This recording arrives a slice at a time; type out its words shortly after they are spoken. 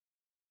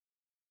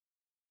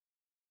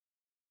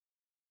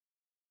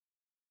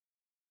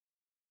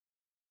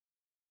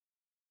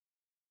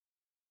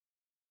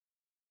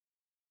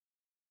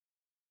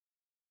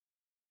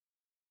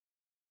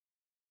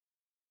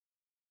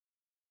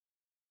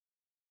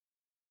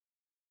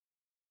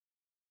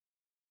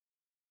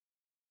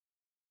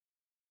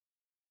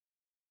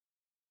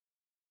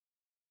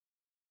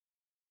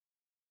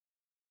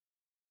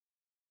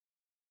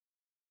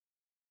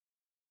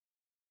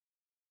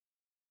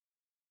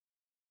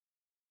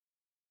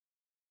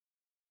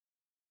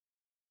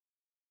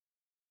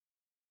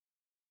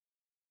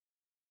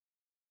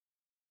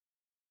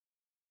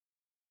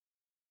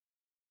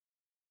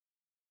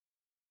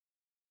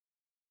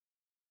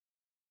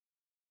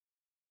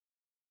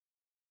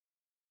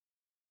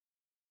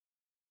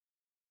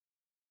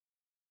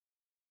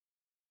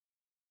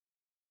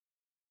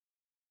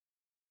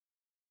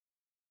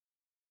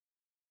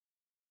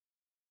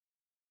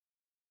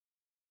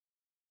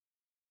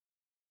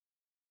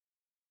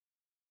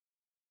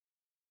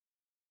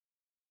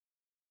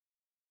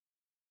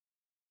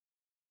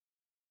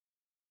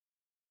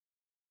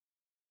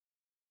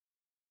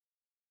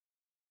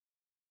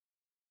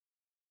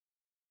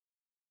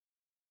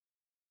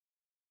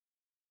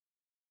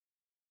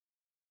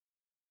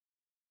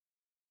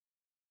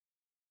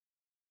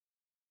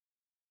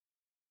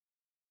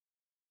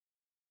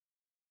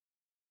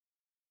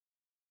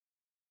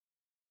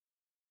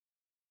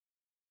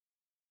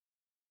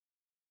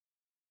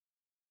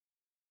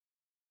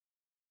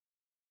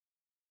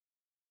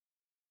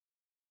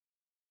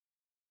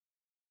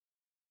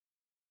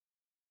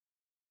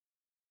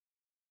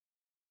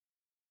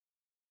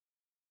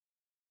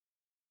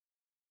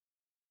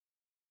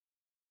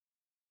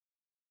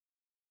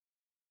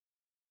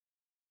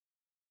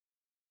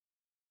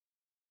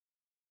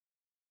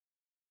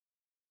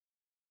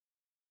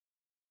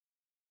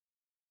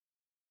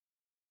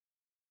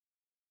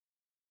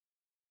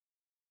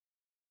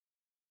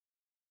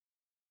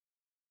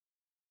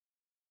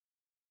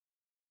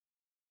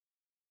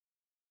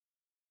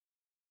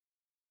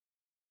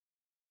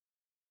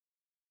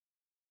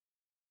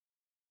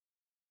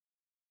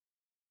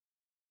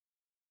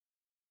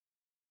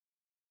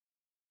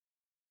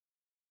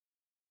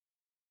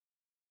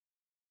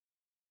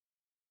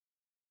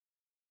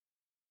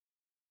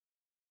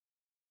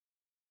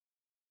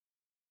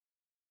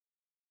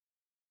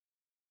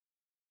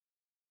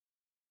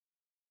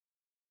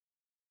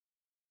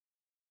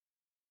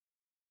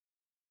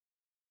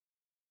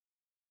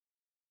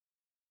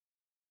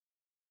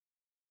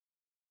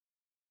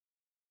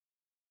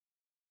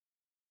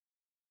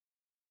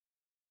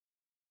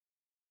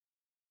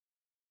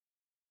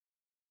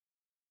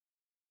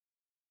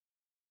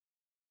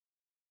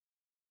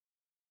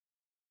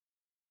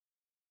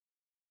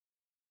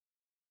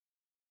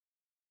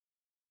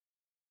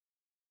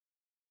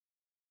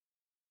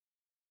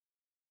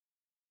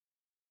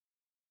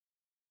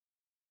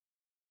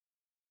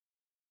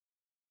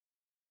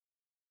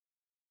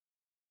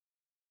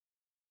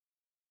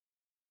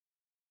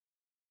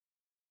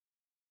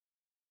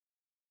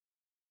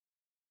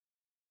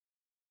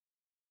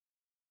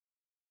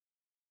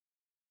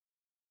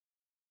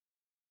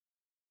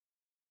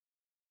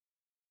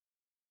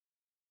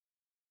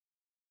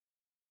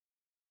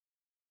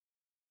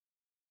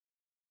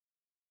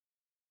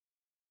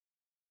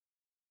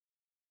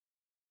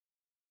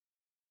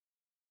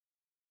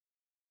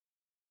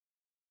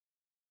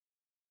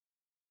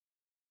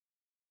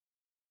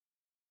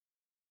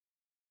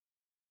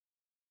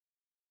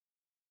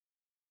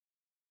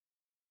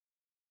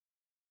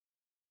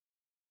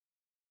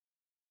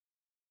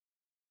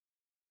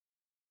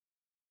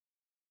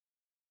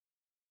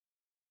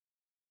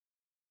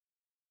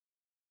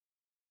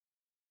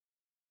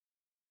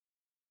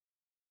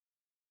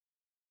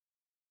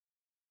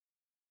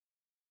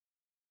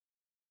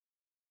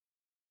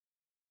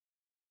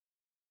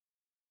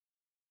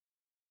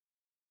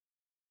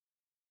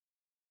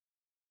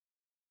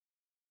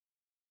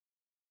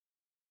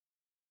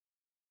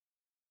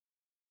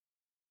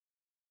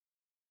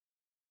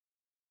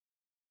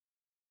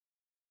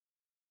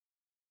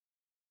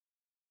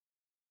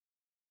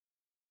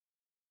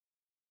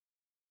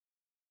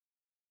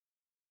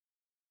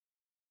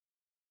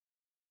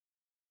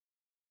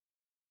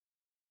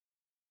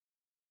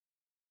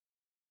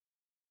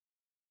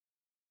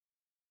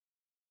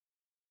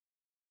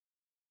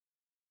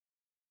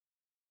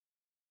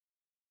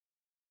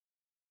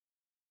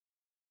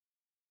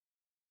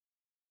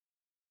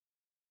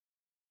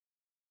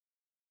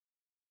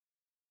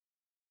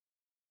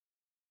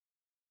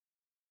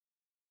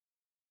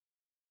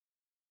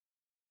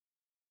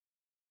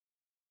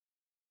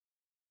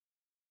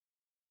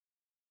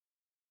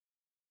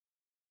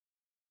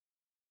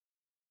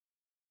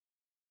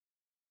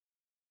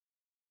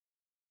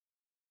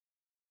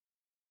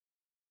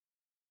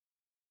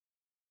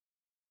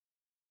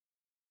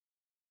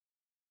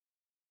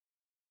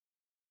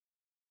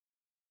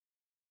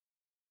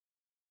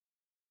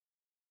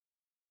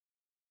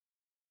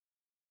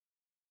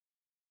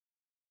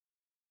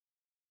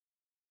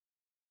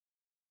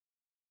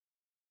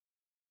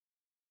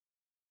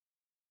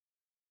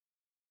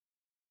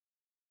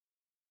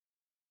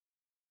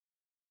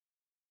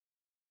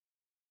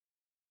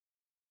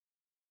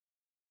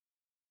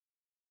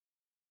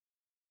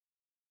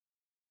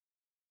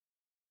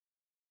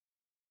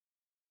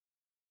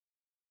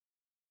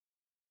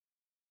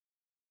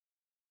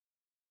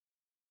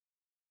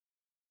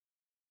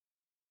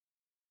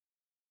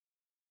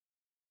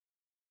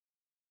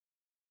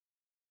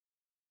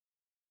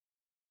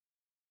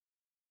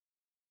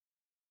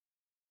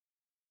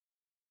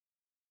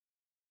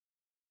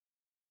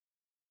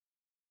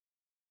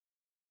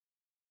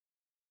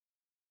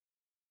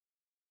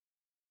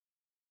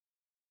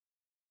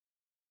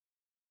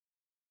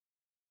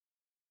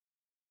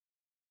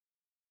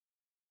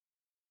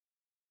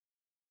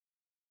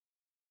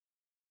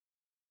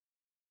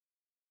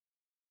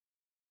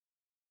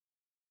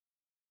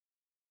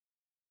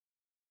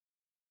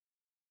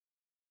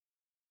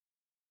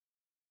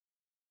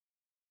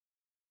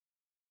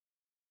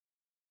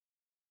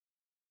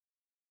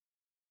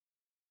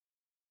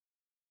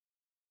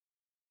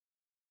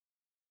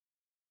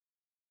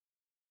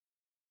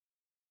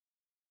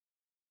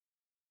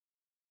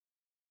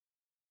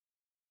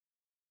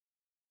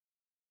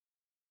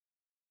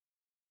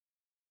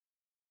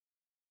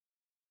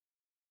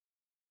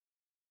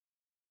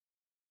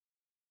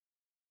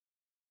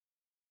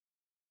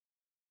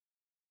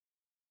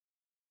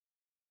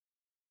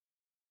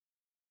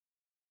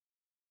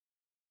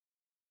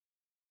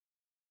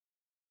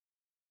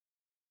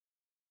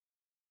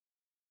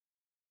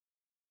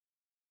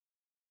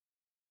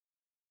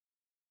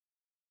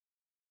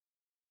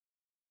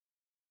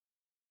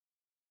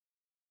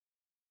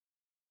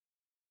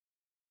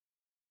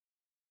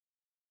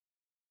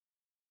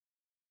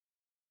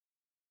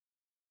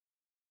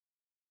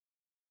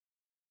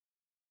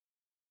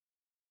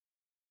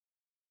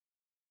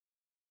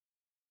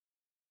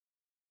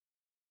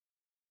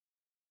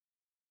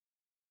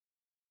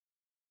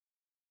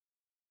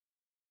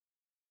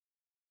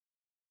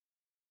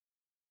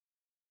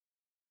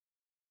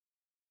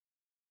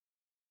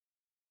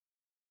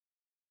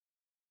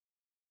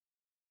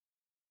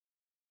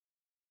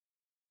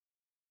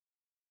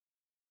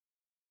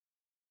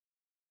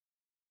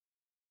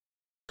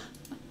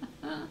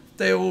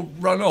They all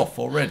run off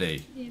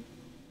already. Yeah.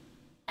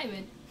 I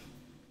would.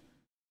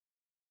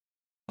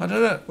 I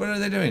don't know. What are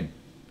they doing?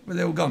 Where are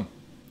they all gone?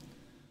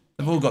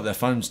 They've all got their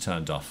phones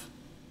turned off.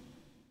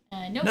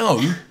 No. No?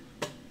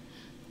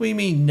 What do you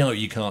mean, no,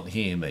 you can't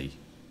hear me?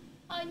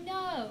 Oh,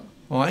 no.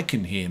 Well, I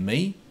can hear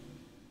me.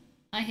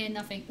 I hear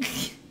nothing.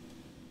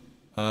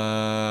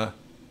 Oh,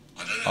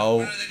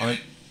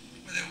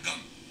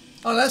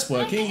 that's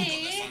working.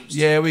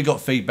 Yeah, we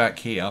got feedback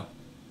here.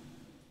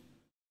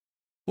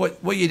 What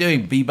are you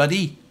doing,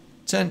 B-buddy?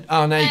 Turn.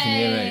 Oh, now you can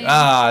hear me.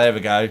 Ah, there we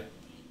go.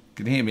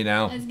 Can hear me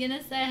now. I was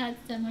gonna say I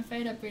had to turn my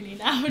phone up really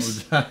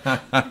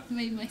loud.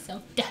 Made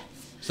myself deaf.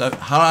 So,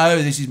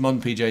 hello, this is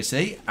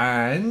Monpjc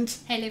and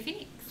Hello,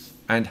 Phoenix.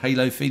 And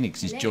Halo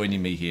Phoenix is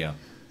joining me here.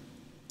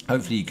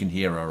 Hopefully you can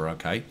hear her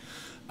okay.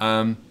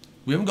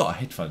 We haven't got our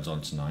headphones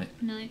on tonight.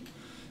 No.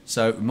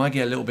 So we might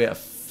get a little bit of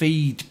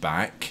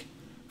feedback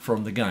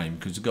from the game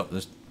because we've got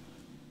this.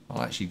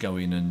 I'll actually go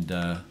in and.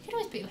 You could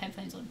always put your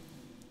headphones on.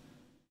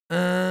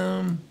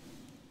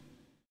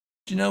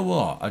 Do you know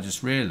what? I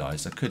just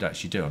realised I could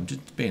actually do. I'm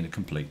just being a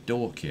complete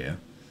dork here.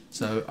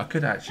 So I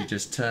could actually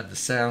just turn the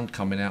sound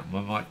coming out of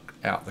my mic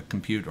out the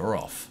computer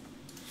off,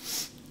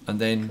 and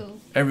then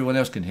everyone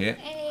else can hear.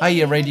 Hey,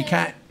 you Radio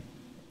Cat,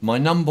 my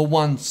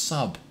 #1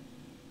 sub.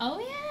 Oh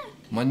yeah.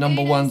 My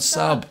 #1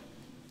 sub.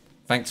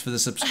 Thanks for the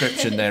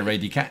subscription there,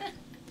 Radio Cat.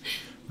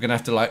 We're gonna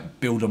have to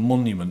like build a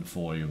monument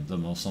for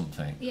them or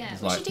something. Yeah,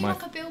 it's we like should do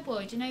like a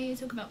billboard. You know, you were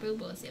talking about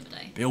billboards the other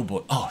day.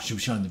 Billboard. Oh, she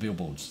was showing the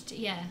billboards.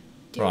 Yeah.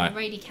 Do Right. a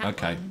Radio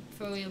Cat one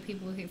for all your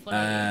people who follow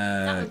you.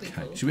 That would be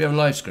cool. Should we have a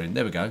live screen?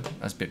 There we go.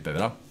 That's a bit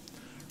better.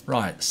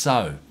 Right.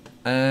 So,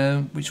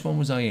 which one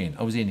was I in?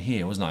 I was in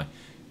here, wasn't I?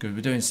 Because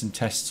we're doing some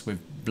tests with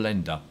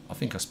Blender. I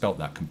think I spelt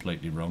that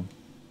completely wrong.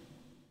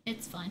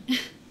 It's fine.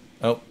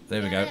 Oh,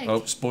 there we go.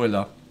 Oh,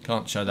 spoiler.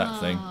 Can't show that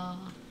thing.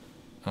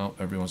 Oh,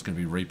 everyone's going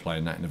to be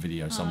replaying that in a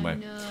video somewhere.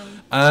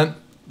 Oh, no.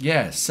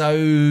 Yeah,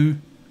 so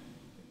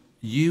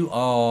you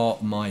are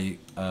my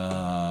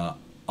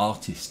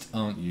artist,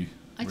 aren't you?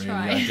 I really,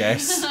 try. I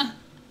guess.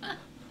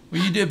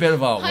 Well, you do a bit of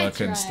artwork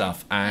and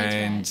stuff,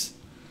 and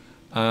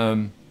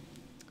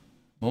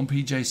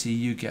Monpjc,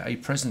 you get a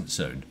present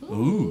soon.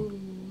 Ooh.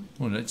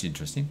 Well, that's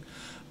interesting.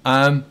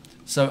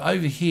 So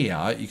over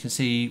here, you can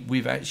see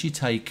we've actually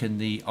taken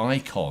the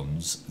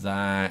icons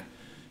that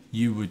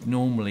you would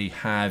normally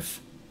have,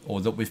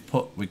 or that we're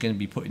going to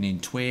be putting in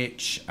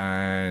Twitch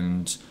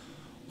and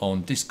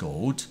on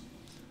Discord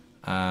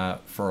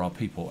for our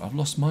people. I've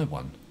lost my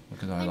one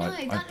because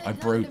I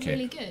broke it.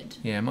 Really good.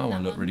 Yeah, my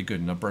one looked really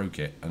good, and I broke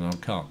it, and I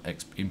can't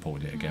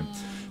import it again.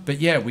 But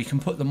yeah, we can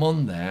put them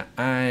on there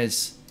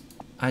as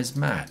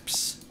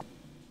maps,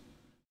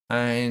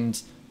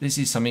 and this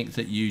is something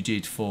that you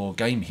did for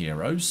Game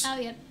Heroes. Oh,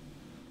 yep.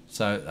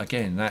 So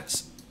again,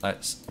 that's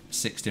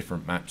 6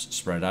 different maps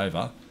spread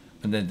over,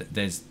 and then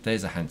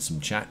there's a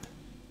handsome chap.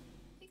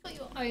 You got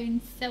your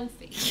own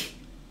selfie.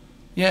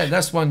 Yeah,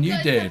 that's one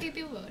you did. Selfie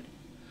billboard.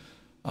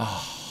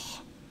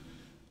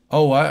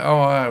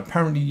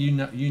 Apparently you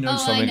know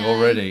something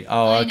already.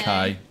 Oh,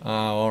 okay. Oh,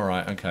 all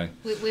right. Okay.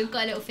 We've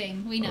got a little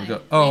thing. We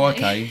know.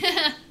 Okay.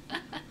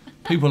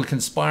 People are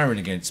conspiring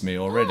against me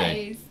already.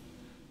 Always.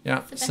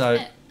 Yeah.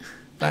 So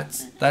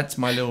that's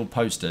my little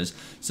posters.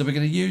 So we're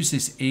going to use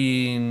this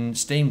in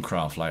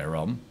SteamCraft later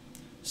on,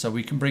 so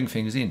we can bring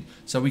things in.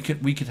 So we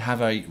could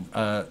have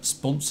a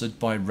sponsored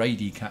by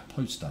Radio Cat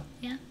poster.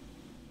 Yeah.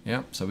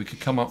 Yeah. So we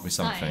could come up with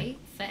something. So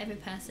for every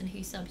person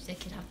who subs, they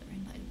could have their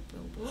own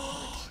billboard.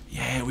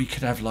 Yeah, we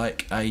could have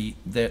like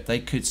they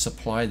could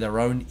supply their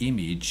own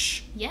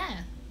image.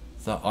 Yeah.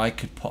 That I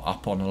could put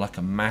up on like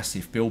a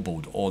massive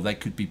billboard, or they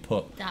could be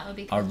put that would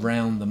be cool.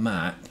 around the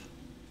map.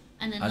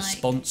 And then, as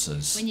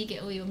sponsors. When you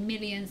get all your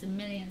millions and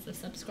millions of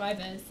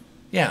subscribers.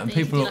 Yeah, and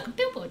people. You can do like a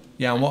billboard.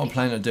 Yeah, and what I'm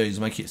planning to do is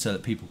make it so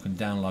that people can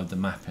download the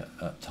map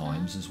at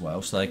times as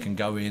well, so they can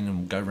go in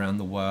and go around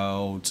the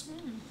world.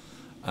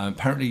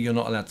 Apparently, you're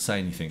not allowed to say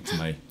anything to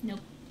me. Nope.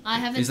 I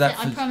haven't. Is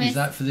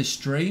that for this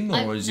stream,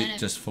 or is it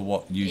just for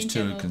what you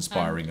two are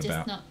conspiring Just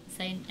about? not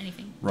saying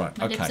anything. Right.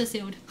 My okay. lips are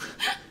sealed.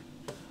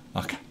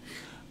 Okay.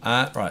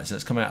 Right. So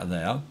let's come out of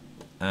there,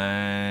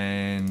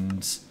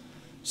 and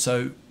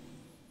so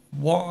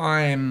what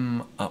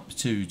I'm up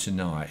to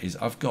tonight is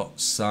I've got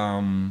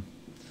some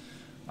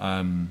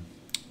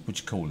what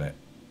do you call it?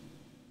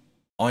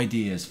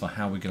 Ideas for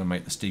how we're going to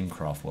make the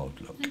SteamCraft world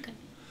look. Okay.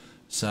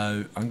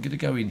 So I'm going to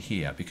go in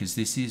here because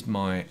this is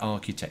my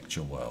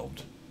architecture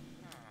world,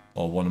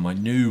 or one of my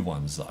new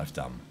ones that I've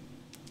done.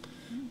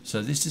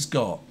 So this has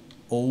got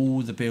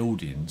all the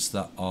buildings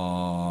that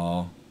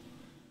are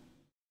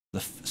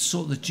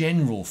the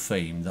general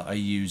theme that I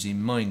use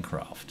in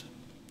Minecraft.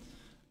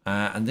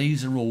 And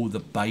these are all the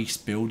base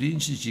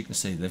buildings. As you can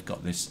see, they've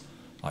got this,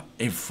 like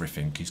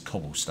everything is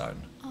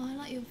cobblestone. Oh, I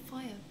like your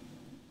fire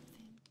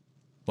thing.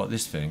 What,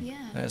 this thing?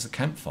 Yeah. There's a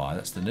campfire.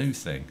 That's the new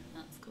thing.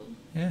 That's cool.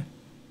 Yeah.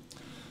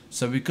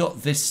 So we've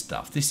got this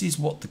stuff. This is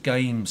what the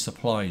game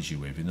supplies you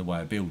with in the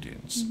way of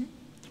buildings. Mm-hmm.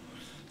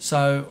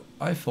 So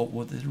I thought,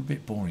 well, they're a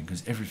bit boring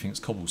because everything's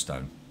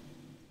cobblestone.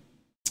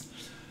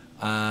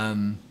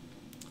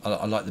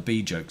 I like the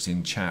bee jokes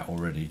in chat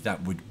already.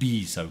 That would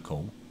be so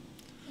cool.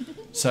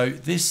 So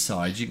this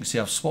side, you can see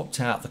I've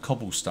swapped out the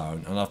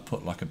cobblestone and I've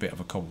put like a bit of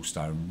a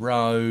cobblestone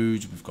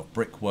road. We've got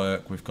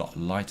brickwork, we've got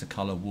lighter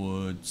colour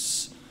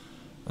woods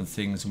and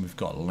things, and we've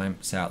got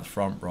lamps out the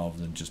front rather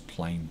than just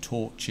plain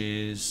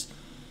torches.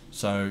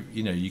 So,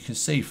 you know, you can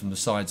see from the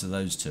sides of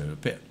those two,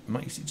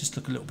 makes it just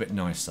look a little bit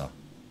nicer.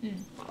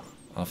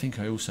 I think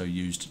I also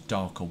used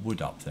darker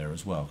wood up there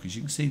as well, because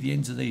you can see the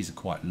ends of these are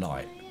quite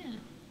light,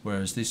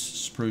 whereas this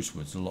spruce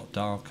wood's a lot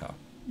darker.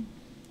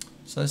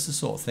 So that's the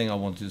sort of thing I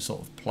wanted to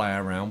sort of play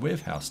around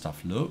with, how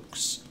stuff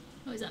looks.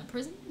 Oh, is that a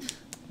prison?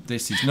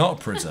 This is not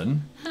a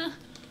prison.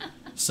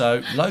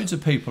 So loads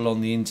of people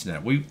on the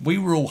internet, we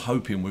were all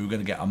hoping we were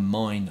going to get a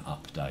mine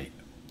update,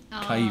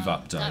 cave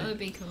update. That would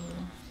be cool.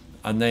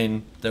 And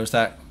then there was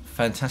that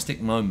fantastic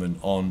moment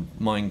on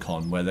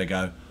Minecon where they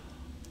go,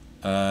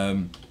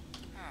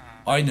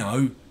 I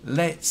know,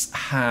 let's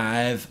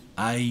have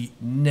a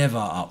never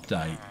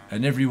update.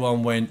 And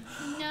everyone went,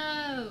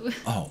 no.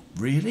 Oh,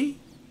 really?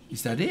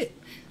 Is that it?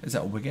 Is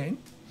that all we're getting?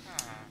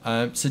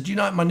 So do you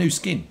like my new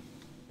skin?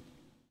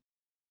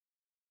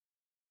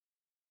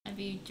 Have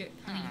you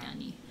dripped honey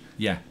down you?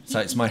 Yeah, so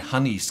it's my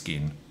honey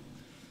skin.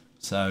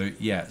 So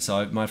yeah,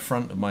 so my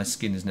front of my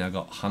skin has now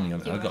got honey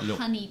on it. You're I've got a a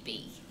little,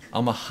 honeybee.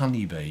 I'm a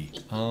honeybee.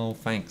 Oh,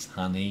 thanks,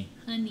 honey.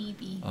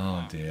 Honeybee.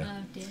 Oh dear.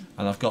 Oh dear.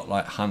 And I've got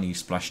like honey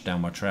splashed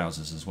down my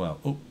trousers as well.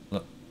 Oh,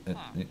 look,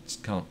 it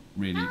can't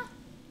really.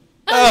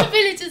 Oh, the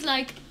villager's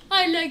like,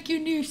 I like your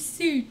new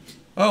suit.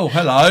 Oh,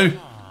 hello.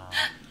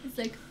 It's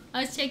like,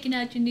 I was checking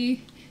out your new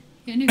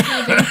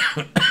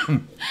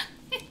clothing.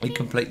 It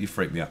completely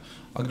freaked me out.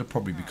 I'm going to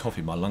probably be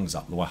coughing my lungs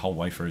up the whole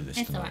way through this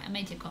It's tonight. alright, I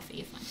made you coffee,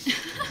 you're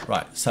fine.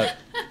 Right, so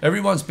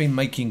everyone's been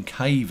making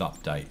cave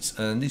updates,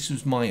 and this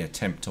was my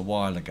attempt a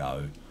while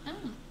ago,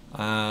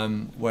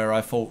 where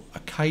I thought a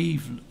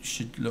cave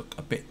should look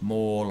a bit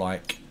more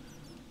like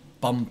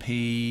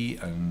bumpy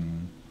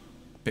and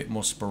a bit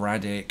more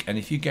sporadic. And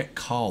if you get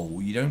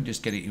coal, you don't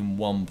just get it in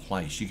one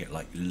place; you get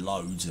like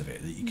loads of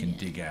it that you can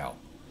dig out.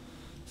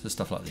 So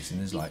stuff like this,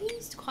 and there's You've like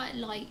used quite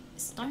light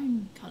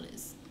stone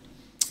colours.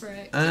 Do you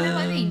know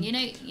what I mean? You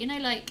know,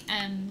 like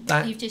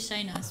that, you've just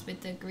shown us with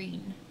the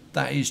green.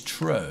 That is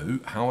true.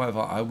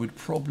 However, I would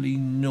probably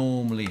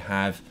normally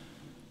have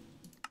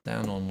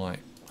down on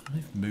like, I don't know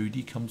if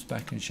Moody comes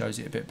back and shows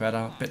it a bit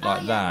better, a bit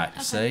like that.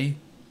 Okay. See,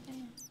 Yeah.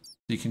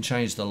 you can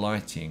change the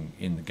lighting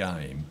in the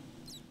game.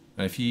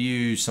 And if you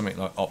use something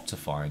like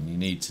Optifine, you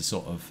need to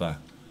sort of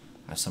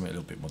have something a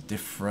little bit more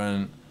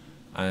different.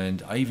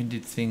 And I even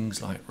did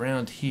things like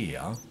round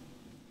here,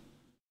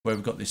 where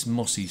we've got this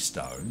mossy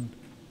stone.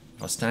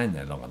 If I stand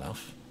there long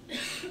enough,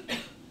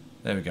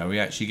 there we go, we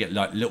actually get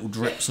like little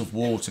drips of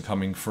water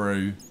coming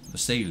through the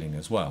ceiling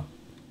as well.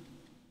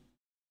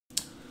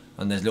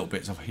 And there's little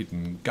bits of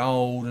hidden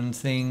gold and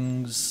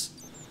things.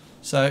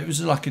 So it was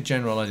like a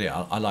general idea.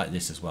 I like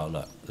this as well,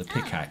 look, the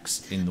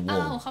pickaxe in the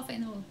wall. Oh, halfway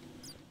in the wall.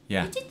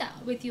 Yeah. You did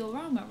that with your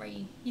armour,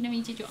 right? You know when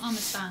you did your armour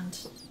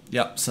stand?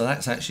 Yep, so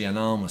that's actually an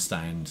armour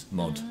stand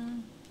mod.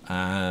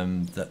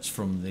 That's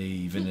from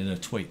the Vanilla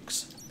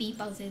Tweaks. Bee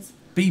buzzes.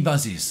 Bee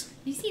buzzes.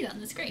 You see that on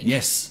the screen?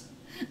 Yes.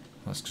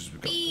 That's because we've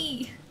got...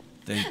 Bee.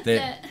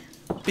 They're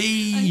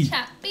bee.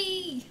 Chat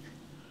bee.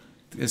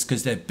 It's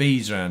because they're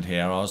bees around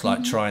here. I was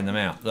like trying them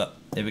out. Look,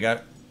 here we go.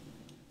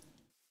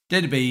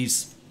 They're the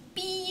bees.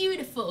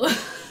 Beautiful.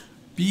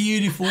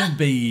 Beautiful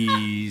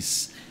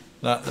bees.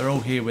 Look, they're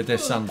all here with their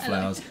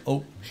sunflowers.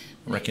 Oh,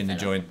 I reckon the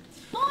joint.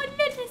 Oh, look,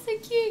 they're so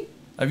cute.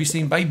 Have you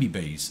seen baby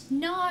bees?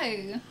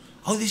 No.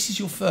 Oh, this is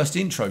your first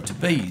intro to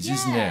bees,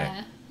 isn't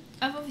it?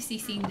 I've obviously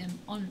seen them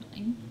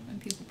online when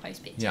people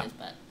post pictures, Yeah.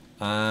 but...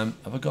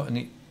 Have I got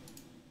any...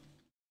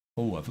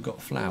 Oh, have I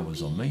got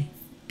flowers on me?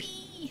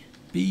 Bee.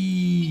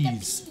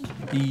 Bees.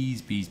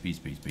 Bees, bees, bees,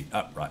 bees, bees.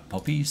 Oh, right,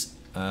 poppies.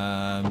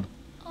 Oh,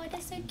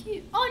 they're so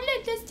cute. Oh,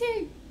 look, there's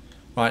two.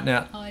 Right,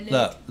 now, Oh,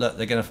 look,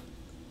 they're going to...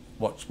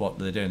 Watch what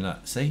they're doing,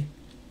 look, see?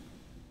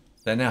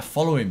 They're now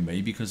following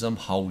me because I'm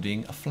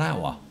holding a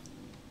flower.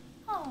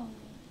 Oh.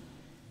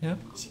 Yeah?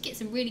 You should get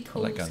some really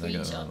cool Let go, they go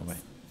the screenshots other way.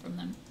 from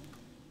them.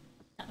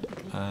 That would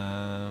be cool.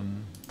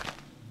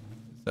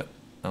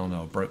 Oh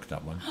no, I broke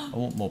that one. I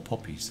want more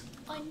poppies.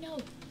 I know.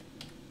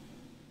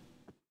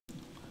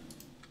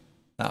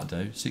 That'll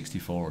do.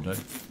 64 will do.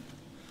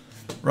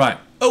 Right.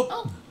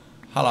 Oh!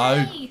 Hello.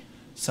 Hey.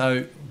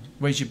 So,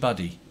 where's your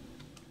buddy?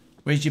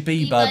 Where's your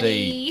bee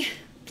buddy?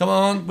 Come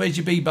on, where's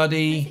your bee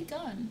buddy? Where's it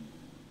gone?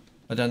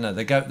 I don't know.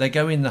 They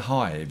go in the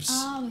hives.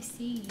 Oh, I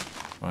see.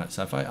 Right,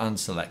 so if I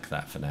unselect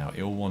that for now,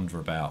 it'll wander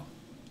about.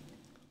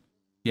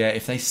 Yeah,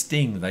 if they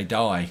sting, they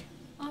die.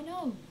 Oh,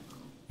 no.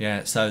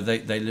 Yeah, so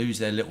they lose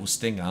their little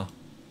stinger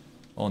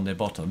on their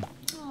bottom.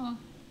 Oh,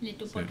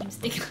 little bottom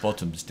sticker.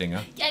 Bottom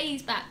stinger. Yeah,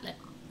 he's back. Look.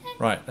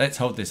 Right, let's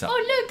hold this up.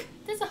 Oh, look.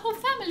 There's a whole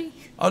family.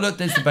 Oh, look,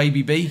 there's the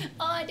baby bee.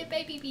 Oh, the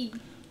baby bee.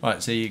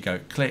 Right, so you go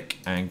click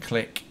and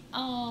click.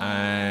 Oh.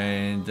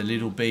 And the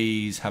little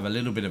bees have a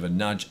little bit of a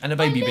nudge and a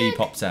baby bee look,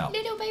 pops out.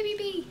 Little baby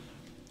bee.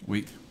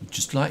 We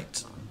just like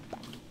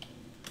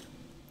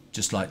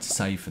to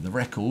say for the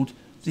record,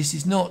 this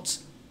is not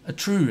a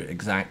true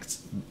exact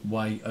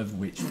way of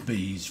which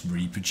bees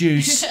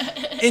reproduce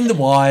in the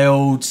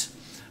wild,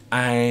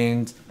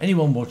 and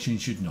anyone watching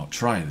should not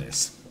try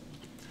this.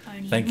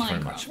 Only Thank in you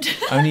very Minecraft.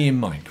 much. Only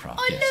in Minecraft.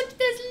 Oh Yes. look,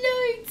 there's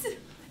loads.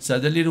 So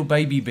the little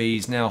baby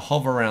bees now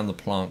hover around the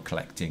plant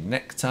collecting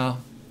nectar.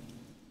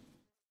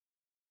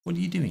 What are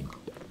you doing?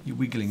 You're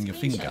wiggling your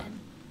finger. Screenshotting.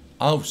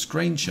 Oh,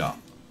 screenshot.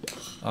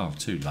 Oh,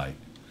 too late.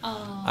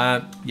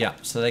 Oh. Yeah,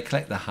 so they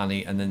collect the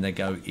honey and then they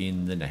go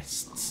in the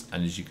nests.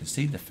 And as you can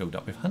see, they're filled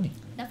up with honey.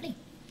 Lovely.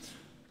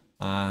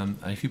 And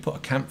if you put a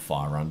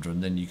campfire under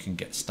them, then you can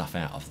get stuff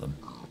out of them.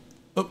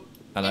 Oh,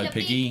 hello, Little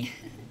piggy.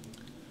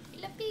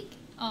 Little pig.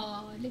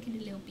 Oh, look at the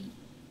little bee.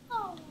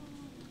 Oh.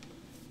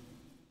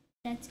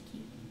 That's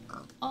cute.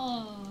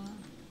 Oh,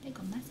 they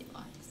got massive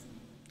eyes.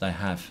 They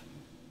have.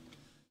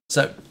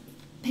 So,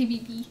 Baby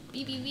bee.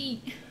 Baby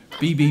bee.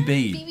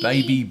 BBB,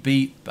 baby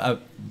bee,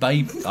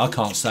 babe. I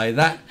can't say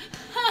that.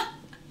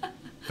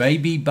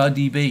 Baby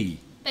buddy bee,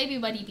 Baby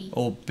buddy bee.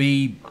 or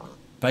bee,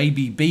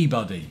 baby bee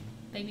buddy,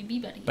 Baby bee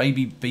buddy.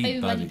 baby bee Baby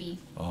buddy buddy. bee.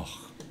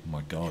 Oh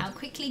my god! How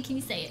quickly can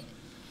you say it?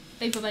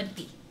 Baby buddy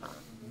bee.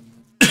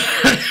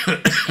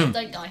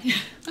 Don't die.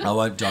 I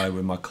won't die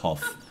with my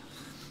cough.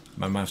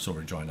 My mouth's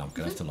already drying up. I'm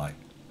gonna have to like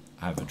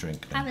have a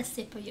drink. Now. Have a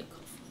sip of your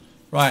coffee.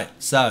 Right,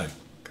 so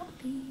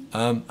Coffee.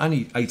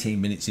 only 18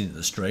 minutes into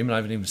the stream, and I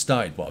haven't even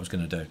started what I was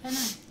going to do. I know.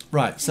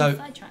 Right, so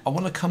Sidetrack. I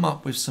want to come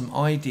up with some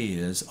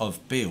ideas of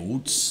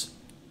builds.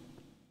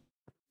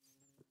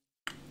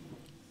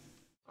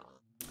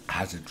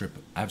 Has a drip.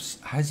 Has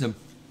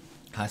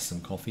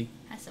some coffee.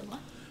 Has a what?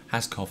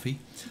 Has coffee.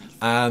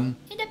 Hey,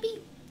 the bee.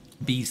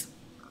 Bees.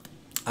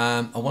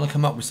 I want to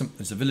come up with some.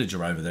 There's a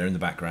villager over there in the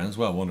background as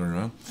well, wandering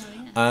around. Oh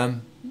yeah.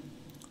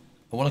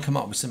 I want to come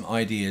up with some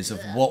ideas of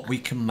what we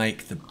can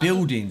make the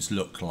buildings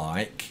look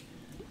like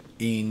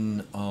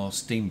in our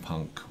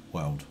steampunk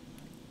world.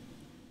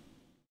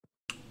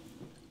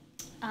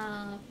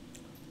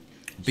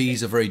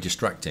 Bees are very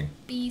distracting.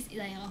 Bees,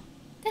 they are.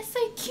 They're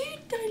so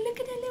cute though. Look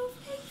at their little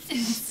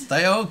faces.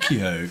 They are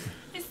cute.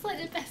 It's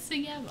like the best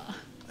thing ever. Oh,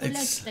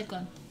 It's- look, they're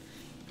gone.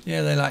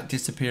 Yeah, they like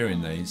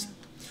disappearing, these.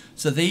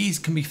 So these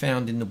can be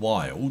found in the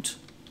wild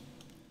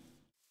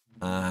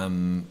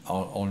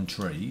on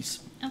trees.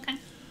 Okay.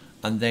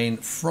 And then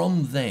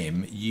from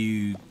them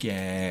you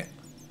get...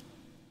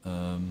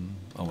 oh,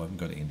 I haven't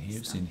got it in here.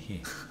 It's in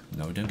here.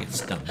 No, don't get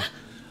stung.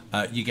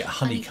 You get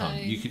honeycomb.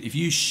 Honeycomb. You can, if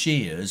you use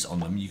shears on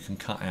them, you can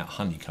cut out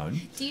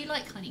honeycomb. Do you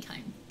like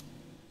honeycomb?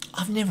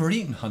 I've never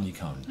eaten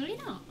honeycomb. Really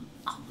not?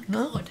 Oh my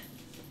No. god.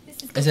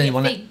 This is Is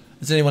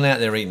anyone out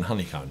there eating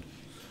honeycomb?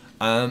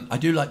 I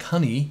do like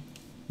honey.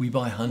 We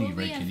buy honey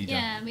regularly.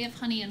 Yeah, we have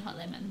honey and hot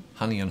lemon.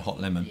 Honey and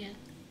hot lemon. Yeah.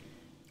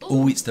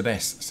 Oh, it's the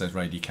best, says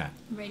Rady Cat.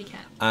 Ready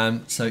cat.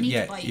 So I need to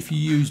yeah, buy you if you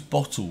use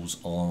bottles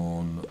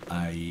on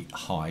a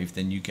hive,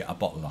 then you get a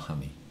bottle of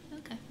honey.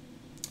 Okay.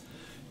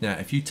 Now,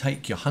 if you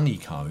take your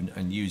honeycomb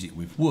and use it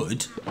with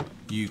wood,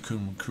 you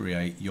can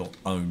create your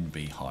own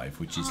beehive,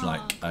 which is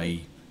like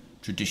a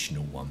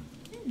traditional one,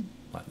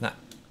 like that.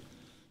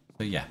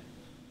 So yeah,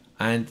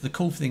 and the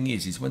cool thing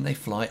is when they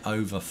fly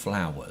over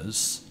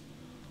flowers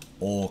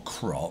or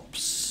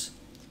crops,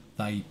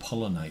 they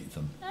pollinate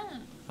them,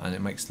 and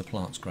it makes the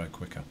plants grow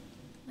quicker.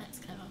 That's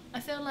clever. I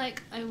feel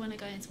like I want to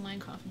go into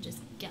Minecraft and just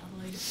get a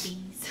load of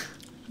bees.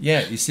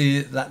 Yeah, you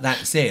see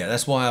that's it.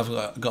 That's why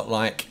I've got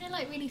like, They're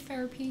like really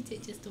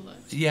therapeutic just to watch.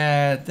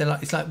 yeah, they're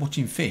like, it's like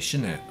watching fish,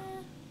 isn't it?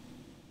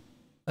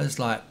 It's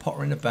like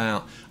pottering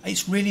about.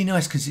 It's really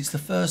nice because it's the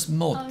first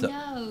mob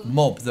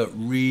that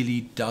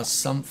really does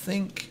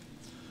something.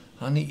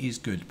 Honey is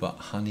good, but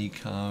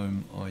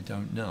honeycomb, I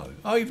don't know.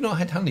 Oh, you've not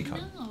had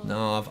honeycomb?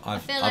 No,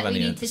 I've feel like we only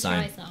need heard to the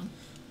same. try some.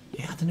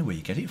 Yeah, I don't know where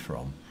you get it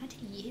from. I had it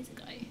years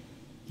ago.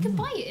 You can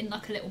buy it in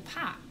like a little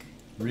pack.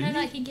 Really? And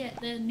like you get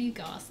the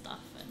nougat stuff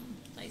and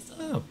those sort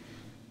of, Oh,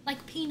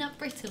 like peanut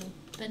brittle,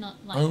 but not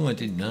like. Oh, I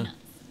didn't know. peanuts.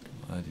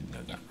 I didn't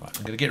know that. Right,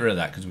 I'm going to get rid of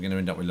that because we're going to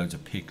end up with loads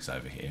of pigs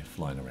over here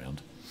flying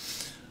around.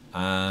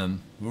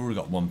 We've already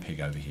got one pig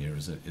over here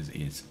as it is.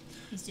 He's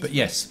just But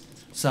yes,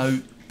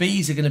 so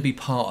bees are going to be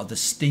part of the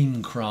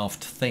SteamCraft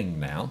thing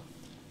now.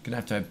 Going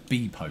to have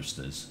bee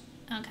posters.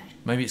 Okay.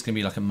 Maybe it's going to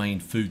be like a main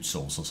food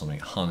source or something,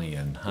 honey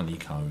and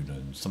honeycomb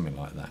and something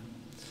like that.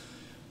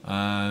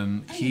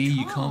 Here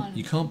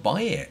you can't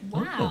buy it.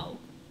 Wow. Oh.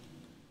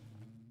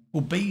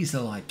 Well, bees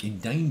are like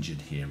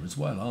endangered here as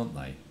well, aren't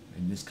they?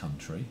 In this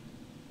country,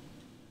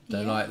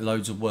 they're like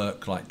loads of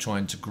work, like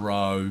trying to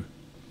grow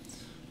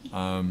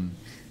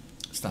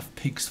stuff.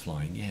 Pigs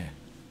flying, yeah.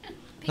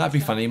 That'd be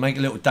funny. Make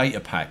a little data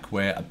pack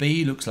where a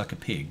bee looks like a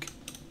pig.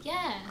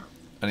 Yeah.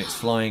 And it's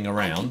flying I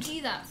around. could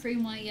do that through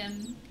my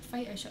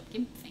Photoshop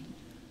GIMP thing.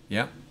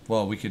 Yeah.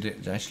 Well, we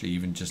could actually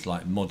even just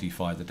like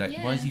modify the data.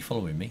 Yeah. Why is he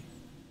following me?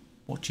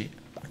 Watch it.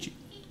 Watch it.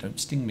 Don't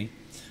sting me.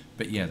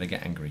 But yeah, they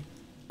get angry.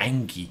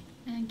 Angy.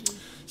 Thank you.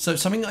 So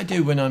something I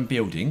do when I'm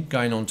building,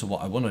 going on to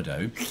what I want to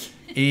do,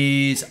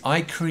 is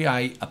I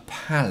create a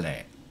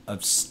palette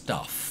of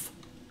stuff,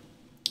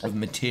 of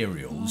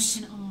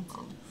materials, Like an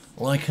artist.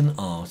 like an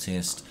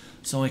artist.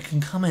 so I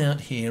can come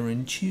out here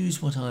and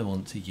choose what I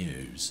want to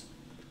use.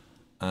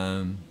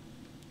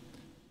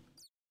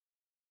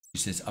 She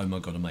says, "Oh my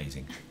god,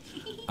 amazing."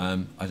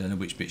 I don't know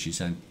which bit she's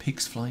saying.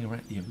 Pigs flying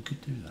around. Yeah, we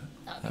could do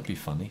that. That'd be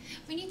funny.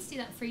 We need to do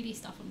that 3D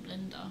stuff on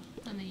Blender.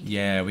 And then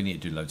yeah, we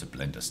need to do loads of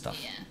Blender stuff.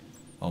 Yeah.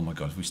 Oh my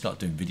god, if we start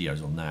doing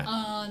videos on that.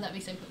 Oh, that'd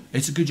be so cool.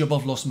 It's a good job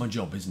I've lost my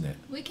job, isn't it?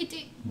 We could do...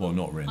 Well,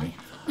 not really.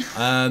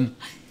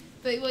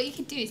 But what you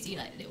could do is do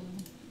like little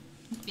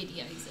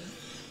videos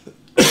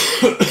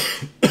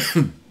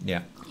of...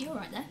 Yeah. You're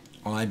alright there.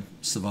 I'm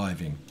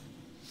surviving.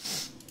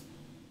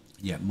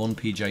 Yeah,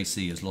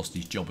 Monpjc has lost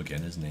his job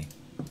again, hasn't he?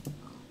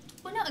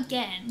 Well, not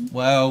again.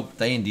 Well,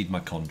 they ended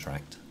my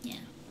contract. Yeah.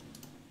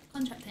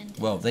 Contract ended.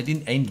 Well, they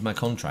didn't end my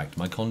contract.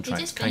 My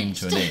contract came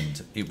to an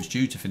end. It was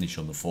due to finish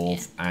on the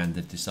 4th, and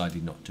they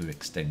decided not to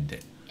extend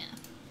it. Yeah.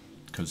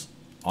 Because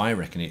I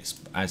reckon it's,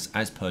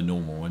 as per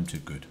normal, I'm too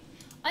good.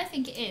 I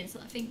think it is.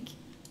 I think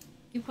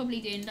you're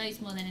probably doing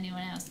loads more than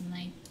anyone else, and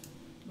they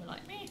were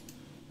like, meh.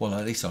 Well,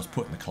 at least I was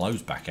putting the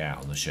clothes back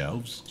out on the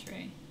shelves.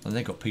 True. And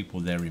they've got people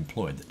there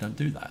employed that don't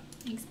do that.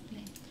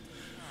 Exactly.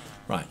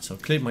 Right, so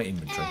I've cleared my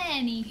inventory.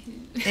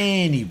 Anywho.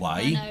 Anyway.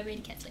 I know, I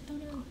really kept like, oh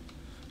no.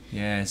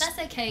 Yes. That's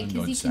okay,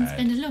 because you can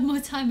spend a lot more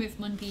time with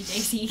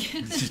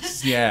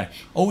Monpjc. Yeah.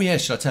 Oh yeah,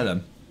 should I tell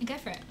them? Go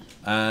for it.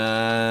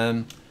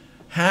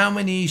 How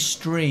many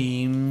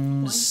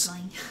streams...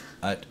 Why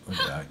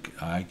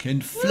I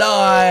can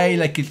fly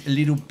like a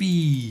little bee.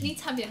 You need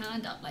to have your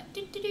hand up like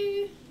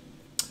do-do-do.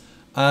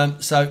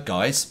 So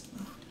guys,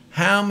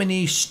 how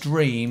many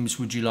streams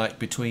would you like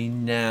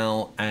between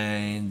now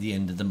and the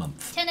end of the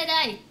month? 10 a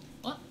day.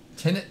 What?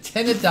 10 a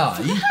day?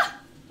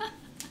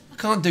 I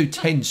can't do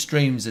 10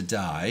 streams a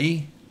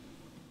day.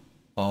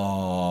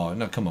 Oh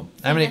no, come on.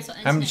 How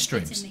many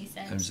streams?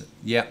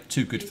 Yeah,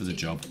 too good for the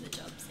job.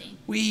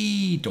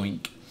 Wee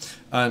doink.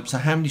 So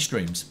how many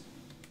streams?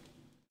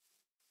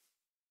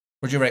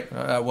 What do you reckon?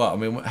 What? I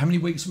mean, how many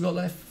weeks have we got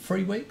left?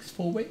 3 weeks?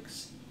 4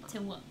 weeks?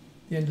 Till what?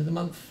 The end of the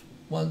month?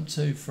 1,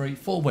 2, 3,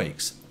 4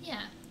 weeks.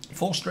 Yeah.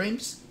 4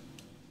 streams?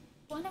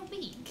 1 a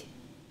week.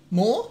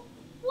 More?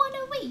 1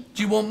 a week.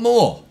 Do you want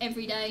more?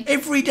 Every day.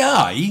 Every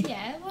day?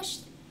 Yeah. Well,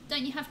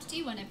 don't you have to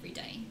do one every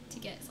day to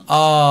get something?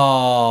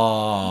 Oh,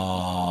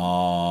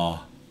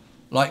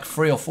 like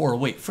 3 or 4 a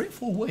week. 3 or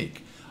 4 a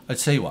week. I'd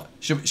tell you what.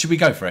 Should we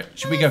go for it?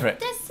 Should we go for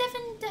it? There's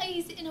 7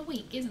 days in a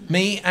week, isn't there?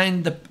 Me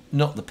and the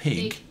not the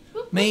pig.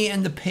 Me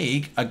and the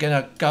pig are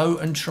gonna go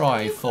and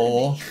try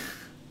for.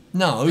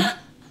 No.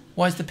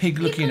 Why is the pig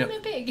looking at?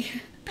 A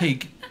pig.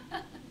 Pig.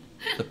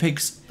 The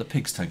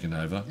pig's taken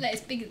over. Like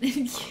it's bigger than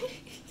you.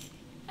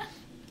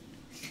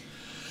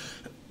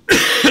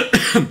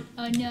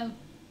 Oh no.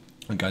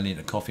 I'm going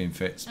into coughing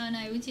fits. Oh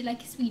no. Would you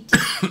like a sweet?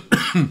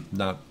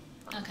 No.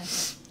 Okay.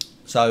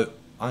 So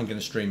I'm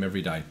gonna stream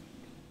every day.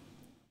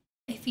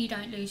 If you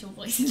don't lose your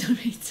voice in the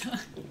meantime.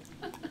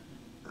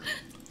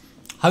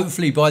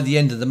 Hopefully by the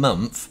end of the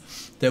month,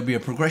 there'll be a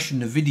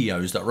progression of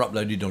videos that are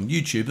uploaded on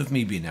YouTube of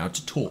me being able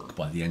to talk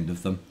by the end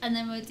of them. And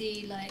then we'll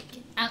do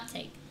like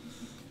outtake.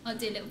 I'll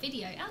do a little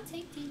video.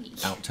 Outtake TV.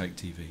 Outtake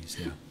TVs,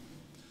 yeah.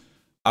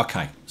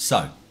 Okay,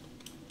 so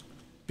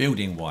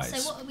building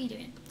wise. So what are we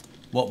doing?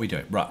 What are we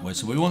doing? Right, well,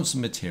 so we want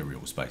some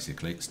materials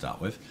basically to start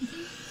with.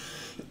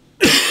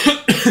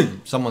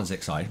 Someone's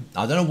excited.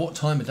 I don't know what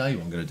time of day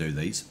I'm going to do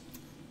these.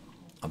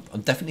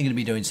 I'm definitely going to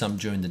be doing some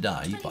during the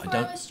day, but I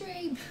don't.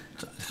 Stream.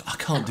 I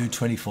can't do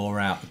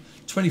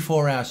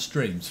 24-hour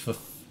streams for the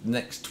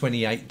next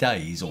 28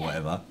 days or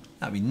whatever.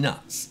 That'd be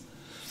nuts.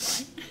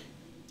 Fine.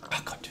 I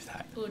can't do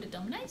that. Order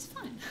Domino's,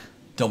 fine.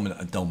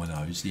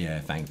 Domino's, yeah,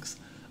 thanks.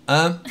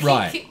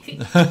 Right.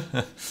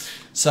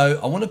 So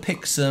I want to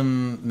pick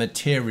some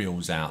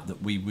materials out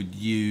that we would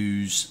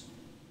use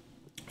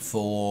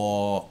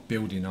for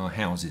building our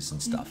houses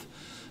and stuff.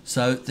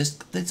 So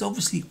there's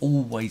obviously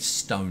always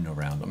stone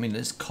around. I mean,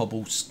 there's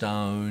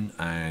cobblestone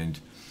and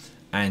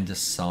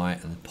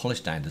andesite, and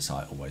polished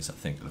andesite always, I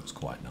think, looks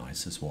quite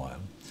nice as well.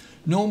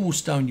 Normal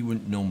stone you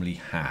wouldn't normally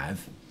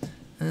have.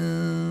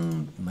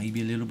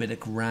 Maybe a little bit of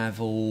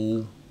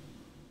gravel.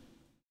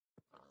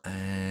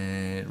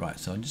 And right,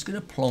 so I'm just going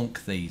to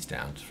plonk these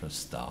down for a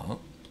start.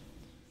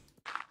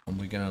 And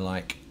we're going to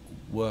like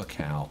work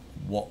out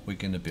what we're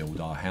going to build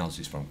our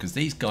houses from. Because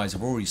these guys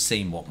have already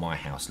seen what my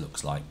house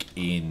looks like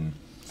in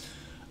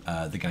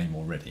the game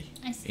already,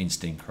 in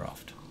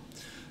SteamCraft.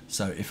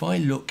 So if I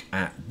look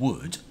at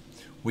wood,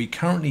 we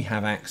currently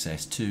have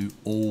access to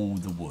all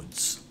the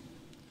woods.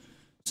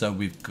 So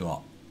we've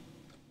got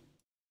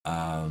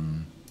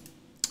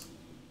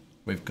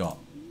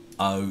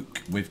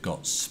oak, we've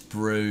got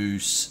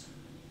spruce,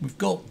 we've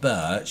got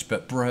birch,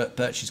 but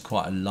birch is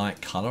quite a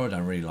light colour. I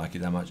don't really like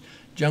it that much.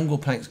 Jungle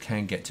planks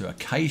can get to.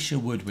 Acacia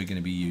wood we're going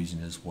to be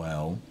using as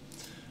well.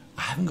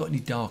 I haven't got any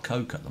dark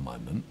oak at the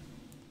moment.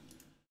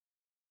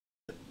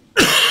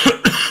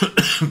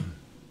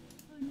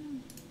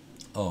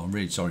 Oh, I'm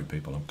really sorry,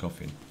 people. I'm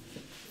coughing.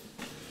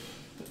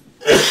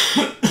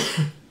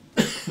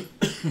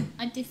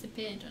 I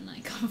disappeared when I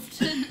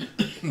coughed.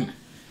 I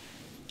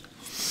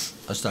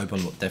just hope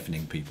I'm not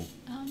deafening people.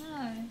 Oh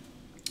no.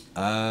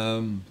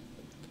 You've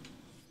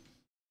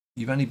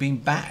only been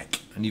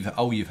back, and you've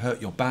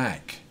hurt your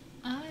back.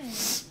 Oh.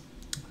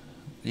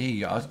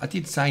 Yeah, I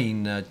did say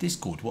in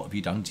Discord, what have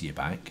you done to your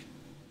back?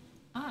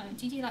 Oh,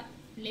 did you like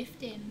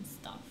lifting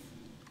stuff?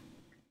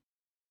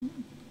 I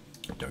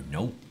don't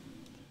know.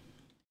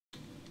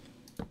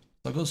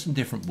 I've got some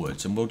different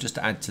woods, and we'll just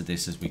add to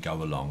this as we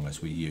go along,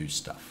 as we use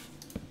stuff.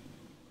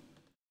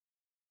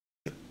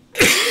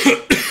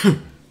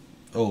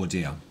 Oh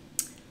dear.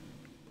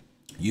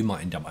 You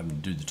might end up having to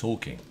do the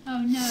talking.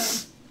 Oh no.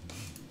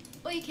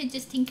 Or you can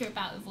just tinker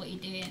about with what you're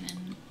doing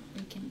and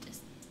we can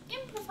just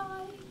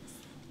improvise.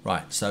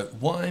 Right, so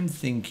what I'm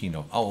thinking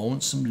of, I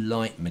want some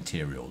light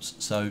materials.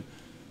 So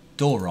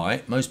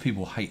diorite, most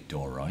people hate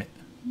diorite.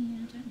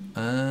 Yeah, I don't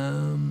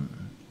know.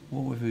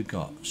 What have we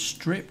got?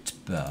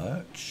 Stripped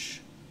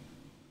birch.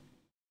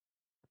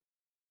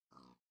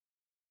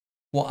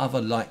 What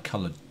other light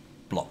coloured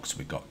blocks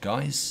we got,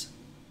 guys?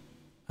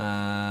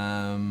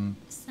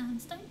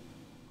 Sandstone?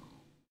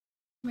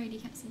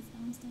 Radiocaps and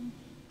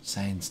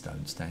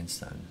sandstone.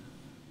 Sandstone.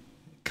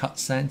 Cut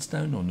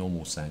sandstone or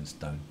normal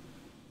sandstone?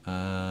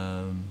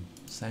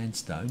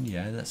 Sandstone,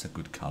 yeah, that's a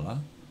good colour.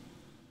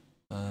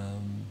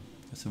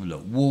 Let's have a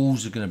look.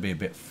 Walls are going to be a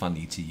bit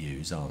funny to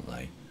use, aren't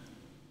they?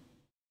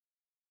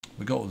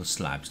 We've got all the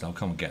slabs, and I'll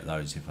come and get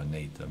those if I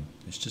need them.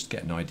 Let's just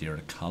get an idea of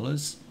the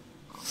colours.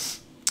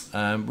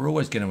 We're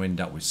always going to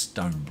end up with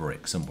stone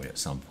bricks, aren't we, at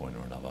some point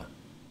or another?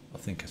 I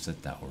think I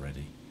said that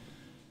already.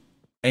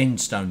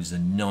 Endstone is a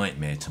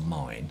nightmare to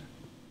mine.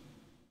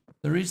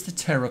 There is the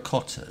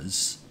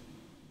terracottas.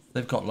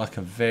 They've got like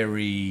a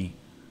very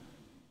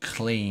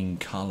clean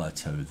colour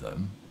to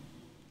them.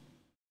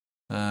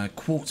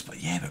 Quartz, but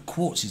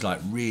quartz is like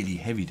really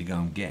heavy to go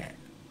and get.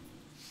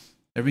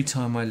 Every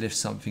time I lift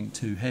something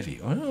too heavy,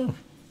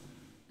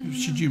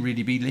 should you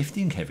really be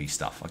lifting heavy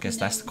stuff? I guess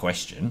that's the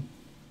question.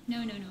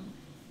 No. You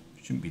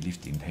shouldn't be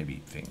lifting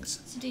heavy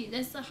things.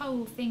 There's the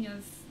whole thing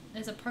of,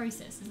 there's a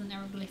process, isn't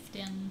there, of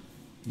lifting?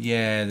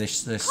 Yeah,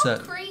 there's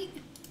concrete.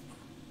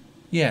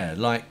 Yeah,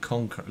 light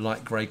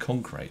grey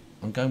concrete.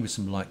 I'm going with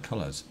some light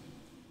colours.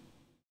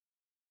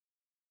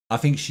 I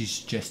think she's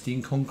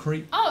suggesting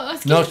concrete. Oh,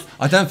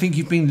 I don't think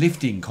you've been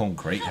lifting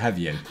concrete, have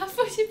you? I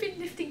thought you'd been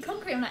lifting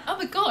concrete. I'm like, oh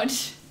my god.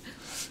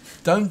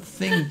 Don't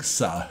think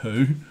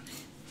so.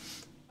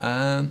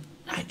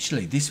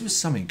 Actually, this was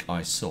something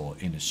I saw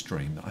in a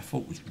stream that I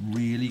thought was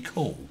really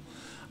cool,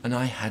 and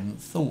I hadn't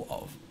thought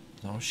of.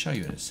 I'll show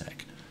you in a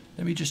sec.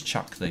 Let me just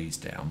chuck these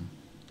down,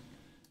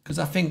 because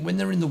I think when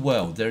they're in the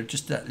world, they're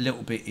just a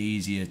little bit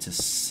easier to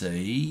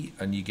see,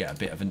 and you get a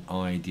bit of an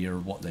idea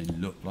of what they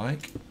look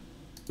like.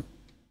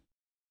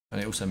 And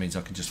it also means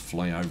I can just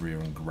fly over here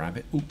and grab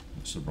it. Ooh,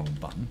 that's the wrong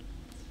button.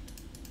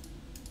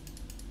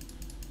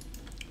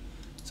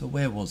 So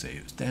where was it?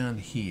 It was down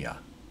here.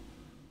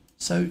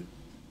 So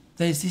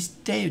there's this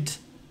dead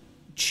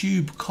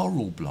tube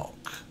coral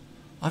block.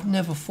 I've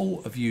never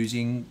thought of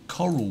using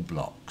coral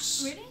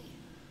blocks. Really?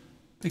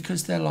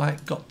 Because they're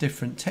like got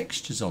different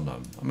textures on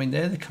them. I mean,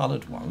 they're the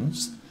coloured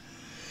ones.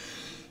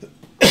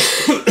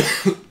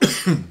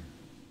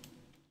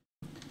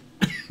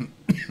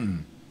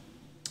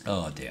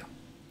 Oh dear.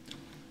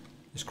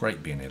 It's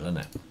great being ill, isn't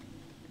it?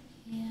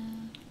 Yeah.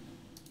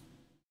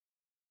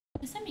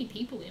 There's so many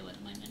people ill at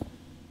the moment.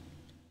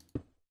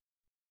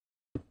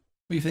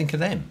 What do you think of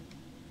them?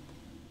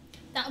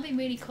 That would be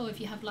really cool if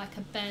you have like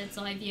a bird's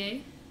eye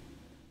view.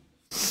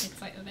 Take a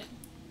photo of it.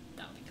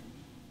 That would be cool.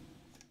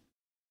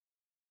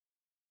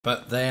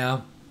 But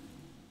there,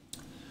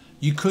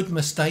 you could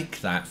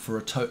mistake that for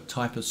a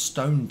type of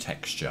stone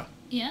texture.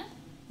 Yeah,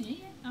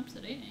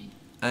 absolutely.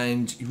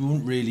 And you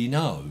wouldn't really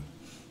know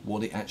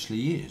what it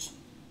actually is.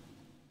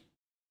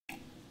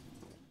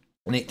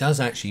 And it does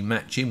actually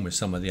match in with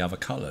some of the other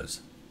colours.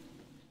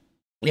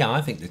 Yeah,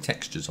 I think the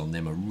textures on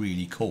them are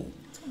really cool.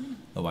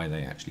 The way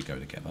they actually go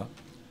together.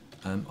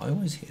 I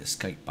always hit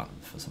escape button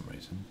for some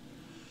reason.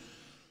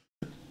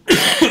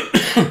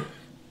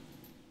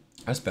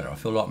 That's better. I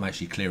feel like I'm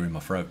actually clearing my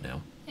throat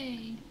now.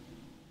 Hey.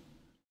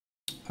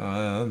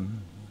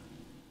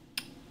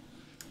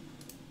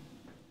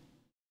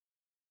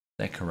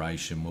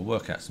 Decoration. We'll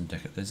work out some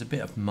decoration. There's a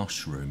bit of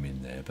mushroom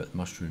in there, but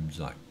mushroom's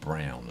like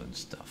brown and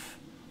stuff.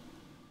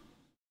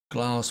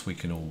 Glass we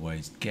can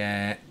always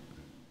get.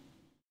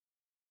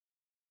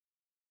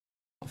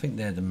 I think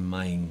they're the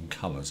main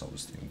colours I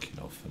was thinking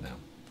of for now.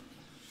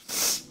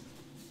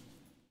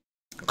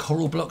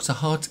 Coral blocks are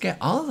hard to get,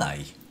 are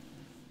they?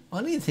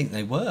 I didn't think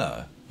they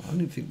were. I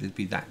didn't think they'd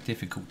be that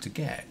difficult to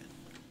get.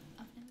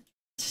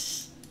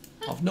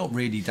 I've not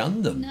really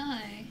done them. No.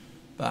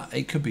 But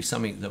it could be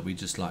something that we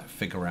just like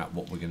figure out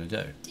what we're going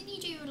to do. Didn't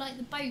you do like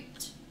the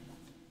boat?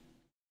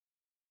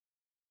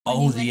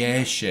 Oh, the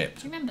airship.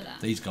 Do you remember that?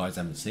 These guys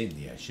haven't seen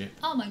the airship.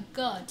 Oh my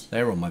god.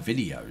 They're on my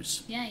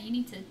videos. Yeah, you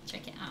need to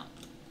check it out.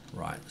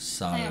 Right,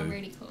 so... They are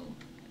really cool.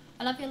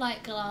 I love your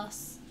like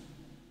glass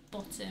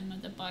bottom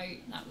of the boat.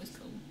 That was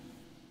cool.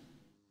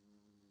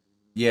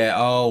 Yeah,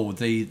 oh,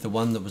 the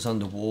one that was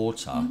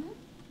underwater. Mm-hmm.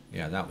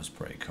 Yeah, that was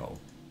pretty cool.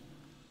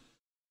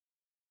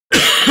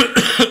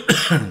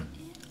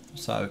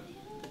 So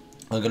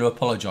I'm going to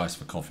apologise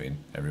for coughing,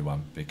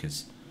 everyone,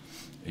 because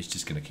it's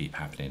just going to keep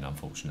happening,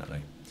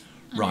 unfortunately.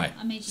 Right.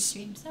 I made you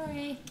stream,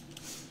 sorry.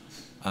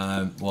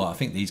 Well, I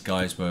think these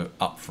guys were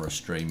up for a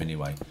stream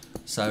anyway.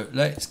 So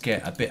let's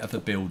get a bit of a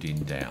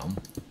building down.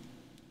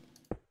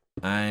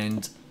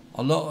 And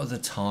a lot of the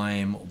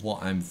time,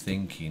 what I'm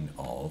thinking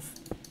of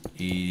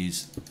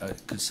is,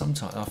 because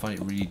sometimes I find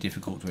it really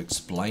difficult to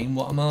explain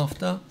what I'm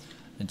after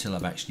until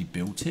I've actually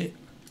built it,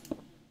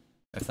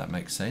 if that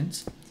makes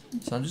sense.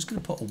 So I'm just going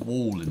to put a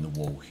wall in the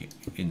wall here,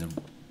 in the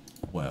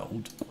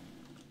world,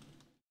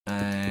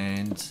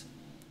 and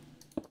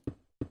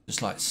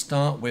just like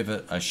start with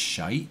a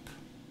shape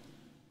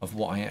of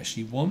what I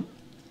actually want.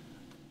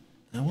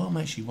 Now what I'm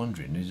actually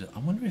wondering is, I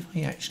wonder if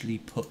I actually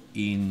put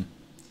in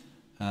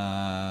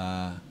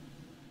Bling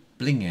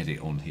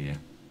Edit on here.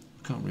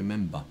 I can't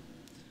remember,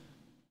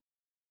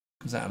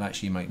 because that would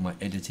actually make my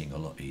editing a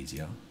lot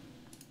easier.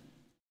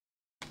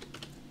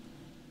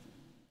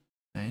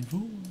 And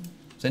ooh,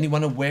 is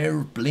anyone aware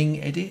of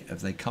Bling Edit?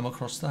 Have they come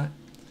across that?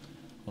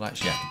 I'll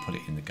actually have to put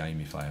it in the game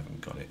if I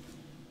haven't got it.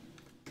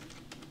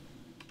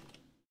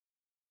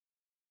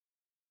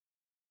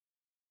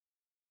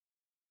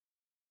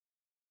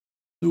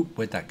 Ooh,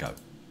 where'd that go?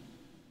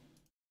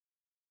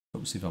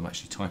 Let's see if I'm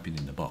actually typing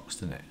in the box,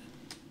 doesn't it?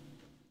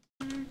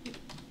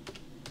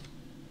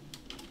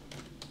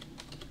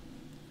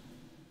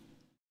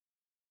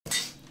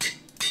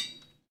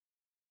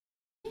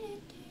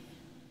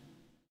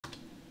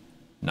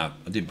 No,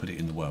 I didn't put it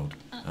in the world.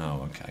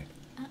 Oh, okay.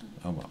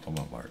 I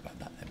won't worry about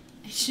that then.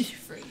 I should have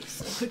thrown your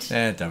sword.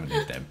 Yeah, don't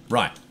need them.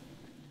 Right.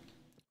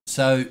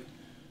 So,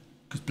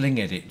 because Bling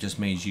Edit just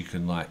means you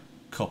can like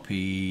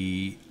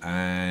copy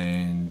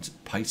and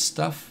paste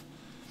stuff.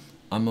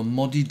 I'm a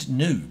modded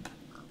noob.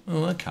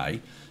 Oh,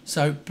 okay.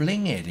 So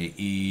Bling Edit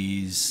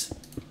it's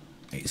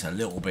a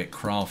little bit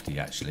crafty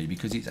actually,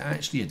 because it's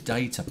actually a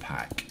data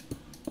pack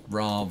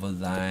rather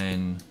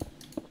than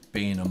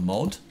being a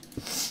mod.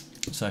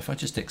 So if I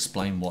just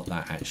explain what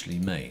that actually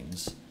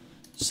means.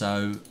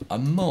 So a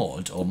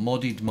mod or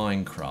modded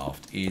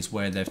Minecraft is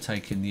where they've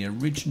taken the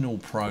original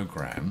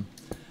program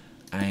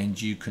and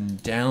you can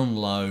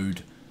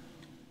download.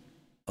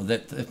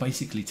 They've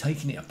basically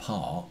taken it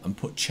apart and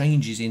put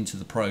changes into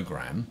the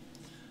program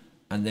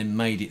and then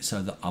made it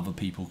so that other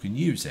people can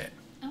use it.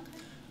 Okay.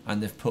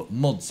 And they've put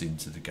mods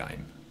into the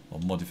game, or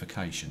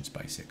modifications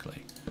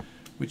basically,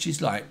 which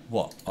is like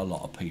what a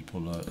lot of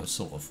people are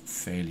sort of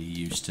fairly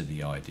used to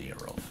the idea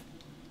of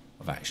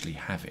actually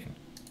having.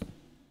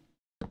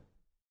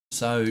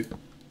 So,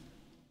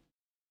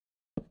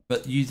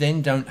 but you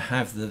then don't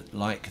have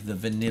the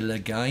vanilla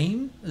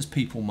game as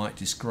people might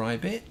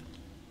describe it.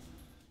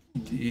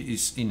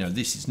 It's, you know,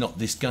 this is not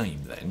this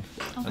game then,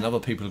 okay. And other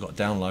people have got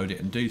to download it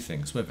and do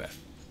things with it.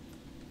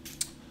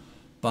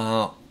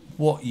 But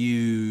what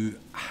you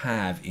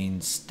have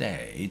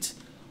instead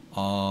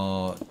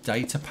are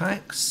data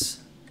packs,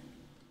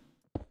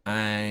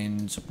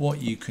 and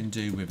what you can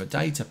do with a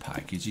data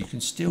pack is you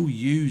can still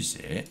use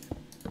it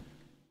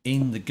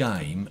in the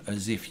game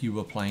as if you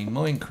were playing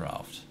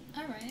Minecraft.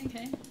 Alright,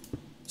 okay.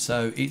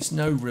 So it's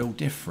no real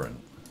different.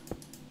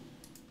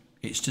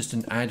 It's just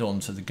an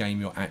add-on to the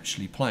game you're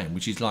actually playing,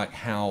 which is like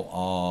how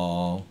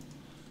our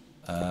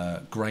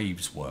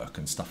graves work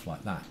and stuff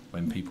like that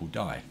when people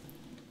die.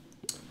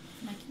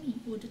 Like me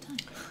all the time.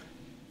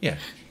 Yeah,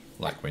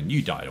 like when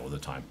you die all the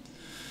time.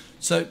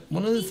 So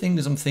one of the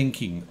things I'm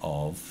thinking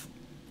of,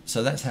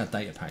 so that's how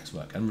data packs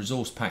work, and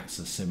resource packs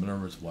are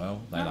similar as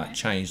well. They like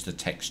change the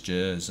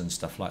textures and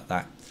stuff like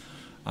that.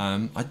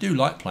 I do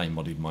like playing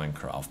modded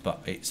Minecraft,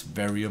 but it's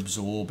very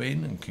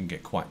absorbing and can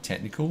get quite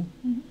technical.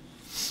 Mm-hmm.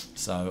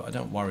 So I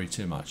don't worry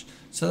too much.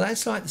 So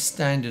that's like the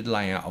standard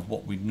layout of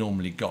what we'd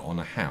normally got on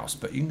a house,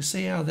 but you can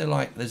see how they're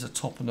like, there's a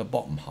top and a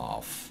bottom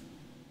half.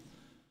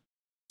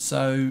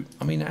 So,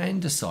 I mean,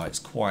 andesite's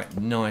quite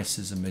nice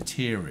as a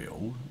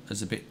material,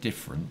 as a bit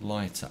different,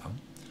 lighter.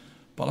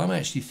 But I'm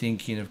actually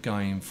thinking of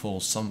going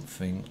for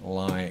something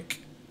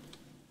like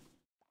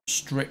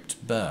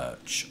stripped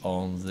birch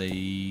on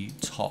the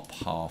top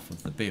half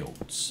of the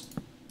builds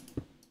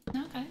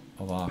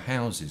of our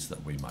houses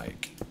that we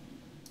make.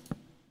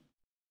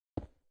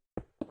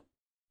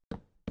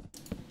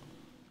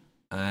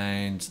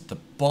 And the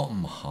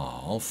bottom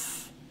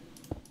half,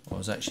 I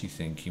was actually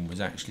thinking,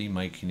 was actually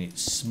making it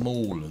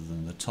smaller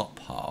than the top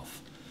half.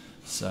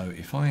 So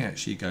if I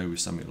actually go with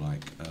something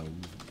like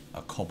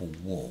a cobble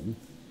wall,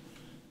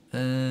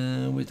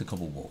 with the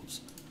cobble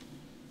walls.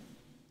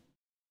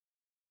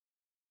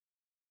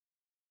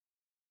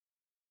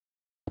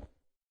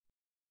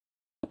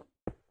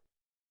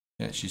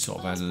 Actually sort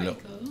of adds a little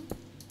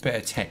bit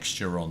of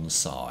texture on the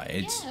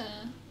sides. Yeah.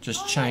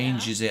 Just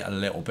changes it a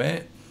little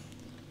bit.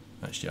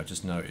 Actually, I've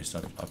just noticed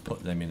I've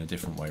put them in a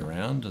different way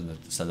around, and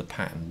so the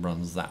pattern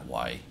runs that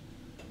way.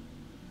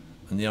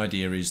 And the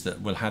idea is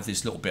that we'll have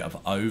this little bit of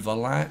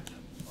overlap.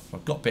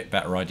 I've got a bit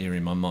better idea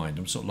in my mind.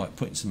 I'm sort of like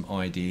putting some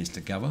ideas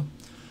together.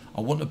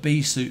 I want a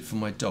bee suit for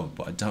my dog,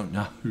 but I don't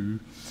know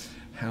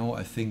how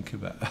I think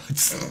about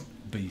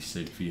bee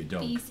suit for your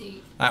dog. Bee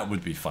suit. That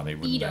would be funny,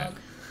 wouldn't it? Bee dog.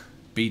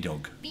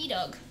 B-Dog.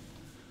 B-Dog.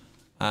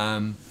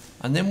 And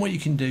then what you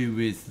can do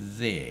with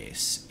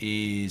this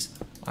is,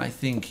 I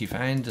think if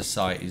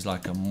andesite is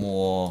like a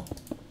more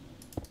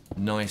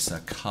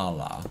nicer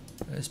colour,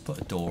 let's put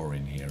a door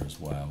in here as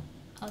well.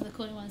 Oh, the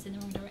corner one's in the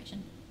wrong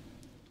direction.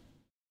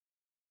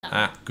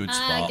 Good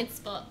spot. Good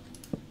spot.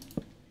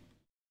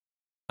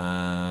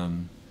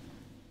 And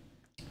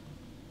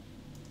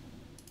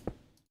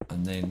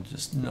then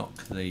just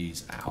knock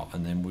these out,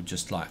 and then we'll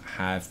just like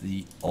have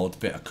the odd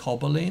bit of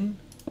cobble in.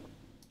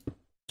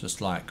 Just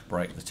like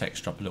break the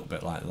texture up a little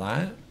bit like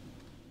that.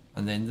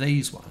 And then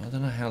these one, I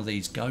don't know how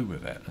these go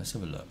with it. Let's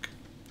have a look.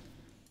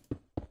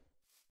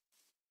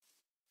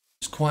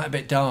 It's quite a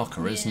bit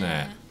darker, isn't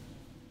it?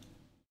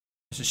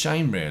 It's a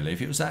shame really.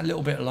 If it was that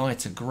little bit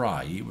lighter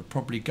grey, it would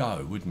probably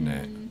go, wouldn't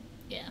it?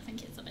 Yeah, I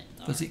think it's a bit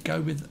dark. Does it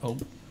go with, oh,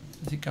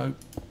 does it go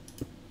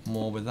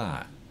more with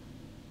that?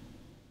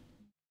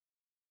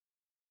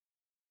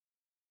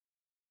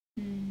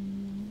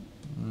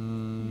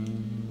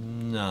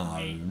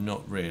 No,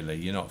 not really.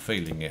 You're not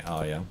feeling it,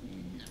 are you?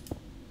 No.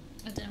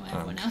 I don't know what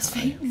everyone else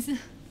thinks.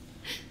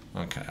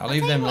 Okay, I'll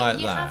leave them like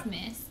that. You have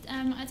missed.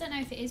 I don't know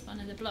if it is one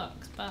of the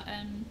blocks, but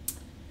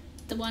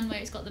the one where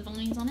it's got the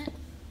vines on it.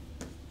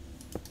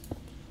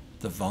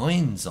 The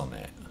vines on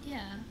it?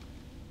 Yeah.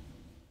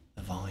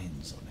 The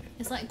vines on it.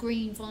 It's like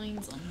green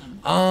vines on them.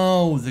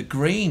 Oh, the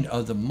green.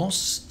 Oh, the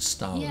moss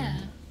stone. Yeah.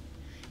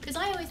 Because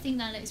I always think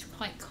that looks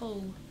quite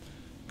cool.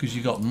 Because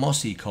you got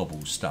mossy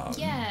cobblestone.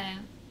 Yeah.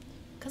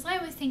 Because I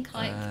always think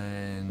like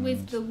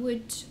with the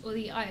wood or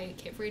the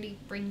oak, it really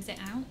brings it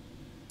out.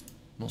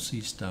 Mossy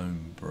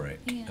stone brick,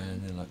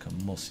 and then like a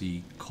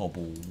mossy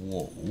cobble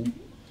wall.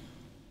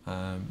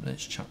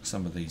 Let's chuck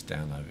some of these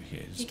down over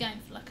here. You're going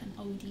for like an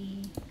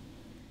oldie,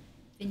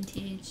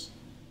 vintage.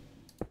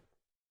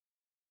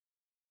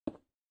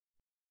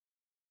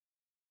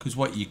 Because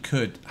what you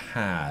could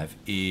have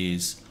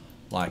is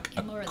like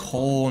a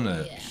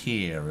corner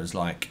here as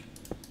like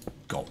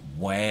got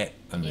wet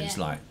and it's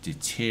like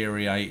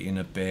deteriorating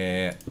a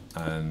bit,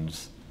 and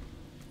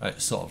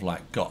it's sort of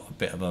like got a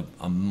bit of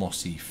a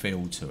mossy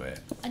feel to it.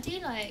 I do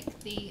like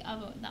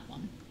that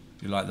one.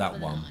 You like that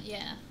one?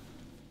 Yeah.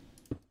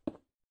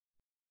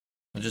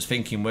 I'm just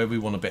thinking where we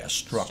want a bit of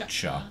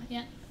structure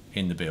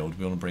in the build,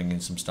 we want to bring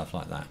in some stuff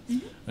like that.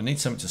 I need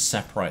something to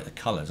separate the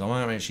colours.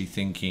 I'm actually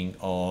thinking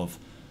of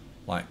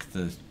like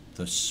the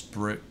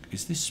spruce.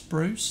 Is this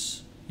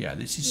spruce? Yeah,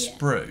 this is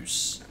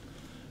spruce.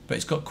 But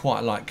it's got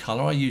quite a light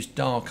colour. I used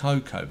dark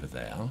oak over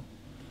there.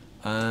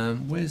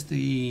 Where's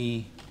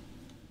the...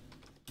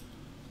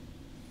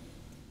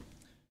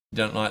 You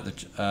don't like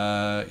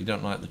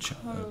the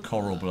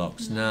coral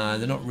blocks? No,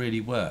 they're not really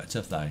worked,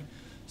 have they?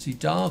 See,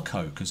 dark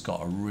oak has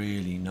got a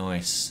really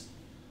nice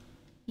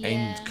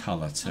end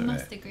colour to it. I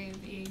must agree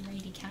with you,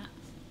 Lady Cat.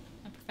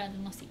 I prefer the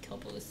mossy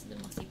cobbles to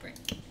the mossy brick.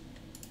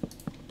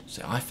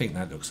 See, I think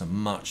that looks a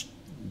much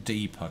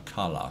deeper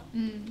colour.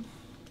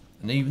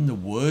 And even the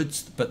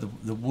woods, but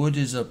the wood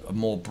is a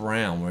more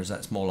brown, whereas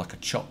that's more like a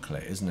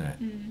chocolate, isn't it?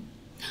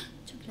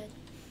 Chocolate.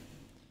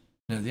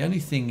 Now, the only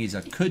thing is I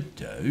could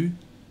do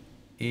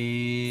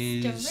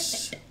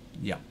is...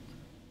 Yeah.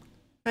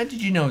 How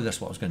did you know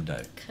that's what I was going to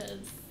do?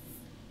 Because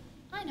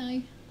I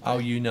know. Oh,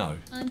 you know?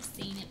 I've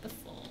seen it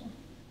before.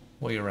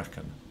 What do you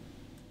reckon?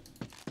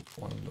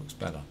 One looks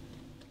better.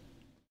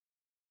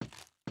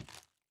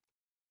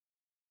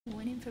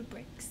 Went in for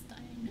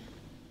brickstone.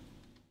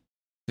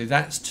 See,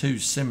 that's too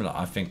similar.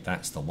 I think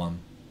that's the one.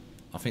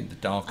 I think the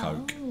dark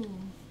oak. Oh,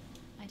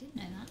 I didn't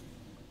know that.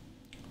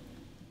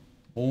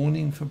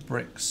 Warning for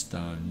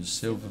brickstones.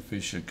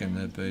 Silverfish are going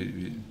to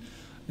be...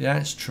 Yeah,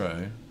 that's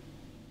true.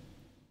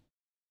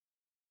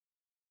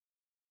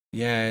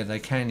 Yeah, they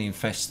can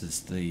infest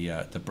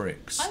the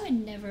bricks. I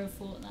would never have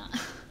thought that.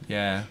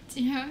 Yeah.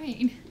 Do you know what I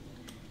mean?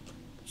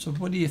 So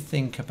what do you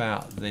think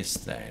about this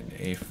then,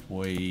 if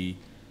we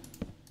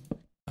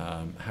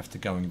have to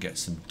go and get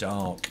some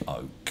dark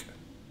oak?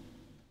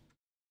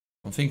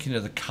 I'm thinking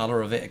of the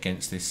colour of it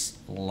against this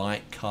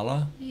light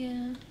colour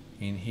in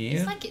here.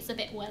 It's like it's a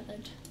bit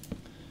weathered.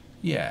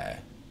 Yeah.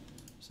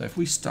 So if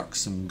we stuck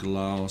some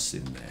glass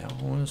in there,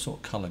 what sort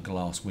of colour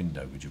glass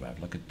window would you have?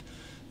 Like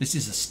this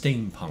is a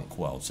steampunk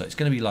world, so it's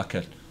going to be like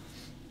a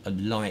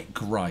light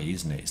grey,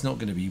 isn't it? It's not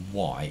going to be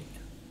white.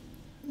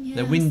 Yeah,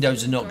 the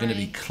windows are not going to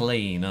be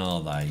clean,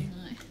 are they?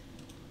 No.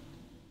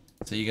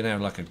 So you're going to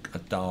have like a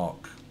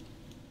dark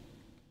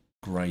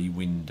grey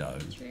window.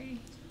 True.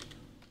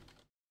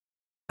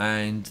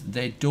 And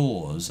their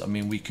doors, I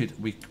mean, we could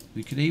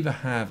either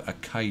have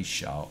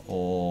acacia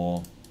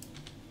or...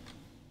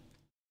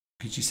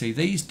 Because you see,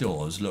 these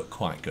doors look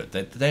quite good.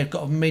 They've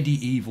got a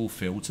medieval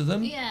feel to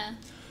them. Yeah.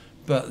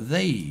 But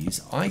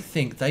these, I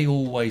think they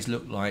always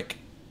look like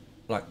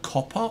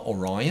copper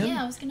or iron.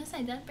 Yeah, I was going to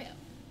say they're a bit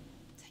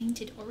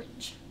tainted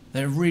orange.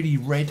 They're a really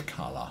red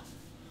colour.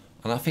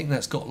 And I think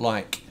that's got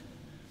like...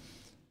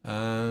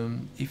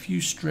 if you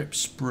strip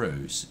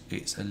spruce,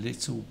 it's a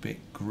little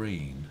bit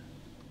green.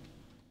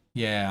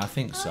 Yeah, I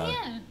think so.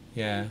 Yeah.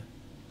 Yeah.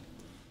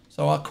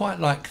 So I quite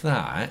like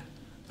that.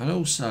 And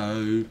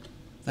also,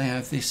 they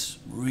have this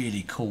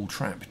really cool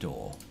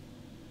trapdoor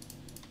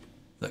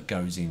that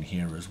goes in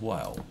here as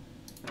well.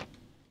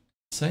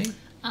 See?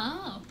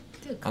 Oh,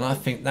 good. And I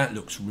think that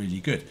looks really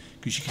good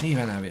because you can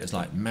even have it as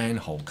like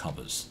manhole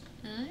covers.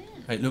 Oh,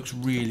 yeah. It looks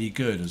really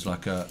good as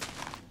like a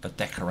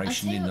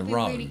decoration in the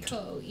road. Really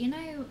cool. You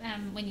know,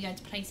 when you go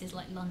to places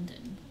like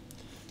London,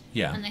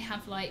 yeah, and they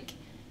have like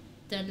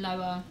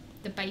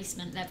the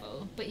basement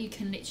level, but you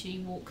can literally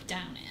walk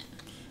down it.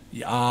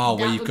 Yeah, oh,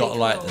 where you've got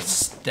like the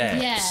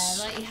steps.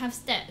 Yeah, like you have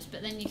steps,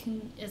 but then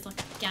there's like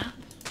a gap,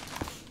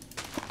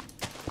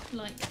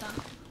 like that.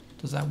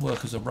 Does that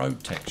work as a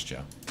road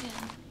texture?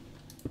 Yeah,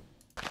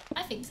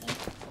 I think so.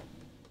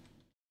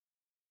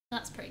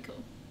 That's pretty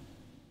cool.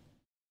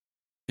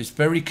 It's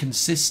very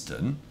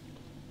consistent.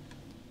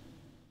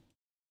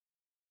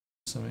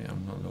 Sorry,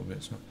 I'm not a little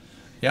bit smart.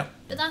 Yep.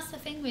 But that's the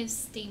thing with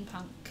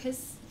Steampunk,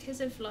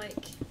 because of like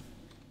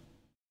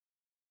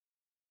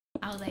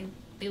how they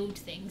build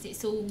things.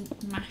 It's all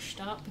mashed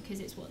up because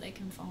it's what they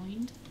can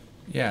find.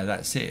 Yeah,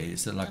 that's it.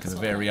 It's like a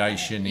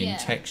variation in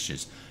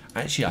textures.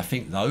 Actually, I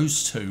think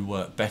those two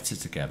work better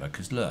together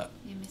because look.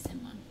 You're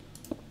missing one.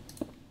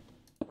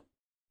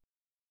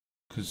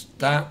 Because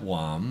that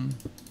one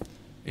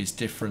is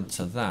different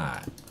to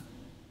that.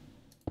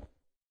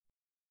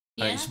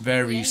 Yeah, it's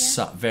very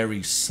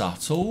very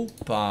subtle,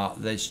 but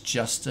there's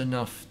just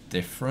enough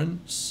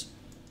difference.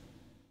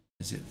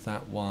 Is it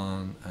that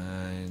one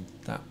and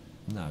that?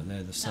 No,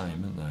 they're the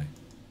same, aren't they?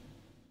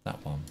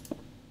 That one.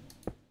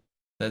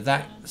 They're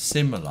that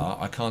similar,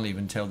 I can't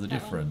even tell the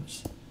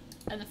difference.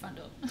 And the front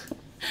door.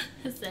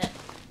 That's it.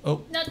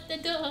 Oh. Not the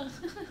door.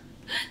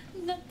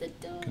 Not the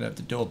door. Can I have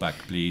the door back,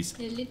 please?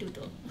 The little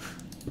door.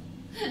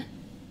 There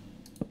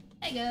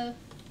you go.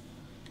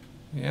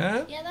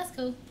 Yeah? Yeah, that's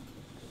cool.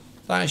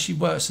 That actually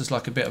works as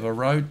like a bit of a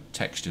road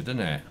texture, doesn't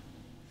it?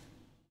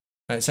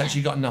 It's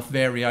actually got enough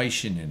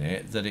variation in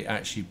it that it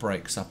actually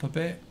breaks up a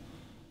bit.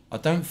 I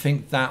don't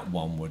think that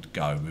one would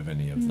go with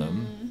any of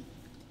them.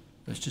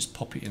 Let's just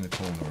pop it in the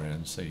corner here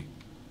and see.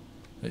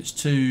 It's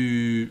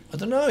too... I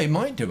don't know, it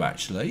might do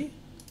actually.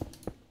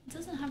 It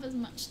doesn't have as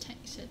much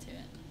texture to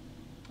it.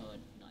 Or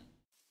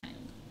like...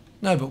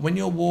 No, but when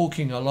you're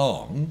walking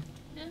along,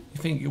 you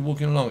think you're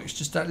walking along, it's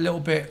just that little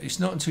bit... It's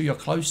not until you're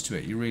close to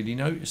it you really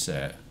notice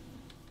it.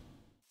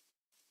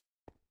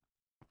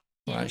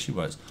 Well, it actually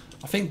works.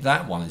 I think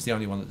that one is the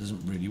only one that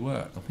doesn't really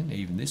work. I think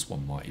even this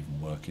one might even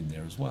work in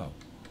there as well.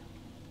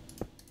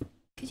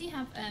 Could you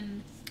have,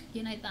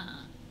 you know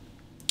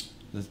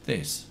that?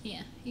 This?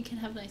 Yeah, you can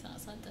have those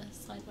outside the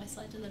side by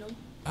side a little.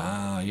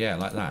 Ah, yeah,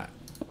 like that.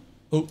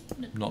 Oh,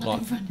 not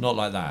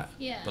like that.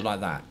 Yeah. But like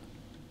that.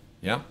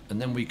 Yeah,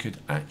 and then we could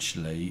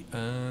actually,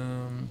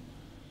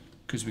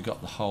 because we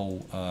got the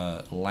whole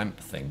lamp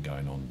thing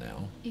going on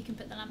now. You can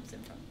put the lamps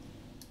in front.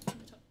 On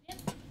the top.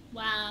 Yep.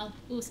 Wow,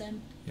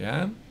 awesome.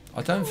 Yeah,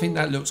 I don't think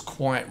that looks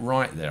quite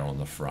right there on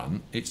the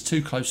front. It's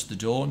too close to the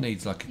door,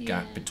 needs like a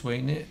gap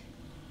between it.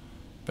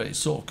 But it's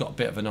sort of got a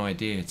bit of an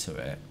idea to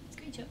it.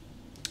 Screenshot.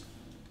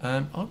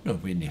 Oh no,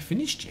 we're near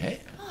finished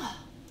yet. Oh,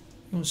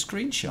 You want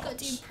screenshots? you've got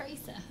to do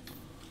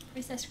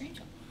process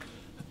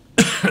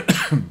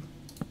screenshot.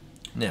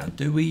 Now,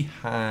 do we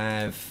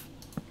have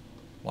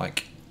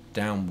like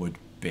downward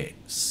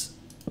bits?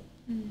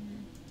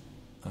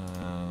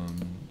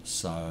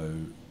 So,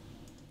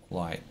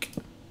 like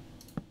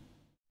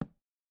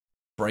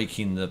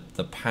breaking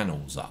the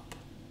panels up.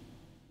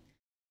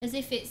 As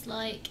if it's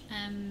like,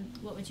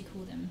 what would you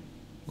call them?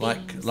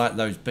 Beams. Like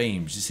those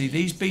beams. You see,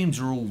 these beams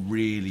are all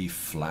really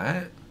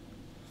flat.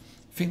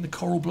 I think the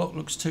coral block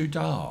looks too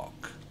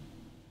dark.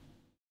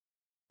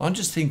 I'm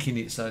just thinking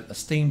it's a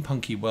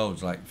steampunky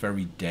world, like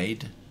very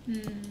dead.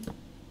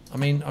 I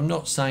mean, I'm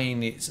not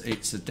saying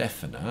it's a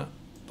definite,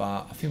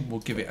 but I think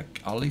we'll give it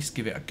I'll at least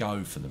give it a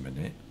go for the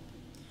minute.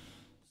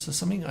 So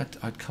something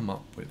I'd come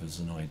up with as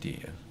an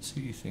idea. So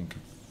you think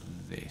of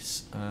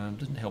this.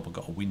 Doesn't help I've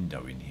got a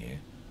window in here.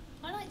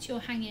 I liked your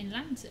hanging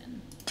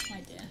lantern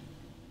idea.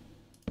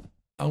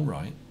 Oh,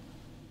 right.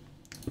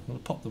 I'm going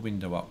to pop the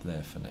window up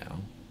there for now.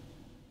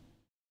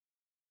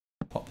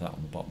 Pop that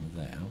on the bottom of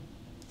there.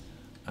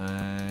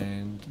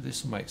 And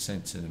this will make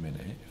sense in a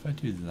minute. If I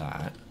do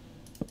that,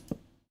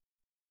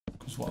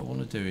 because what I want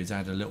to do is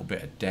add a little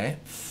bit of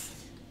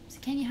depth. So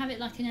can you have it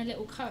like in a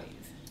little cove?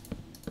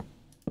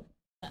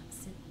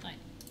 That's it, like...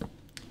 I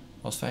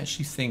was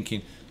actually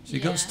thinking, so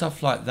you've got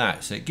stuff like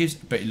that, so it gives,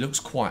 but it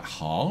looks quite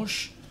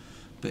harsh.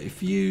 But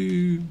if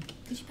you...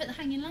 Could you put the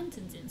hanging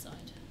lanterns inside?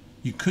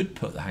 You could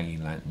put the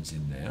hanging lanterns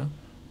in there.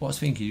 What I was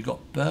thinking, you've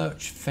got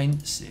birch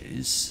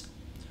fences,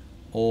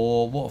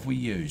 or what have we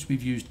used?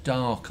 We've used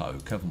dark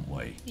oak, haven't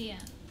we?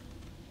 Yeah.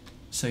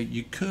 So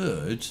you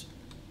could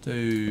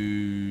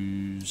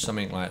do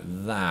something like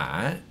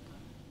that.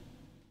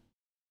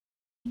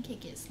 I think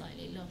it gets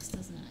slightly lost,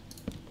 doesn't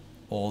it?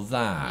 Or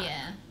that.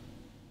 Yeah.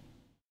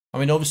 I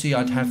mean, obviously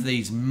I'd have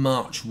these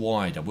much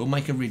wider. We'll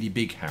make a really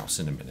big house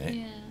in a minute.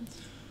 Yeah.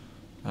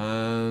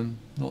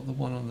 Not the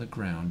one on the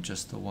ground,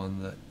 just the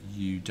one that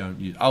you don't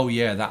use. Oh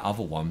yeah, that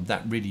other one,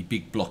 that really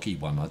big blocky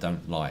one I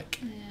don't like.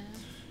 Yeah.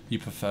 You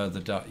prefer the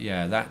dark?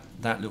 Yeah,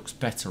 that looks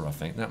better. I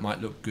think that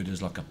might look good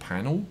as like a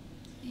panel.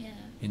 Yeah.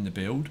 In the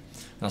build.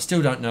 And I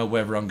still don't know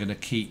whether I'm going to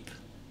keep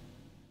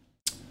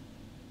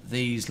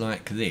these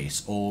like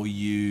this or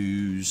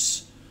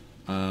use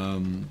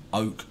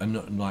oak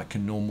and like a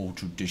normal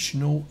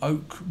traditional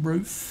oak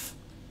roof.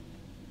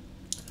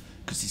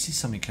 Because this is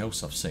something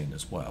else I've seen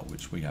as well,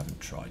 which we haven't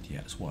tried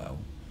yet as well.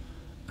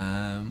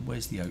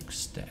 Where's the oak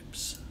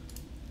steps?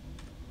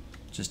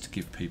 Just to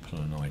give people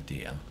an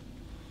idea.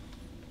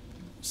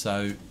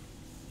 So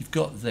you've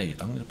got these.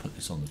 I'm going to put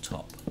this on the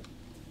top.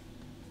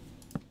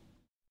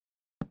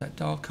 Is that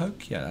dark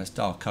oak? Yeah, that's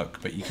dark oak,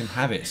 but you can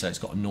have it so it's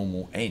got a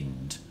normal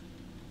end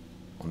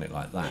on it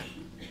like that.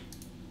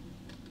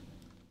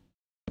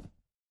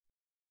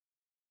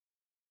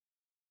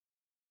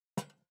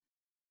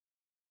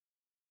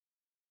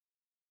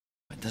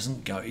 It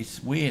doesn't go.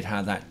 It's weird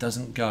how that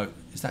doesn't go.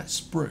 Is that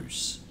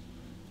spruce?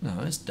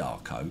 No, it's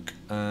dark oak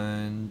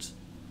and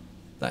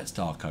that's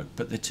dark oak,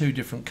 but they're two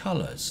different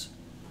colours.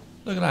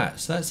 Look at that.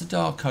 So that's a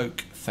dark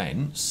oak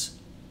fence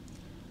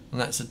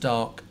and that's a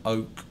dark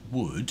oak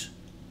wood.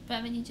 But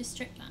haven't you just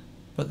stripped that?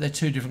 But they're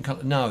two different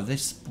colours. No,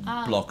 this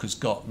block has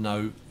got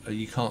no...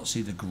 You can't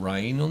see the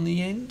grain on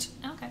the end.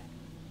 Okay.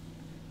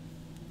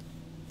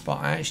 But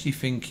I actually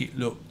think it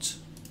looked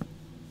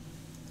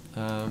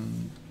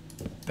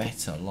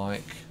better.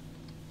 Like,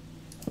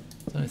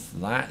 I don't know if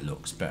that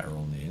looks better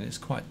on the end. It's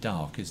quite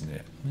dark, isn't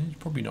it? I mean, it's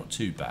probably not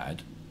too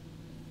bad.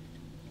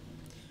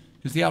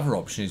 Because the other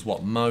option is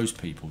what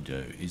most people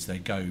do, is they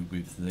go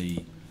with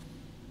the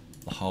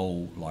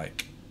whole,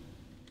 like,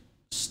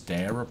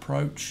 stair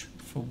approach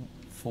for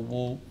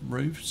wall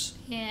roofs.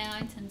 Yeah,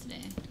 I tend to do.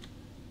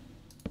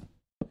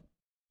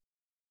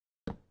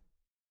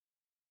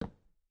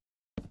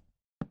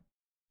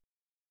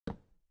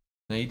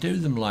 Now you do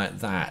them like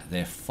that,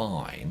 they're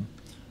fine,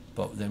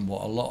 but then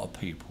what a lot of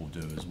people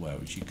do as well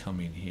is you come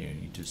in here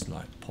and you just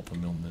like pop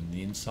them on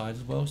the inside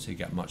as well, so you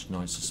get a much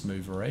nicer,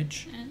 smoother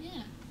edge.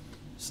 Yeah.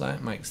 So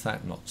that makes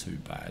that not too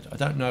bad. I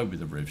don't know with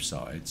the roof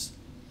sides,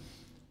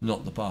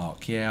 not the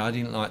bark. Yeah, I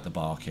didn't like the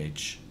bark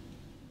edge.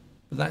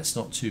 But that's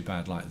not too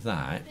bad like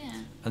that.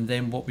 Yeah. And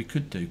then what we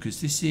could do,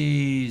 because this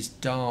is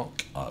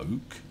dark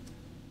oak.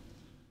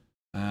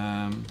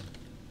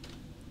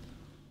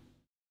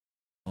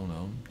 Hold on,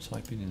 I'm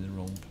typing in the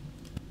wrong.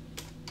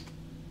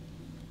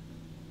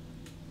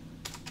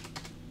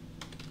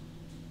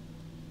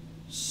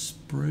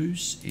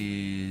 Spruce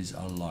is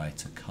a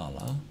lighter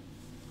colour.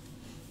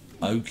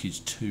 Oak is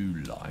too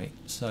light.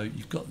 So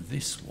you've got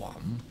this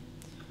one.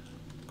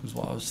 Because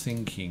what I was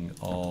thinking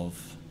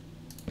of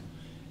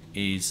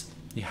is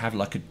you have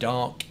like a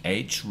dark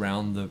edge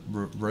round the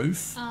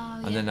roof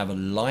and then have a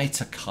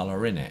lighter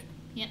colour in it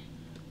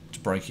to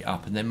break it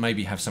up, and then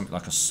maybe have something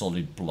like a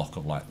solid block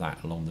of like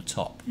that along the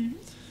top.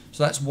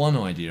 So that's one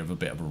idea of a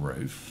bit of a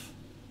roof,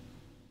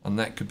 and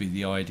that could be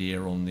the idea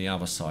on the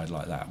other side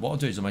like that. What I'll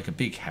do is I'll make a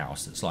big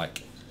house that's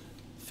like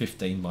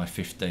 15 by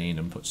 15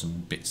 and put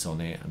some bits on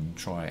it and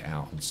try it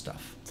out and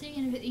stuff. So you're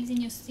going to put these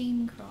in your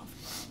SteamCraft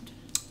world?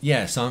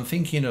 Yeah, so I'm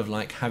thinking of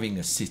like having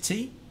a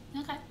city.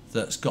 Okay.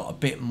 That's got a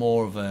bit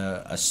more of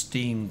a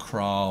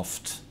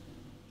SteamCraft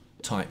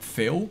type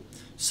feel.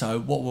 So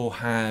what we'll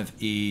have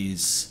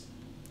is,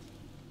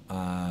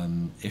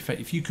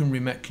 if you can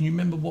you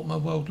remember what my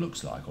world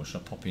looks like, or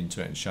should I pop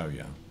into it and show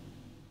you?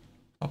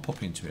 I'll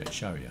pop into it and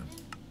show you.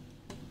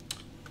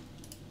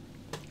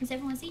 Has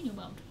everyone seen your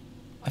world?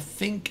 I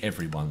think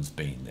everyone's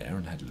been there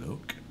and had a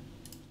look.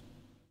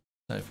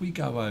 So if we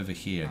go over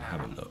here and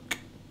have a look.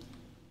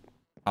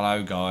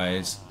 Hello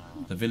guys,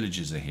 the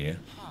villagers are here.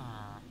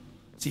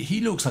 See,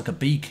 he looks like a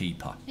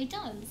beekeeper. He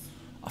does.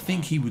 I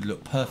think he would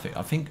look perfect.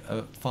 I think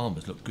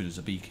farmers look good as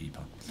a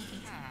beekeeper.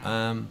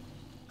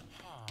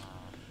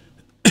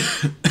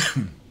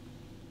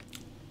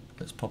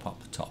 Let's pop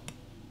up the top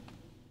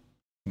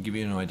and give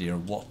you an idea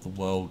of what the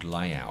world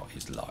layout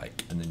is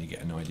like, and then you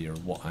get an idea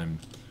of what I'm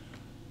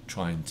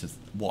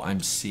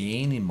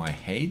seeing in my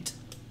head.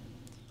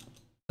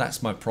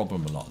 That's my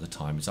problem a lot of the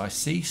time, is I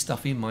see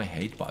stuff in my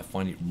head, but I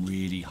find it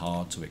really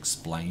hard to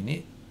explain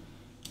it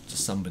to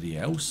somebody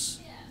else.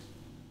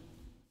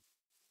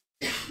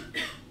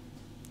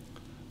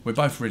 We're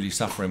both really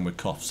suffering with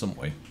coughs, aren't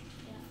we?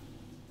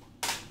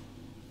 Yeah.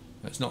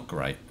 It's not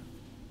great.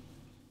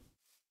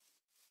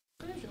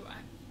 It's alright.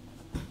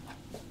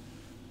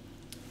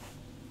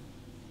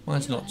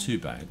 Mine's not too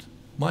bad.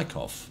 My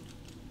cough.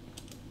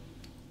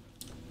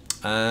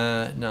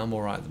 No, I'm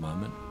alright at the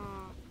moment.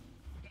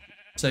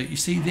 So you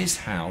see, this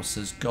house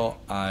has got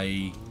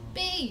a...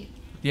 Bee!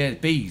 Yeah,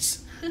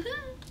 bees.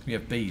 We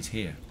have bees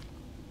here.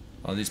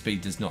 Oh, this bee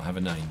does not have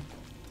a name.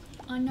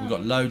 I know. We've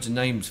got loads of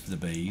names for the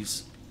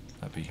bees.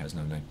 That bee has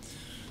no name.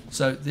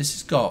 So this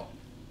has got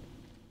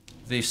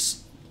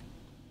this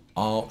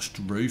arched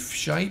roof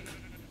shape,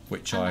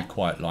 which I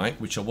quite like,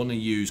 which I want to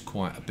use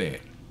quite a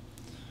bit.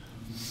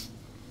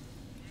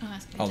 Oh,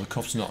 that's good. Oh, the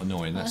cough's not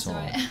annoying, that's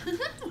alright.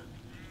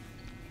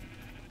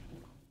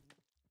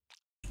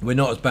 We're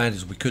not as bad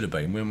as we could have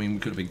been. I mean, we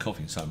could have been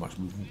coughing so much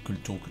we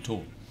couldn't talk at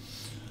all.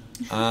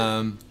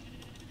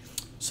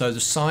 So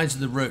the sides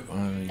of the roof. Oh,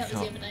 that was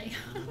the other day.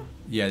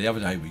 Yeah, the other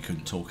day we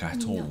couldn't talk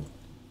at all.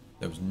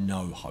 There was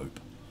no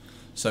hope.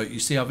 So you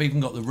see, I've even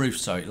got the roof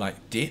so it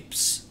like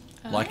dips,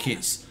 like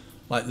it's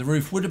like the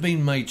roof would have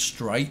been made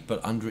straight,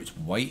 but under its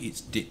weight, it's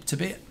dipped a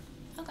bit.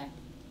 Okay.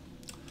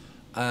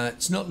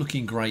 It's not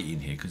looking great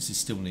in here because it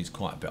still needs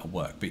quite a bit of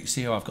work. But you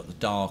see how I've got the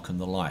dark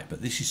and the light,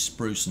 but this is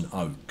spruce and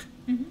oak,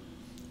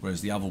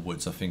 whereas the other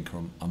woods I think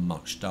are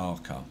much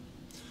darker.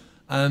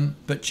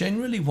 But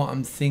generally, what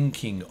I'm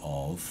thinking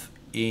of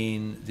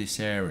in this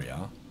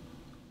area,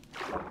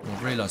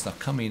 I've realised I've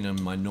come in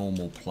on my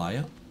normal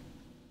player.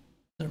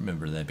 I don't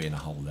remember there being a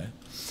hole there.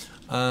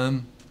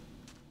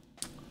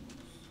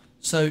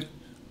 So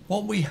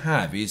what we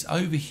have is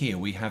over here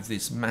we have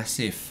this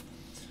massive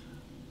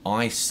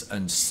ice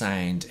and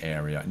sand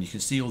area, and you can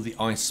see all the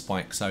ice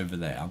spikes over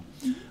there.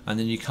 And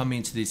then you come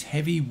into this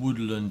heavy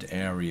woodland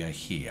area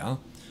here,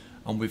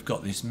 and we've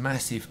got this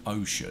massive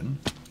ocean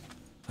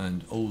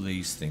and all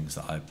these things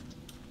that I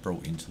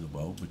brought into the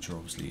world, which are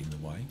obviously in the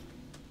way.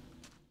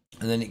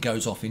 And then it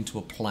goes off into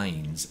a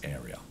plains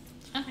area.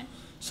 Okay.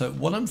 So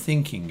what I'm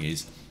thinking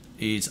is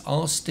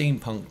our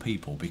steampunk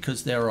people,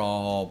 because there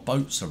are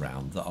boats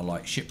around that are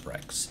like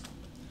shipwrecks,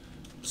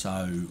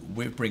 so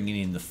we're bringing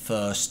in the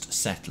first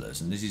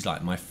settlers, and this is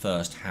like my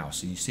first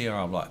house, and you see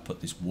how I've like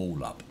put this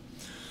wall up.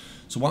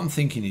 So what I'm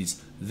thinking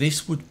is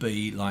this would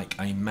be like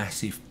a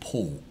massive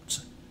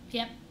port.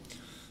 Yep.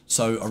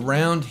 So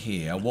around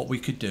here, what we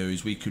could do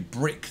is we could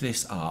brick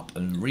this up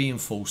and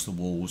reinforce the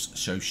walls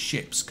so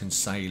ships can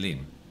sail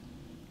in.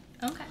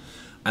 Okay.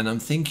 And I'm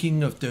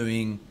thinking of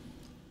doing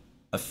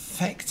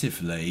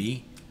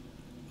effectively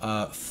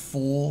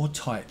 4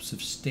 types of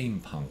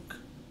steampunk.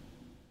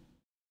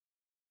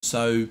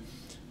 So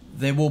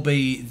there will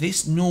be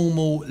this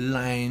normal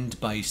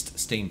land-based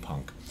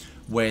steampunk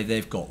where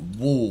they've got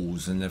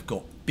walls and they've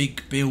got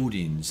big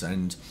buildings,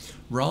 and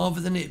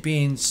rather than it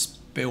being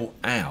built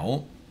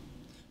out,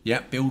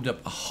 build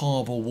up a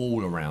harbour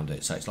wall around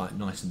it so it's like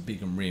nice and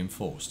big and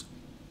reinforced.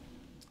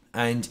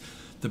 And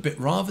the bit,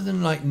 rather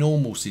than like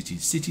normal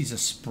cities are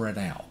spread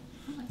out.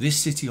 This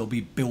city will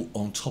be built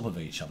on top of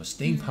each other.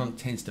 Steampunk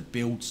tends to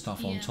build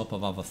stuff on top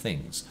of other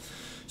things.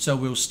 So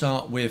we'll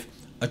start with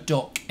a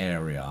dock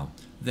area,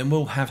 then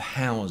we'll have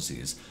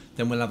houses,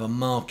 then we'll have a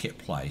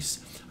marketplace,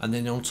 and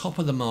then on top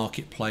of the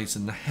marketplace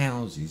and the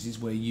houses is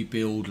where you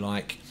build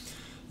like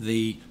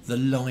the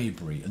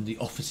library and the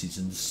offices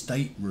and the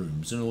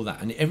staterooms and all that,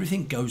 and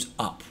everything goes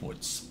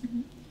upwards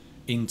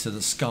into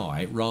the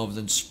sky rather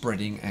than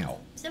spreading out.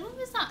 So what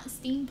was that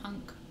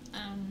steampunk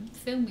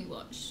film we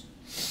watched?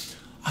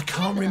 I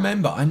can't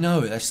remember. I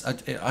know.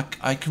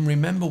 I can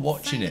remember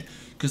watching it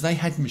because they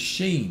had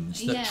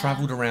machines that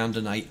travelled around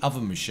and ate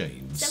other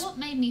machines. So what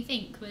made me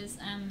think was,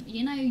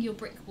 you know your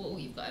brick wall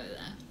you've got over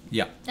there?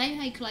 Yeah. They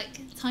make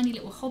like tiny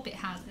little hobbit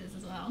houses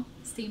as well.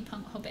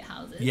 Steampunk hobbit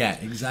houses. Yeah,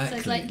 exactly. So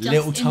it's like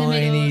little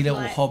tiny little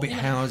like, hobbit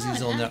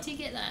houses on their. How do you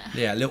get there?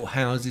 Yeah, little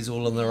houses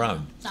all on their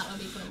own. That would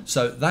be cool.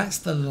 So that's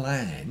the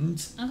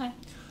land. Okay.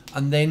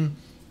 And then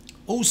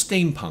all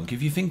steampunk,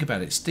 if you think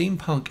about it,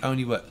 steampunk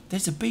only works.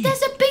 There's a bee.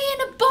 There's a bee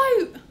in a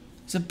boat.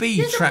 There's a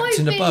bee trapped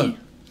in a boat.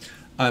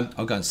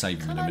 I'll go and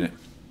save him in a minute.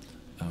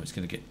 Oh, it's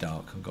going to get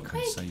dark. I've got to go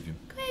and save him.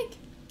 Quick.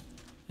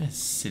 That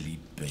silly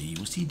bee.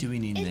 What's he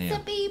doing in there? It's a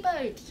bee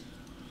boat.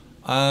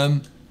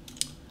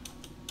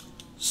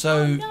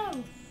 So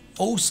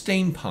all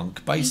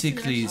steampunk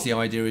basically is the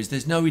idea is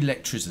there's no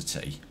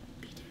electricity,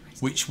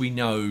 which we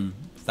know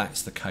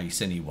that's the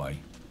case anyway.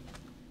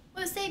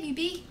 We'll save you,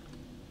 bee.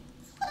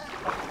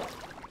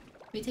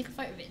 We take a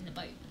photo of it in the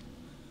boat.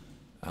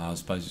 I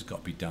suppose it's got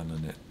to be done,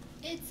 isn't it?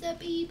 It's a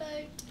bee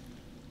boat.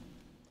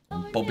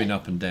 I'm bobbing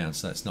up and down,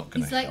 so that's not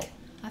going to help. He's like,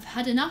 I've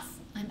had enough.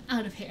 I'm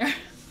out of here.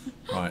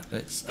 Right,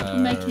 let's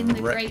making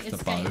the wreck great the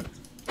escape. boat.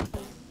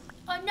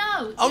 Oh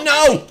no! Oh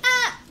no!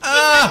 Ah!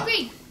 Ah! He's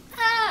angry!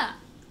 Ah!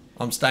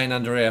 I'm staying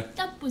under here.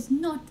 That was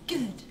not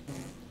good.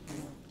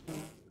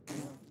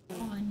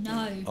 Oh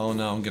no! Oh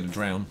no, I'm going to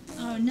drown.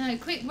 Oh no!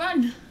 Quick,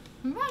 run!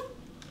 Run!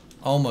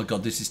 Oh my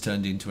god, this has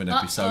turned into an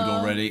episode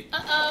already.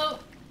 Uh-oh!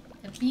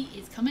 The bee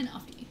is coming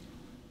after you.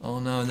 Oh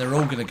no, and they're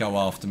all going to go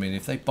after me, and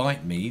if they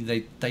bite me,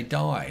 they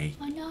die.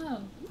 I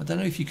know. I don't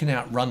know if you can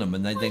outrun them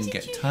and they then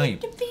get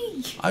tamed. Hit the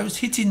bee? I was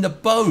hitting the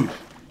boat.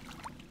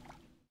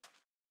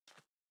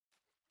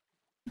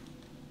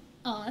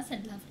 Oh, that's a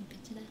lovely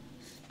picture there.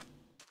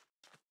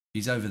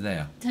 He's over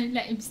there. Don't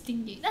let him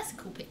sting you. That's a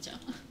cool picture.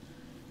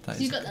 That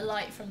So you got the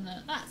light from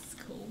the... That's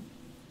cool.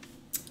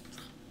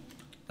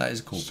 That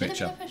is a cool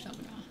picture. Have been a push-up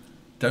bra.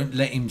 Don't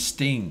let him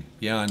sting.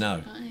 Yeah, I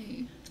know.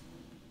 No.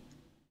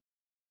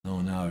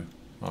 Oh no.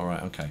 All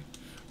right, okay.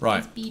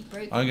 Right.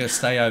 I'm going to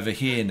stay over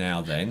here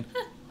now then.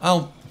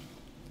 Oh.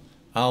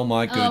 Oh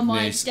my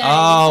goodness. days.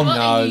 Oh What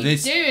no, are you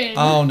this doing?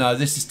 Oh no,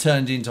 this has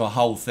turned into a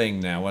whole thing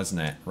now,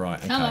 hasn't it? Right,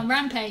 okay. Come on,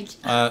 rampage.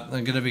 I'm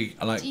going to be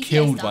like GTA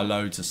killed by style.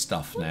 loads of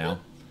stuff now.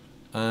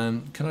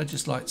 Can I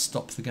just like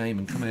stop the game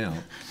and come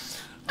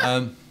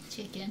out?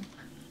 Chicken.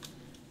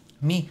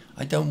 Me,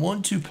 I don't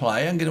want to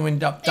play. I'm going to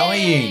end up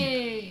dying.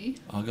 Hey!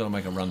 I've got to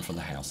make a run for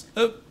the house.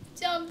 Oh.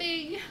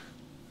 Zombie.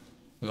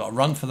 I've got to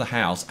run for the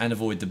house and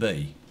avoid the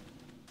bee.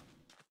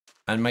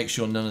 And make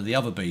sure none of the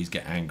other bees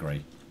get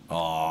angry.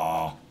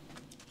 Oh.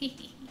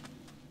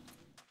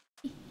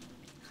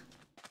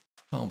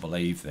 Can't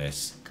believe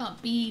this. Can't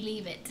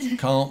believe it.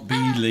 Can't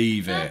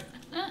believe it.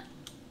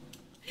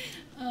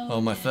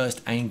 Oh, my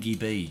first angry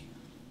bee.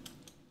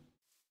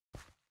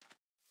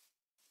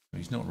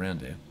 He's not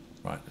around here.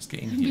 Right, let's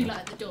get in here. Be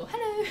like the door.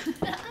 Hello.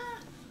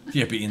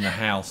 Yeah, but in the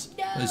house.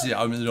 No. Let's see,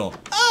 open the door.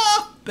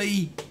 Ah,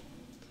 bee.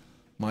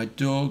 My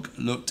dog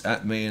looked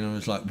at me and I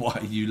was like, why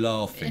are you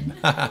laughing?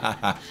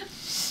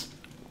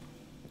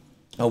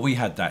 Oh, we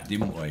had that,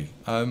 didn't we?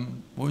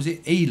 What was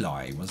it?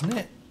 Eli, wasn't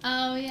it?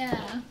 Oh,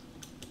 yeah.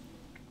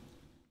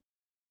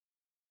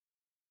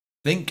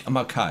 Think I'm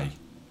okay.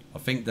 I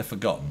think they're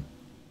forgotten.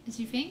 Did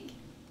you think?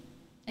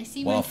 I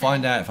seem Well, okay. I'll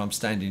find out if I'm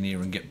standing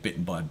here and get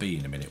bitten by a bee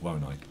in a minute,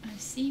 won't I? I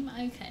seem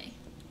okay.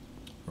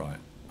 Right,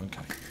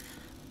 okay.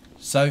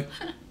 So...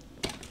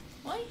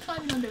 Why are you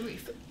climbing on the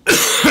roof?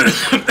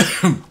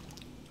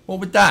 What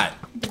with that?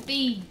 The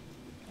bee.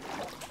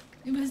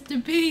 It was the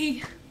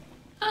bee.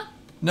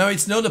 No,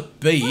 it's not a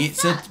bee.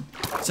 It's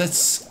a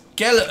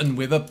skeleton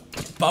with a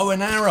bow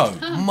and arrow.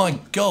 Oh my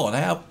god,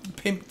 how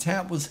pimped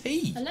out was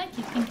he? I like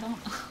your pink armor.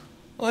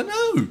 I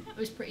know. That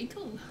was pretty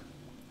cool.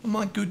 Oh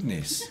my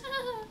goodness.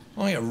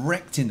 I get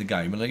wrecked in the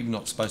game and I'm even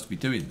not supposed to be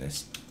doing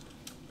this.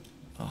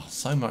 Oh,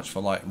 so much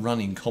for like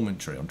running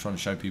commentary. I'm trying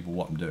to show people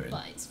what I'm doing.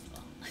 But it's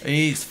fun. It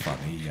is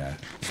funny, yeah.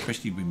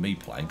 Especially with me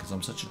playing because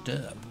I'm such a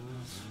derp.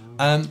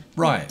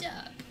 Right.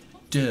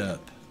 Derp.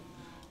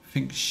 I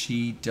think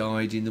she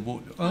died in the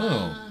water.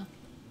 Oh.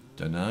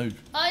 Don't know.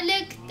 Oh,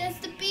 look. There's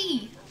the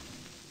bee.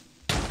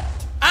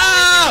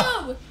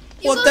 Ah! No!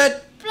 What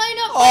that? Blown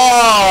up.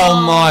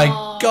 Oh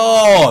my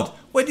god!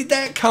 Where did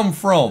that come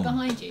from?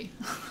 Behind you.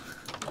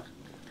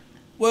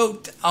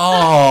 Well,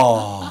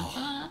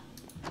 oh.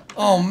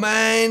 Oh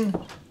man.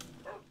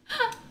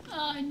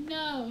 Oh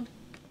no.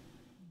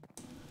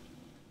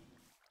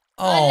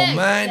 Oh look,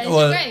 man. there's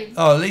Well, your grave.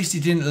 oh, at least he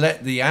didn't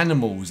let the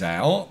animals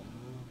out.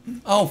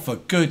 Oh, for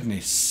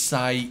goodness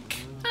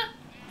sake.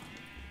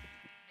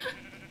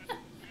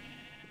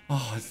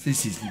 Oh,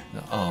 this is...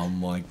 Oh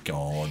my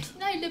god.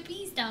 No, the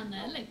bee's down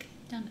there. Look.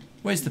 Down there.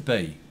 Where's the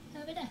bee?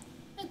 Over there.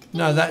 Look.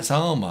 No, that's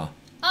armour.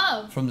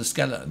 Oh. From the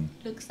skeleton.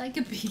 Looks like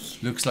a bee.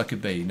 Looks like a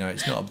bee. No,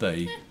 it's not a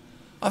bee.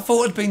 I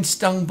thought I'd been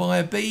stung by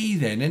a bee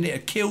then and it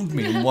had killed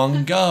me in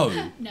one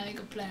go. No, you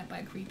got blown up by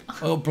a creeper. I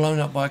got blown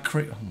up by a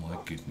creeper. Oh my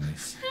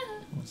goodness.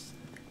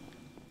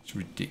 It's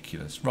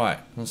ridiculous. Right,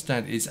 I'll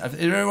stand. Is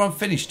everyone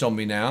finished on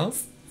me now?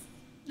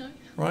 No.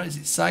 Right, is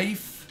it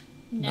safe?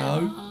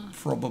 No.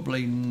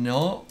 Probably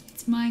not.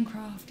 It's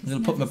Minecraft. I'm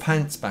going to put my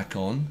pants back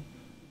on.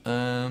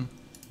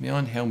 My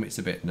iron helmet's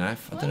a bit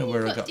naff. I don't know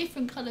where I got...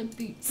 different coloured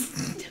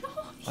boots.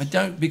 I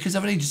don't, because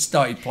I've only just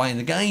started playing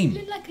the game.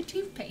 You look like a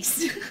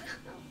toothpaste.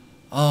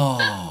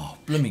 Oh,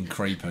 blooming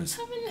creepers.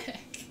 Have a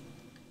look.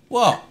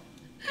 What?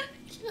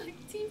 You look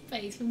like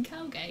toothpaste from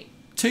Calgate.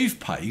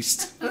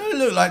 Toothpaste? I don't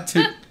look like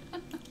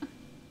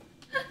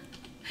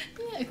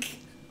Look.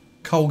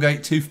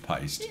 Colgate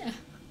toothpaste? Yeah.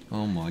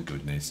 Oh my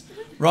goodness.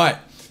 Right,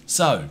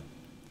 so,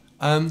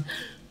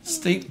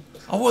 Steve,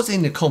 I was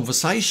in the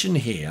conversation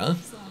here.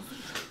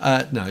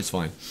 No, it's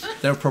fine.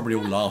 They're probably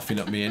all laughing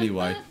at me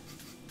anyway.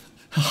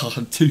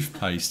 Oh,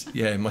 toothpaste.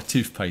 Yeah, my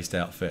toothpaste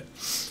outfit.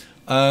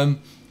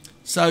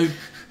 So,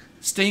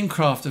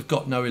 SteamCraft have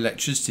got no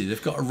electricity.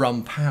 They've got to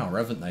run power,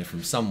 haven't they,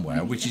 from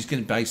somewhere, which is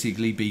going to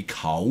basically be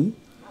coal.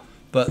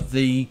 But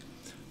the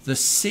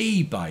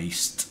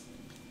sea-based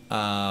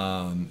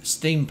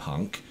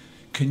Steampunk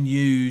can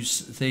use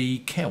the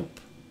kelp,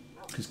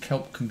 because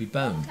kelp can be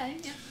burned. Okay,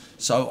 yeah.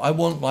 So I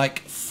want like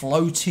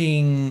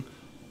floating...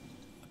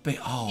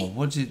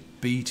 what is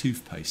it? Bee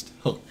toothpaste.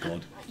 Oh,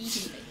 God.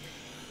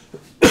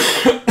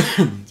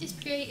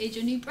 Just created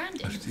your new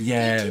branding.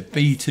 Yeah,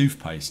 bee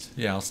toothpaste.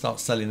 Yeah, I'll start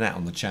selling that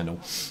on the channel.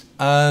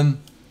 I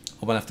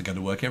won't have to go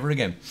to work ever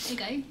again. There you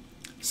go.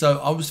 So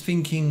I was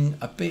thinking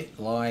a bit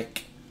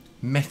like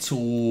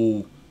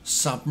metal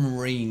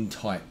submarine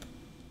type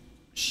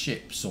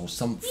ships or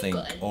something.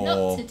 You've got a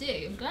lot to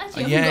do. I'm glad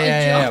you yeah,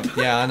 haven't got a job.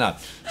 yeah, I know.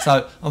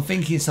 So I'm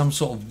thinking some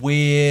sort of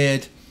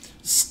weird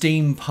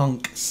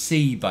steampunk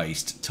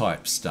sea-based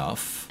type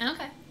stuff.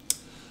 Okay.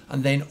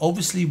 And then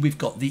obviously we've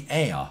got the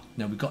air.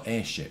 Now we've got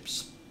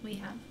airships. We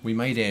have. We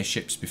made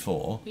airships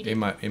before We did.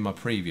 in my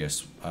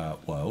previous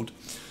world.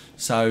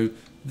 So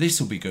this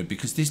will be good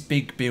because this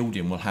big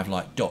building will have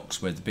like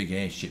docks where the big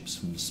airships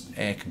from the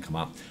air can come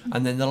up.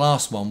 And then the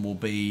last one will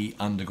be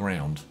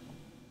underground.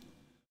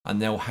 And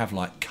they'll have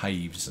like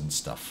caves and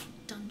stuff.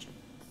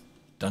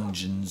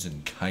 Dungeons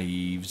and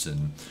caves,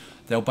 and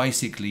they'll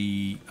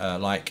basically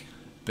like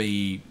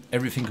be,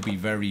 everything will be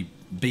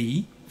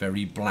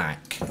very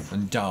black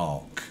and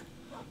dark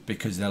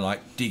because they're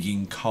like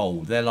digging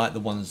coal. They're like the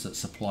ones that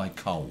supply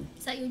coal.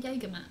 Is that your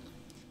yoga mat?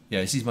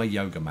 Yeah, this is my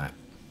yoga mat.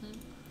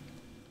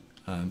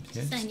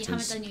 Just saying you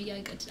haven't done your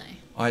yoga today.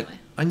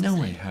 I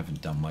know I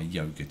haven't done my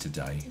yoga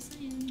today. Just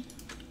saying.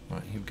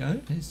 Right, here we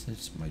go.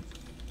 Here's my...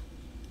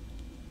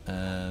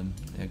 There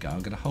we go.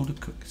 I'm going to hold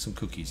some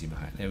cookies in my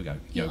hand. There we go.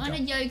 You're on a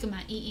yoga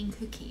mat eating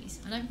cookies.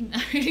 I don't think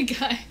that really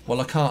go.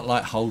 Well, I can't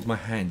like hold my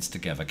hands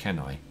together, can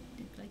I?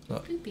 Like you're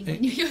pooping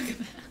on your yoga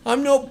mat.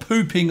 I'm not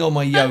pooping on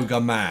my yoga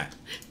mat.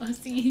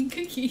 Whilst eating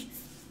cookies.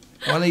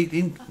 Well,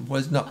 eating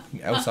was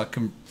nothing else I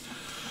can.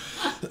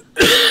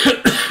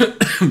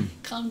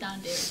 Calm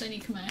down, dear. It's only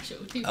commercial.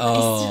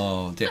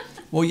 Oh dear.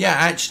 Well, yeah,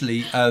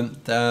 actually,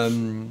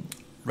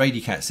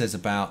 Radycat says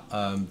about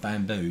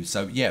bamboo.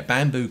 So yeah,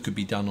 bamboo could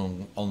be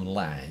done on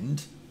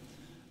land,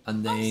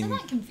 and then so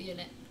that can feel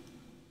it.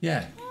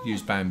 Yeah,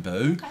 use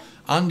bamboo. Okay.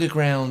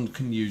 Underground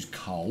can use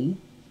coal,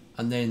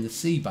 and then the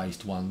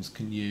sea-based ones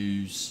can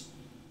use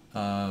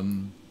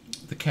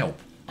the kelp.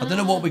 I don't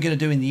know what we're going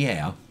to do in the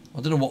air. I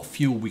don't know what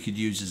fuel we could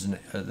use as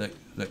that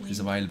is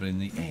available in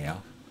the air.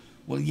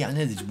 Well, yeah, I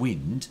know there's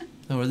wind.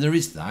 Oh, there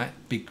is that.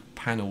 Big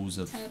panels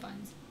of...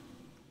 Turbines.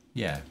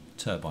 Yeah,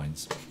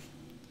 turbines.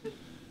 You're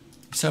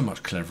so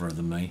much cleverer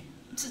than me.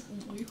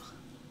 No,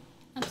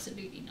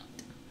 absolutely not.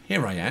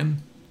 Here I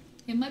am.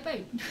 In my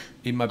boat.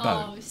 In my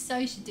boat. Oh, so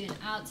you should do an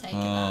outtake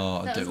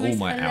of that. I do all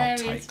my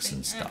outtakes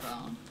and stuff.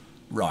 Ever.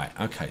 Right,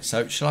 okay.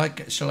 So shall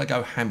I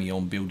go hammy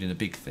on building a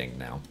big thing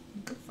now?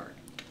 Go for it.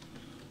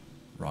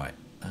 Right.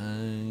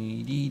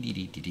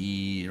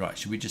 Right,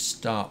 should we just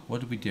start? What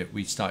did we do?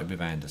 We started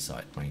with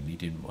andesite mainly,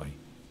 didn't we?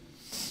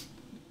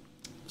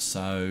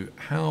 So,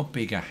 how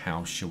big a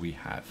house shall we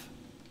have?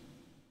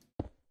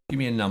 Give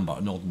me a number,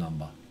 an odd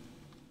number.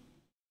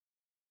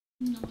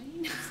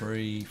 9.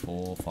 3,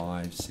 4,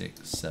 5,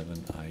 6,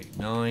 7, 8,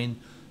 9.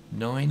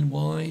 9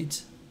 wide.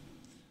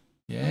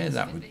 Yeah,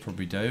 that would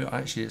probably do.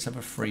 Actually, let's have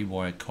a 3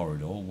 wide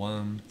corridor.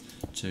 1,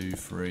 2,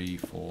 3,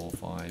 4,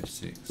 5,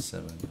 6,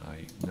 7,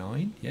 8,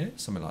 9. Yeah,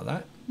 something like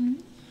that.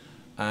 Mm-hmm.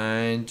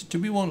 And do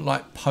we want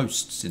like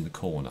posts in the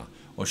corner,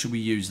 or should we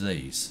use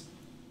these?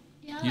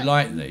 Yeah, you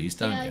like these,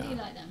 don't you? Yeah, I do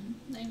like them.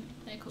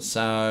 They're cool.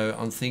 So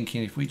I'm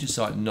thinking if we just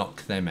like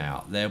knock them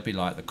out, they'll be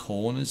like the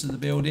corners of the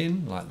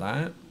building, like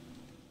that.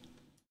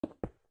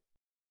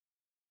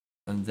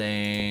 And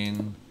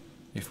then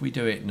if we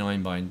do it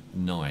 9 by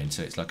 9,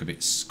 so it's like a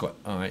bit square.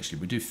 Oh, actually,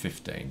 we do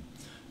 15.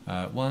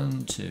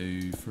 1,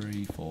 2,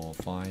 3, 4,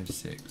 5,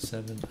 6,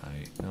 7,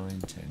 8,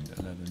 9, 10,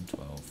 11,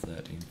 12,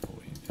 13,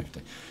 14,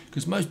 15.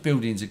 Because most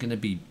buildings are going to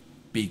be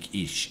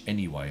big-ish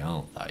anyway,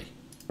 aren't they?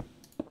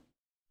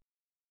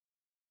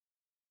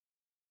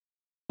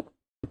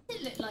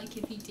 It look like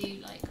if you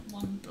do like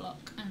one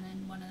block and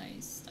then one of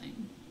those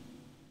stone.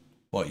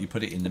 What, you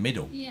put it in the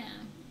middle? Yeah.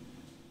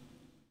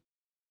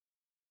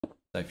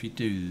 So if you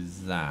do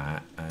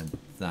that, and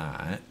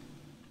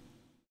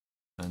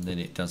then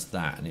it does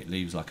that, and it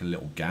leaves like a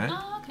little gap.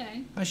 Oh,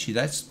 okay. Actually,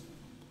 that's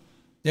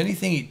the only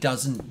thing it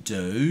doesn't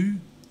do,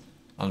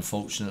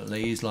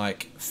 unfortunately, is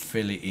like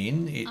fill it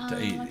in.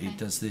 It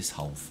does this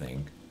whole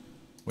thing,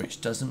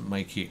 which doesn't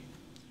make it,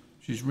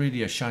 which is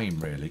really a shame,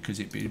 really, because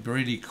it'd be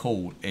really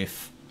cool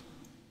if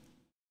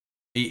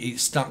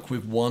it's stuck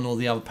with one or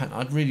the other pattern.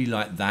 I'd really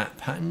like that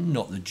pattern,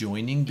 not the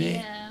joining bit.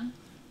 Yeah.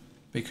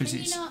 Because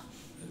Can you not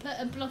put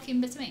a block in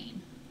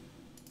between?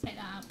 Take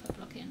that out, put a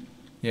block in.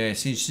 Yeah, as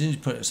soon as you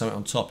put something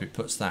on top, it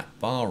puts that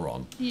bar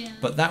on. Yeah.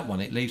 But that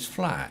one, it leaves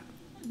flat.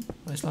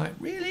 It's like,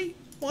 really?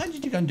 Why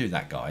did you go and do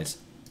that, guys?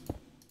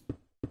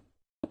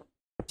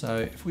 So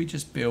if we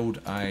just build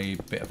a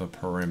bit of a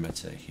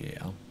perimeter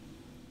here,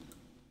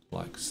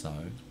 like so.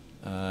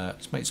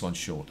 Let's make this one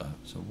shorter.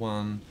 So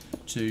 1,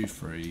 2,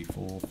 3,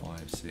 4,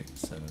 5, 6,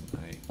 7,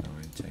 8, 9,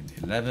 10,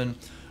 11.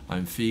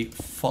 I'm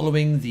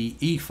following the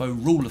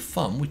EFO rule of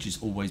thumb, which is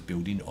always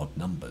building odd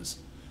numbers.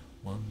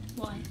 1,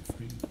 2, 3, 4,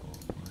 5,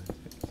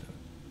 6, 7,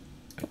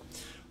 8.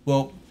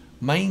 Well,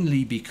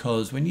 mainly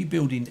because when you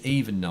build in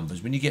even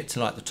numbers, when you get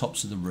to like the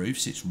tops of the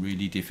roofs, it's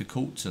really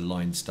difficult to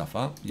line stuff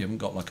up. You haven't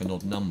got like an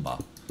odd number.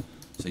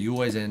 So you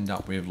always end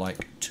up with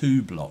like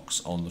 2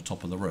 blocks on the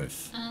top of the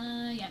roof.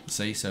 Yeah.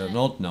 See, so an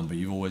odd number,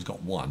 you've always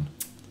got 1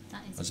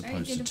 that is as very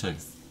opposed to good 2.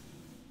 advice.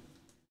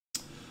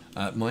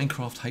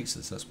 Minecraft hates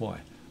us, that's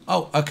why.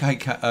 Oh, okay,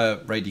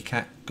 Rady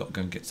Cat, got to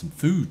go and get some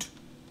food.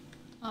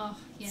 Oh,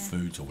 yeah.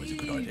 Food's always a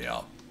good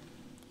idea.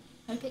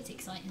 Hope it's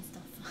exciting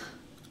stuff.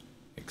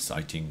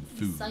 Exciting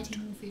food.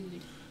 Exciting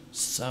food.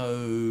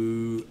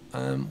 So,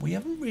 we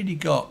haven't really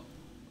got...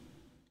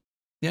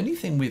 The only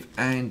thing with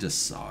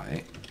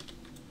andesite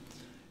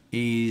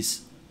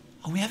is...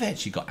 Oh, we have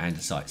actually got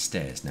andesite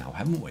stairs now,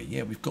 haven't we?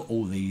 Yeah, we've got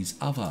all these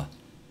other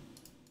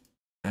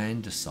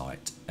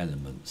andesite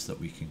elements that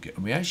we can get.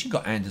 And we actually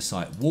got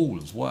andesite wall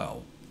as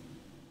well.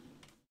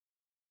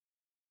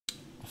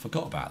 I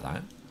forgot about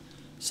that.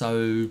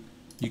 So,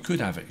 you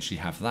could actually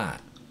have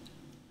that.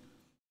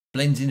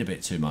 Blends in a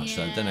bit too much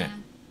though, doesn't it?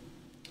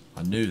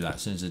 I knew that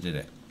as soon as I did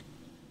it.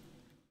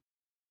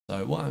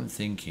 So what I'm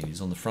thinking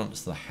is on the fronts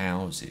of the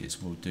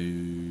houses we'll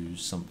do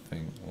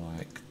something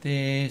like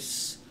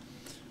this,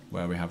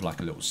 where we have like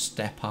a little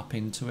step up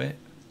into it.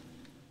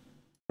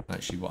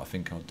 Actually what I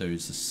think I'll do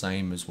is the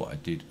same as what I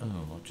did.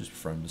 Oh, I've just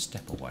thrown the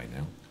step away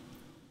now.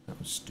 That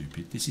was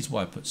stupid. This is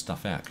why I put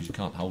stuff out, because you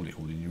can't hold it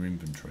all in your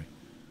inventory.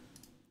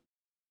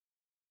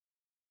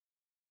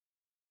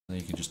 And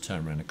you can just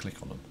turn around and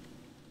click on them.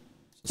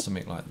 So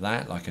something like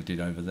that, like I did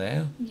over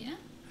there. Yeah.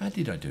 How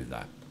did I do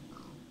that?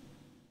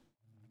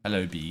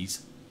 Hello,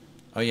 bees.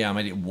 Oh yeah, I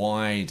made it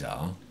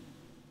wider,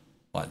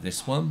 like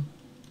this one.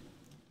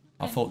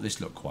 I thought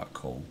this looked quite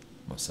cool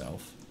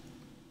myself.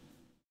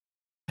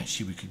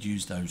 Actually, we could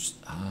use those.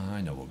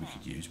 I know what we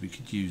could use. We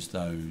could use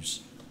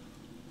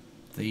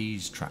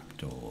these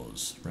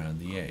trapdoors around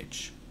the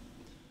edge.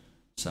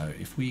 So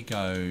if we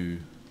go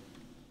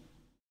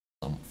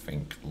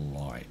something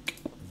like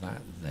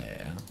that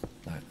there,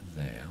 that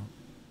there.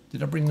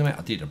 Did I bring them out?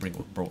 I did. I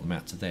brought them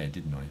out to there,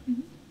 didn't I?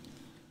 Mm-hmm.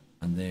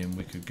 And then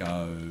we could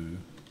go.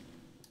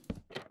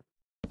 Is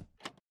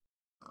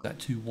that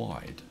too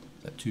wide?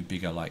 Is that too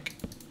big? Like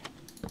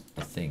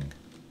a thing.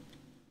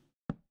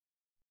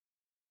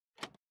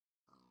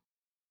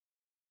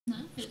 No,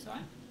 it's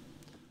alright.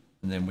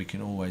 And then we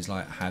can always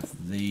like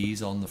have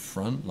these on the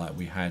front, like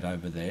we had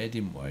over there,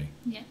 didn't we?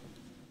 Yeah.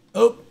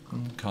 Oh,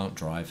 can't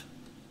drive.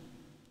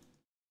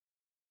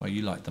 Well,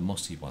 you liked the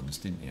mossy ones,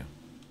 didn't you?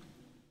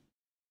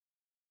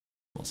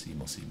 Mossy,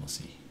 mossy,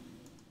 mossy.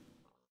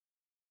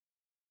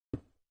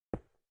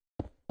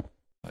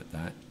 Like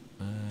that.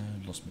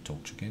 Lost my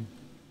torch again.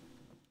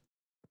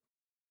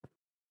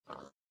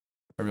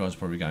 Everyone's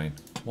probably going,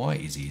 why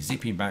is he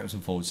zipping backwards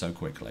and forwards so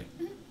quickly?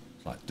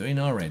 It's like doing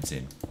our heads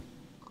in.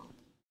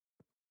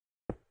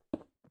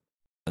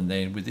 And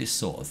then with this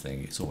sort of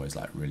thing, it's always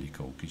like really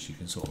cool because you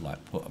can sort of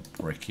like put a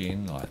brick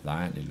in like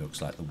that and it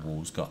looks like the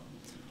wall's got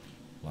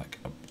like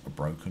a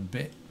broken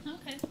bit.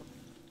 Okay.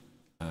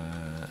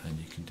 And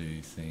you can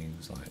do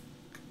things like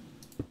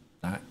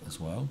that as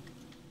well.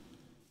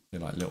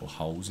 They're like little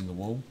holes in the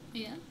wall.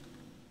 Yeah.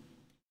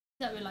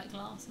 That would like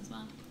glass as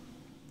well.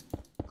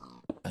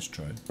 That's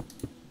true.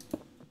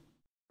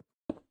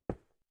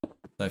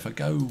 So if I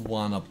go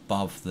one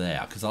above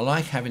there, because I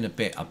like having a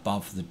bit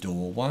above the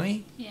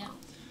doorway. Yeah.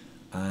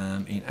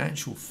 In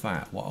actual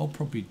fact, what I'll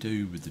probably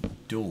do with the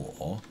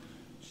door,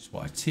 which is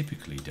what I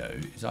typically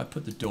do, is I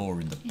put the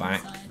door in the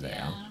back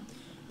there, yeah.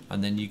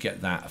 and then you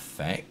get that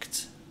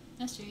effect.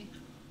 That's true.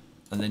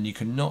 And then you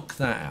can knock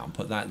that out and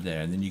put that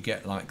there, and then you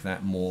get like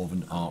that more of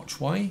an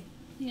archway.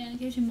 Yeah, it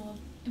gives you more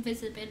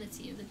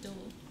visibility of the door.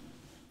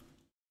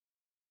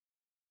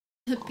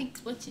 The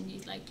pig's watching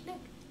you, like,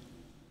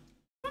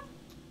 look.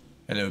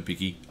 Hello,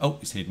 piggy. Oh,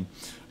 it's hidden.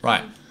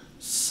 Right.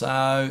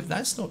 So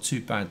that's not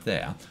too bad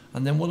there.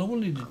 And then what I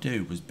wanted to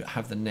do was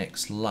have the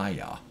next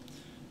layer.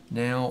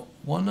 Now,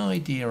 one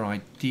idea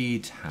I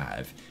did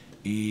have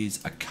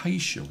is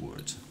acacia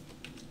wood.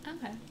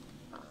 Okay.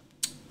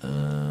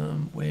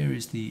 Where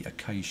is the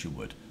acacia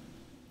wood?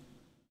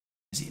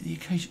 Is it the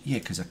acacia? Yeah,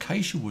 because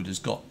acacia wood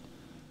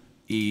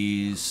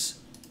is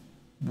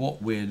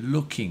what we're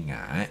looking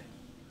at,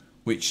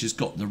 which has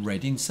got the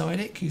red inside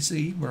it. Can you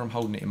see where I'm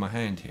holding it in my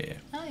hand here?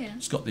 Oh yeah.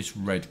 It's got this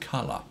red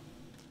colour.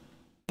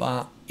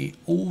 But it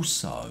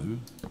also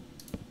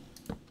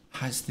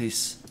has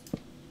this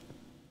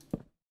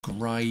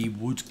grey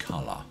wood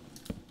colour.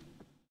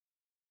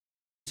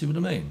 See what I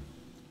mean?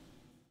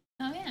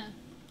 Oh yeah.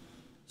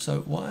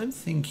 So what I'm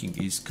thinking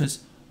is,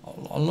 because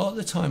a lot of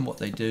the time what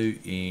they do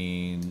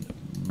in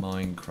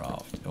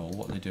Minecraft, or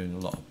what they do in a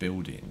lot of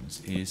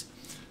buildings, is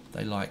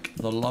they like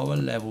the lower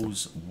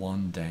levels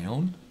one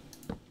down.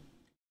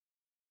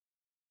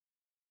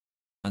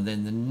 And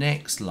then the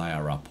next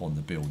layer up on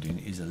the building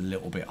is a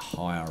little bit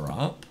higher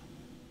up.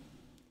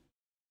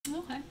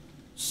 Okay.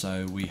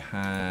 So we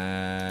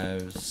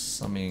have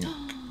something...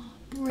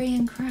 Brie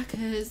and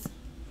crackers.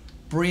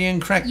 Brie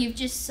and crackers. You've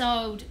just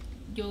sold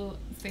your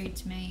food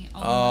to me.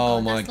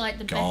 Oh my god. That's like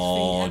the best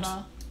food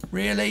ever.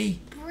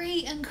 Really?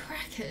 Brie and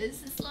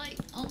crackers. It's like,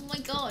 oh my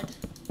god.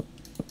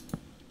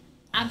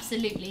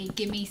 Absolutely.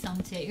 Give me some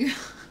too.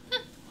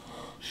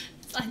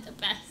 It's like the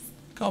best.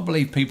 Can't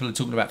believe people are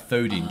talking about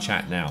food in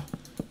chat now.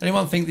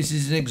 Anyone think this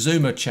is an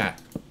Exuma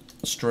chat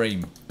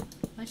stream?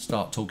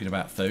 Start talking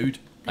about food.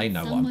 They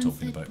know what I'm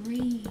talking about.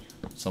 Brie.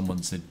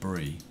 Someone said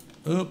brie.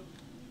 Oop.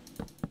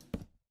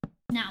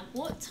 Now,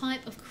 what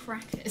type of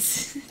crackers?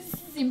 This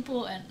is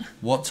important.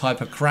 What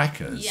type of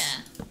crackers?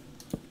 Yeah.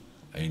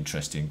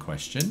 Interesting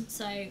question.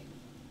 So,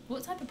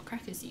 what type of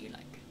crackers do you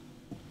like?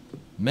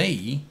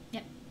 Me?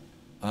 Yep.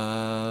 You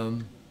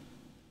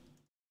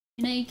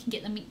know you can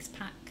get the mix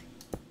pack.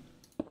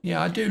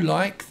 Yeah, I do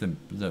like the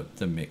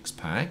mix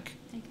pack.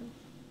 They're cool.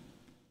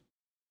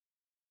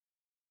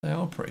 They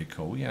are pretty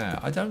cool, yeah.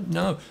 I don't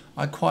know.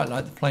 I quite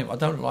like the plain.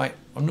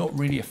 I'm not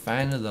really a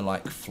fan of the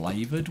like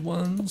flavoured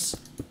ones.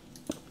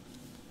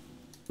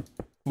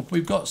 Well,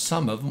 we've got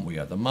some, haven't we,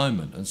 at the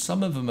moment? And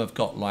some of them have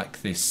got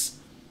like this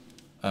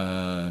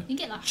you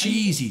get like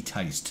cheesy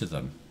taste to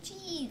them.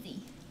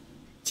 Cheesy.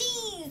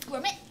 Cheese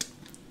grommet.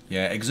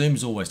 Yeah,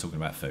 Exhume's always talking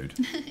about food.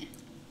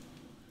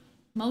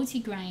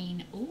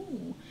 Multigrain.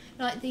 Ooh.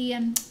 Like the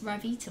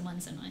Ravita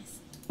ones are nice.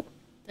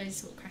 Those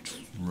sort of crackers.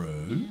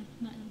 True.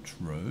 Yeah, like them.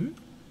 True.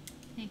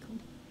 They're cool.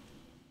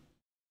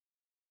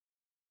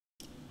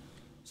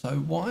 So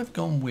what I've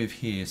gone with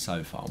here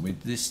so far,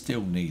 this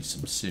still needs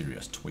some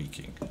serious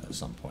tweaking at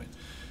some point,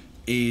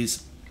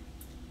 is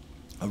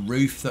a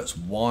roof that's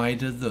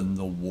wider than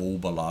the wall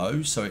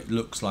below, so it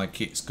looks like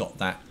it's got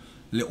that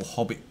little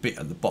hobbit bit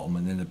at the bottom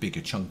and then a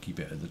bigger chunky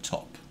bit at the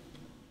top.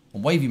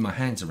 I'm waving my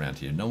hands around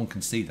here, no one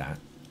can see that.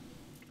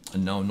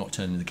 And no, I'm not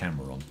turning the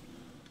camera on.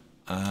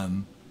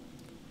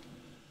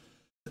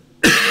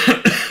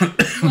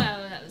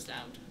 Well, that was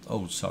loud.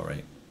 Oh,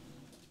 sorry.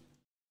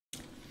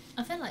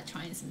 I feel like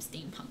trying some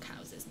steampunk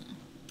houses now.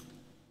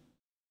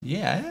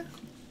 Yeah.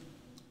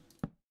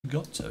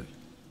 Got to.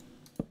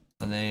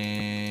 And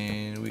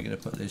then we're going to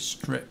put this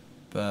strip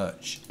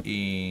birch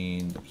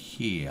in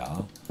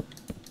here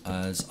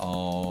as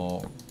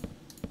our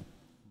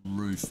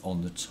roof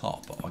on the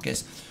top, I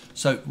guess.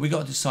 So we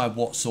got to decide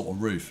what sort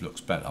of roof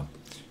looks better.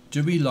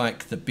 Do we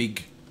like the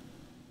big,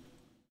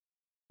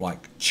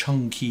 like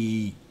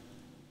chunky,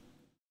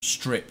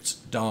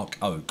 stripped dark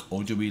oak,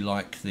 or do we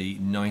like the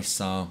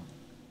nicer?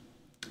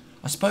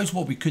 I suppose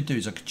what we could do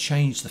is I could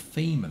change the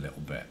theme a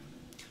little bit.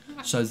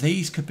 So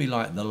these could be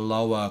like the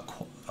lower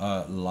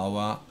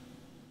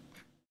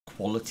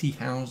quality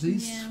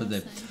houses for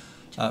the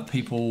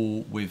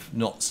people with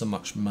not so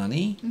much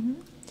money.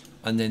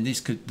 And then this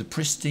could, the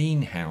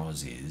pristine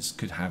houses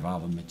could have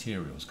other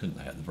materials, couldn't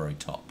they, at the very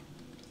top?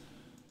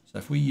 So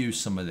if we use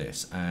some of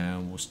this,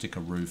 and we'll stick a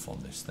roof on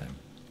this then.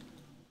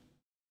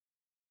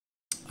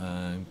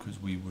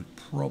 Because we would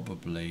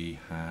probably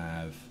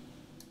have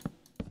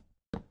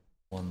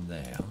one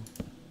there.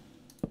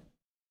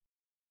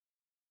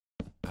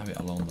 Have it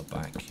along the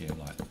back here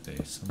like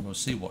this. And we'll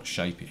see what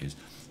shape it is.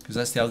 Because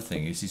that's the other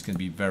thing, is it's going to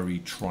be very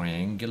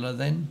triangular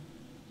then,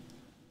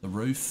 the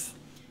roof.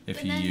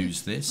 If you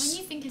use this. When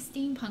you think of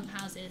steampunk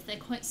houses, they're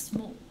quite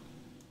small,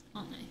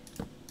 aren't they?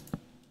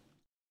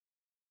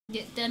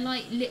 Yeah, they're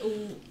like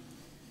little.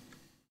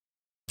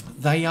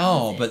 They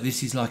are, but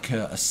this is like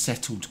a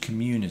settled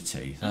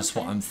community. That's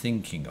what I'm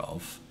thinking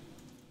of.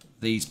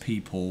 These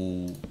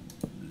people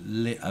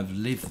have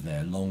lived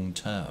there long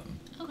term.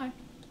 Okay.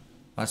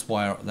 That's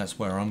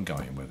where I'm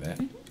going with it.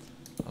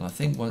 And I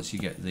think once you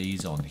get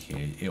these on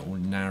here, it will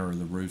narrow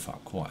the roof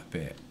up quite a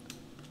bit.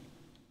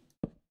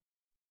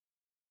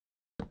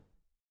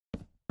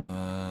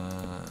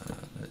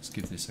 Let's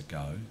give this a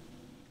go.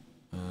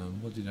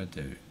 What did I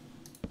do?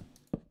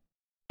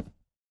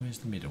 Where's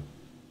the middle?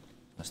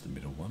 That's the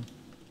middle one.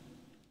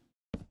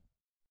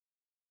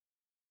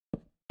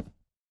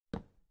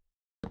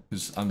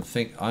 Because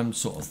I'm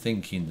sort of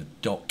thinking the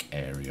dock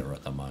area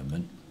at the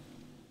moment.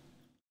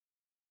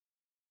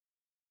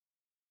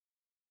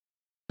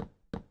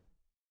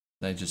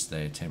 They're just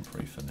there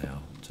temporary for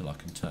now until I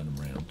can turn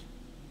them around.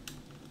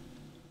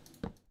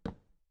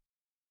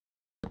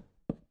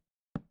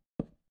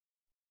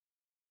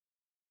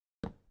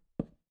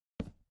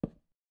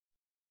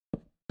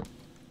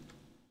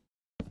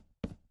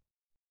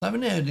 I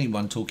haven't heard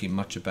anyone talking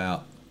much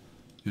about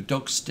your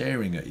dog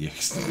staring at you.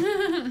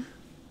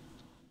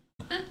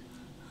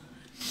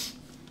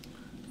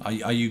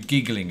 Are you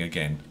giggling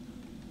again?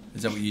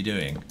 Is that what you're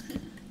doing?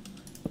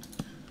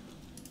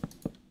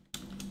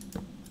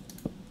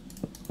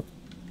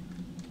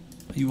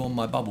 Are you on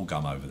my bubble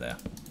gum over there?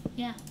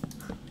 Yeah.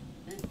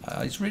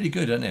 It's really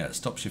good, isn't it? It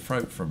stops your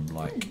throat from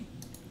like...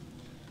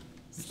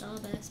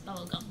 Starburst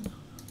bubblegum.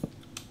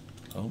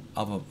 Oh,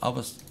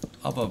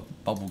 other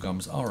bubble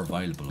gums are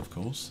available, of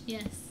course.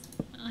 Yes,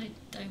 I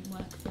don't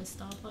work for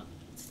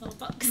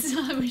Starbucks.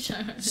 I wish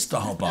I worked for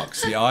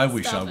Starbucks. Yeah, I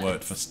wish I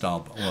worked for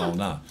Starbucks. Well,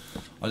 no,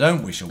 I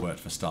don't wish I worked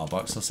for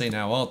Starbucks. I've seen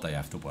how hard they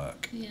have to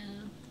work. Yeah.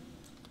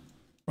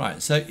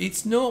 Right, so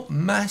it's not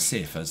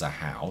massive as a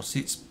house.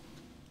 It's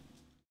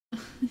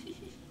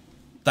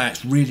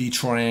that's really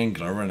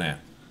triangular, isn't it?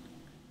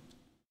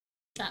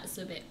 That's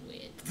a bit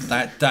weird.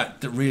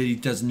 That really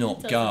does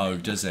not go,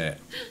 does it?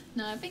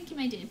 No, I think you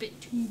made it a bit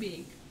too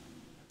big.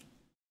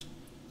 I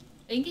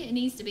think it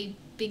needs to be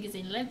big as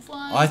in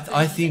lengthwise.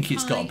 I think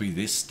it's got to be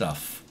this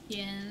stuff.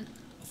 Yeah.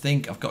 I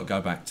think I've got to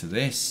go back to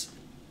this.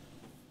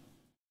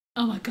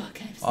 Oh my god,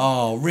 KFC.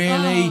 Oh,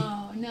 really?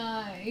 Oh,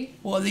 no.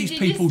 What are these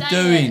people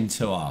doing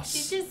to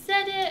us? You just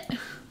said it.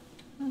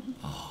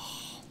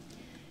 Oh.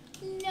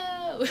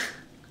 No.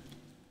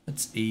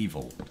 That's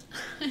evil.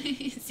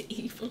 It's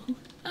evil.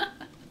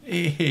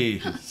 It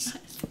is.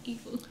 That's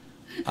evil.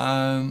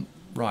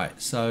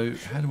 Right, so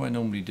how do I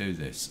normally do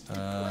this?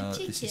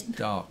 This is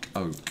dark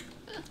oak.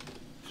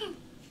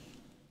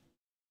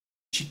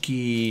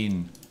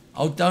 Chicken.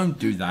 Oh, don't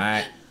do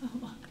that.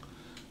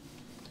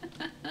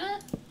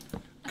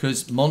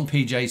 Because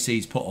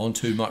Monpjc-two's put on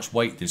too much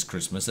weight this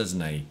Christmas,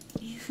 hasn't he?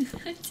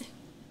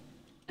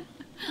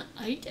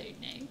 I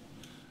don't know.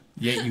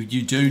 Yeah,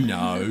 you do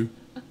know.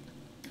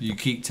 You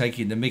keep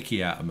taking the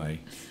mickey out of me.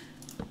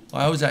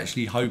 I was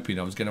actually hoping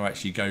I was going to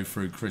actually go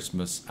through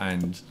Christmas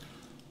and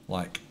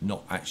like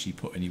not actually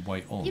put any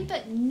weight on. Yeah,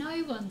 but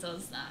no one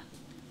does that.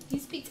 You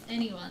speak to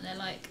anyone, they're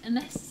like,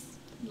 unless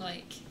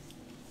like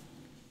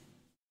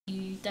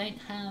you don't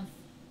have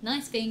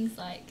nice things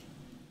like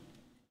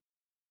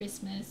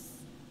Christmas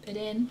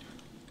pudding.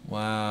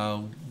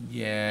 Well,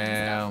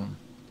 yeah,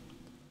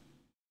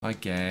 I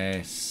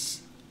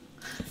guess.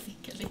 I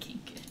think you're looking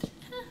good.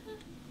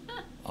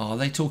 Oh, are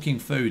they talking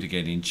food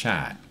again in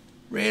chat?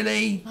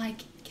 Really? Like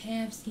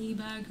KFC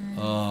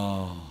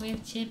burgers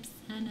with chips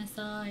and a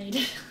side.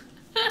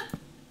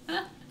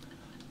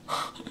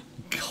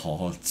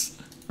 God.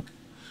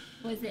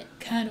 What is it?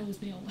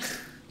 Colonel's meal.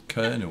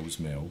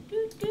 Colonel's meal?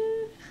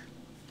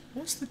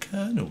 What's the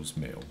Colonel's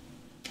meal?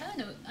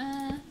 Colonel?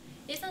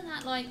 Isn't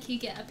that like you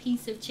get a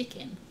piece of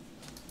chicken?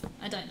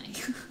 I don't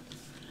know.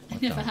 I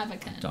never have a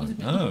Colonel's don't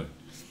meal. know.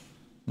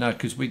 No,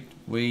 because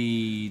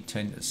we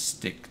tend to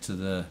stick to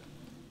the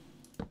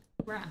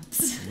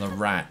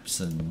wraps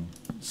and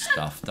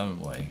stuff, don't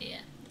we? Yeah.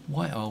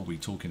 Why are we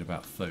talking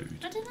about food?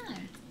 I don't know.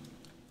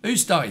 Who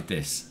started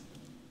this?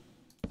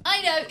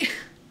 I know.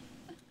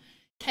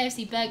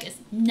 KFC burgers.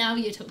 Now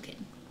you're talking.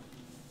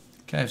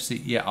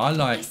 KFC, yeah, I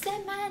like It's their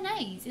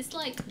mayonnaise. It's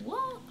like,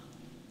 what?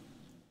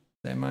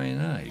 their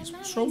mayonnaise.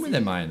 What's wrong with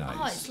their mayonnaise?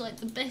 Oh, it's like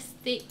the best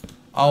thick.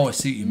 Oh, I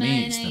see what you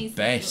mean. It's the mayonnaise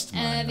best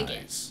you'll ever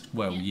mayonnaise.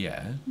 Well,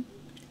 yeah.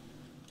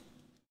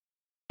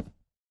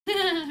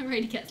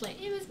 Rady Cat's like,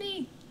 it was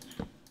me.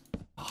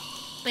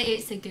 But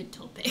it's a good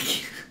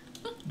topic.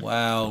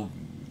 Well,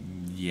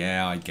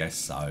 yeah, I guess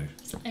so.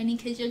 It's only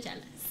because you're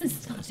jealous.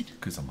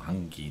 Because I'm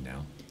hungry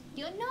now.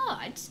 You're not.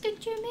 I just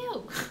cooked your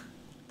meal.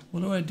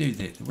 What do I do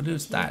there? What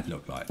does that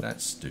look like?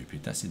 That's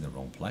stupid. That's in the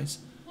wrong place.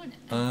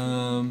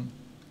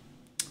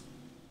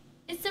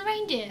 It's a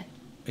reindeer.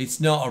 It's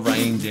not a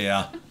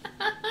reindeer.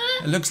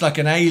 It looks like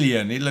an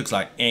alien. It looks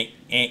like It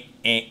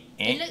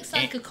looks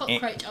like a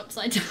cockroach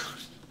upside down.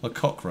 A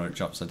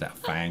cockroach upside down.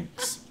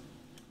 Thanks.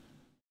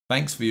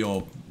 Thanks for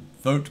your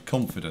vote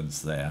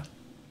confidence there.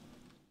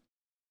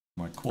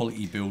 My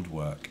quality build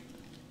work.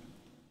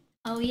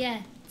 Oh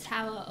yeah,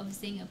 Tower of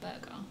Zinger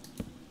Burger.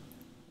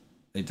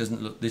 It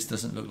doesn't look. This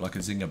doesn't look like a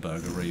Zinger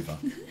burger either.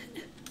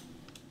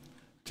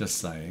 Just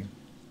saying.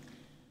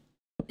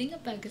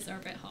 Zinger burgers are a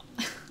bit hot.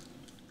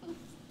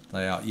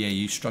 They are. Yeah,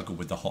 you struggle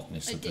with the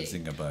hotness I of do. the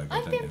Zinger burger,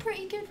 I've don't been you?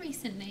 pretty good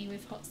recently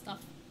with hot stuff.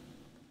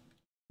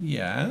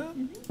 Yeah.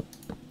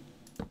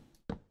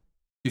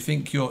 Do you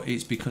think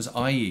it's because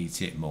I eat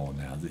it more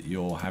now that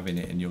you're having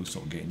it and you're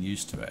sort of getting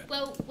used to it?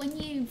 Well, when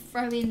you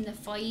throw in the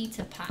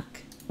fajita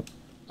pack,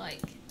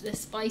 like the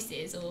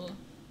spices or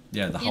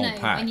Yeah, the whole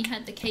pack. when you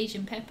had the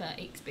Cajun pepper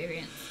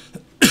experience,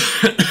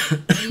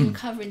 and you were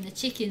covering the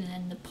chicken and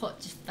then the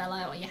pot just fell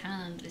out of your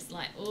hand. It's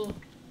like, oh,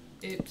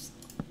 oops.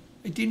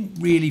 It didn't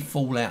really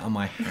fall out of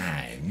my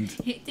hand.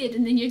 It did,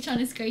 and then you're trying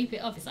to scrape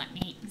it off. It's like,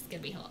 meh, it's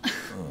gonna be hot.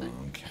 Oh,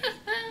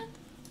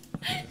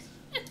 okay.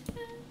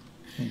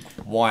 Not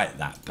quite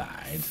that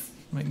bad.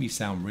 Make me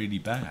sound really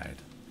bad.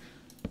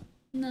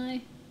 No.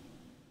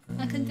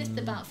 I can just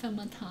about feel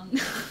my tongue.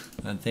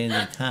 And then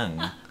the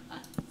tongue.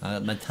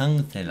 My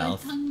tongue fell My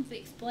off. tongue's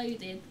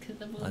exploded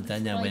because of all I the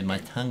don't know where my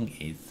smoking. tongue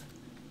is.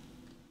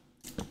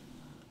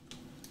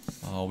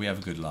 Oh, we have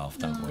a good laugh,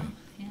 don't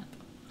we? Yep.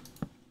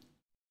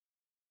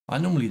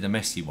 I'm normally the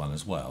messy one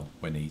as well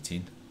when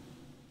eating.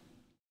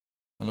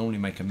 I normally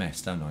make a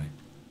mess, don't I?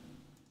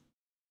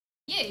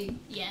 You?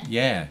 Yeah.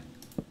 Yeah.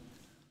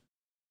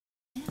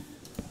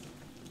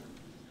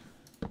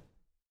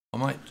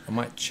 I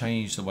might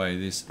change the way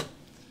this.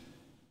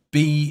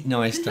 Be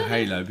nice to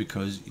Halo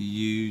because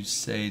you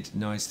said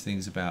nice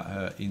things about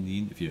her in the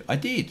interview. I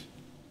did.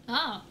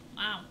 Oh,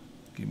 wow.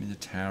 Give me the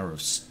Tower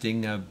of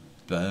Stinger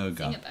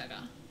Burger. Zinger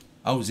burger.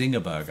 Oh,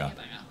 Zinger Burger. Zinger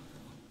burger.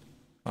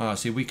 Oh,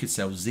 see, we could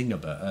sell Stinger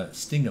Burgers.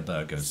 Zinger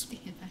burger.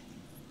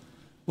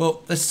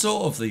 Well, that's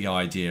sort of the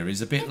idea.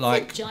 Is a bit It's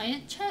like a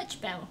giant church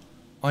bell.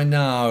 I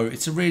know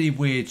it's a really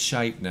weird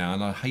shape now,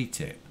 and I hate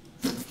it.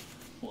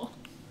 What?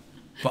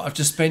 But I've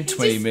just spent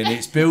 20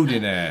 minutes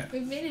building it.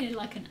 We've been here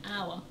like an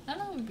hour. How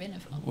long have we been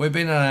here for? We've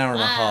been an hour and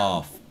a Wow.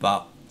 half,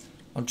 but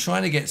I'm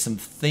trying to get some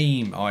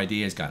theme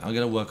ideas going. I'm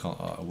going to work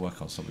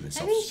on some of this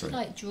Maybe you off should stream.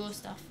 like draw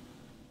stuff.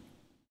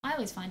 I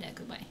always find it a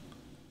good way.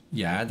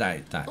 Yeah,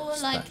 that's Or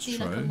like that's do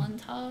true. like a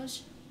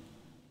montage.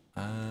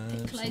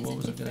 Pick So loads what of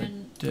was I going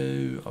different to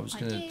do? I was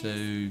going to ideas.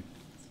 do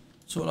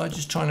sort of like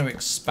just trying to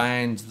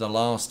expand the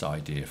last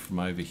idea from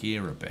over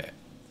here a bit.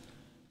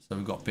 So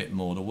we've got a bit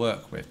more to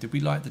work with. Did we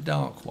like the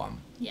dark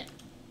one? Yeah.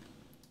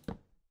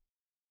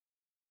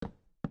 I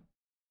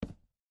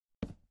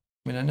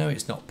mean, I know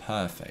it's not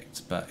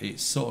perfect, but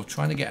it's sort of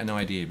trying to get an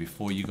idea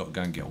before you got to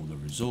go and get all the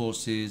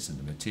resources and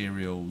the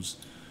materials,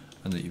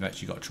 and that you've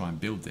actually got to try and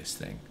build this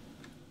thing.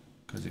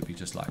 Because it'd be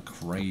just like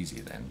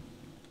crazy then.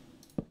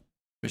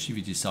 Especially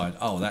if you decide,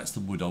 oh, that's the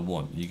wood I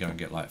want. You go and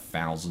get like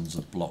thousands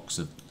of blocks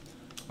of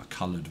a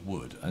coloured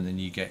wood, and then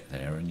you get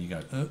there and you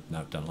go, oh,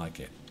 no, don't like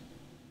it.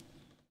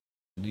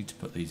 I need to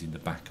put these in the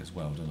back as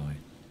well, don't I?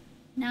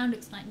 Now it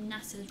looks like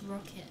NASA's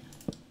rocket.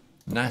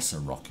 NASA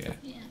rocket.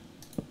 Yeah.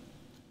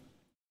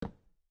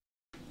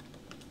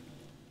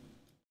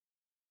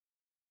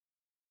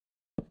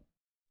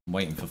 I'm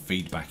waiting for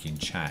feedback in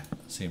chat,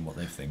 seeing what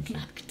they're thinking.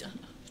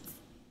 McDonald's.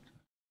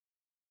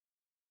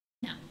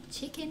 Now,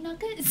 chicken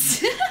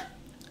nuggets.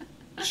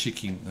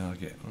 Chicken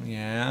nugget.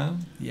 Yeah,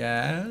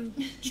 yeah.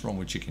 What's wrong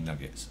with chicken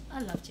nuggets?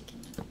 I love chicken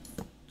nuggets.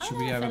 I Should don't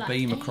we know, have for a like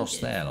beam across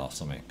ages. there or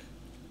something?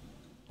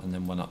 And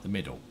then one up the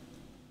middle?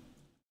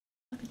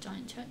 Like a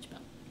giant church bell.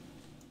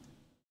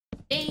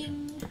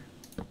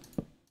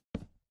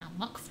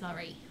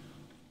 McFlurry.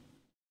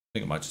 I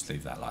think I might just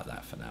leave that like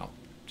that for now,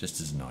 just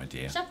as an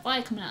idea. There's that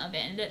fire coming out of it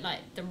and it looked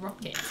like the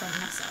rocket from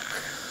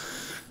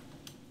NASA.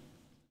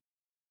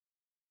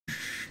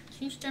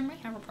 Houston, we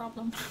have a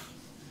problem.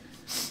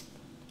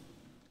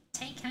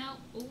 Take out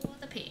all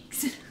the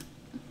pigs.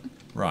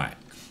 Right.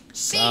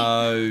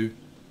 So...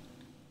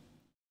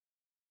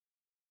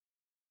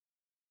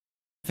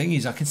 thing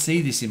is, I can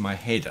see this in my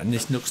head and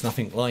this looks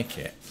nothing like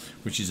it,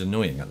 which is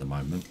annoying at the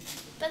moment.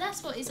 But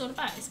that's what it's all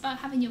about. It's about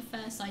having your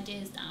first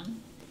ideas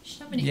down.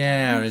 Shoving it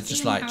Yeah, down, and it's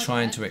just seeing like how it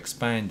trying works. to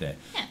expand it.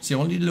 Yeah. See, I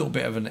wanted a little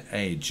bit of an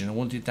edge, and I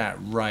wanted that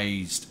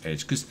raised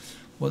edge because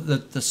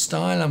the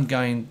style I'm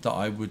going that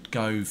I would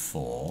go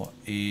for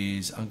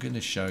is I'm going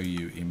to show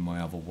you in my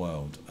other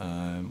world.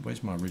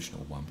 Where's my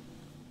original one?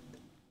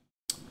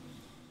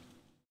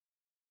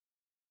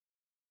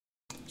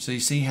 So you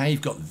see how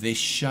you've got this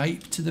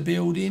shape to the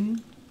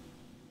building?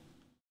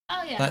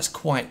 Oh yeah. That's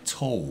quite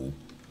tall.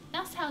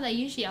 That's how they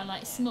usually are,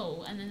 like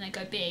small, and then they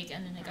go big,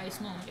 and then they go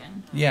small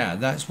again. Yeah,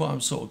 that's what I'm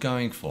sort of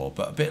going for,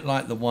 but a bit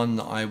like the one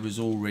that I was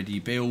already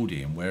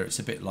building, where it's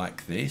a bit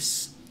like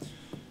this,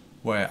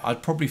 where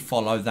I'd probably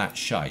follow that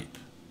shape.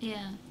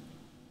 Yeah.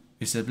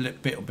 It's a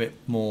bit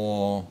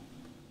more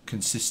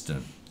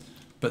consistent,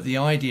 but the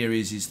idea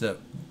is that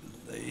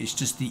it's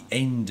just the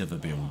end of a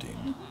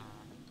building,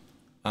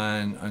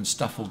 and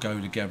stuff will go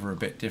together a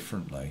bit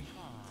differently.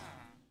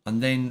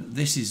 And then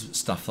this is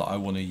stuff that I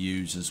want to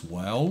use as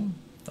well.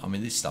 I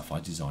mean, this stuff I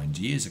designed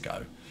years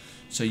ago.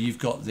 So you've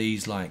got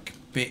these like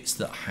bits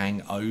that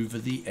hang over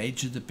the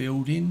edge of the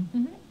building.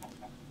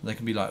 They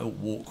can be like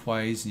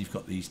walkways, and you've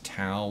got these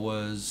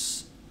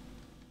towers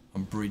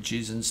and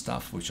bridges and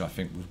stuff, which I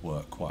think would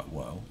work quite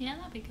well. Yeah,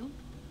 that'd be cool.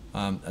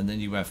 And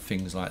then you have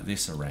things like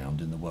this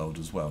around in the world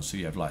as well. So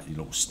you have like your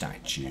little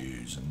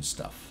statues and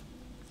stuff.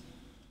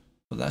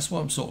 But that's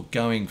what I'm sort of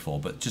going for,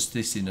 but just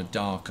this in a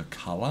darker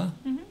colour,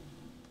 I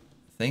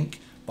think.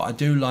 But I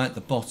do like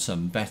the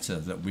bottom better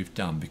that we've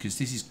done, because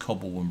this is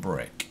cobble and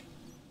brick.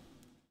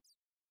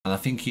 And I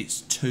think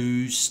it's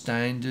 2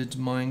 standard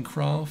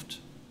Minecraft.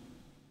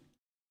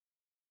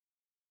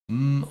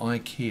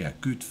 IKEA,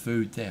 good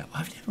food there.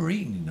 I've never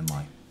eaten in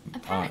the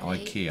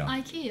Apparently, IKEA.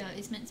 IKEA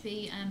is meant to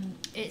be,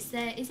 is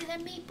it their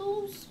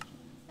meatballs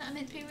that are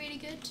meant to be really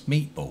good?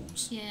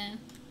 Meatballs? Yeah.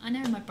 I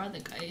know my brother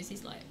goes,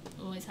 he's like,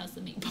 always has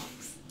the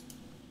meatballs.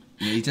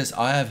 Yeah, he does.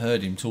 I have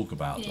heard him talk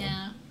about them.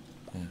 Yeah.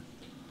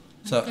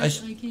 So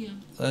as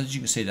IKEA. you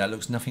can see, that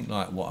looks nothing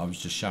like what I was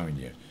just showing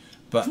you.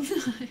 But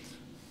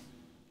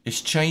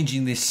it's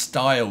changing this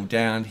style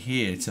down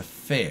here to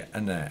fit,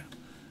 and there,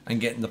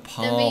 and getting the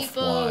pathway. The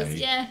meatballs,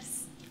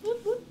 yes.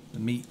 The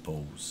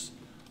meatballs.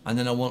 And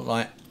then I want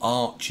like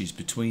arches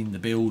between the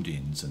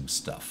buildings and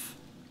stuff.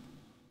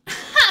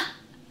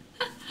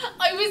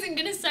 I wasn't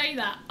going to say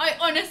that. I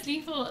honestly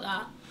thought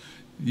that.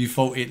 You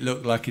thought it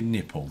looked like a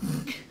nipple.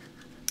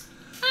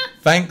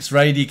 Thanks,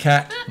 Rady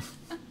Cat.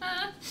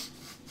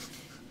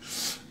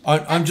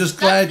 I'm just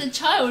glad. That's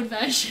the child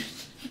version.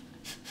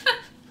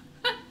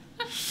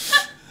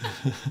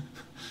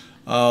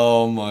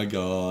 Oh my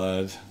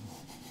god.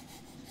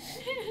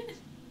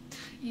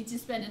 You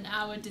just spent an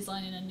hour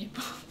designing a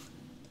nipple.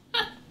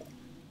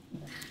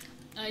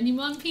 Only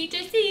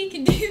Monpjc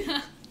can do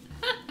that.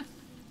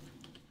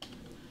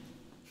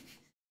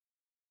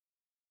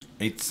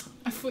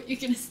 I thought you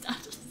were going to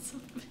start on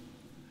something.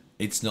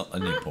 It's not a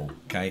nipple,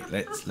 okay?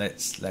 Let's.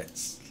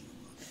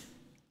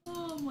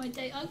 Oh my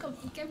day! I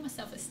gave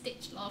myself a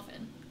stitch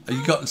laughing. Oh,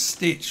 you got a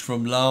stitch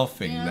from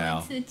laughing Yeah, now. I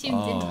went to the gym,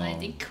 didn't I? I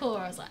did core.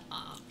 I was like,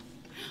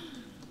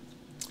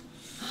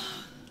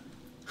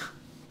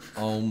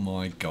 Oh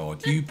my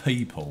god, you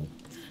people.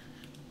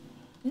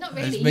 Not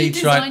There's really. me You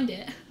designed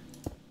it.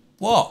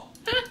 What?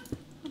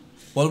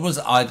 Well, it was.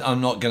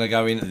 I'm not going to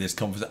go into this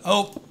conversation.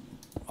 Oh,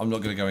 I'm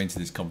not going to go into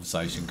this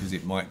conversation because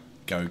it might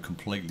go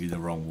completely the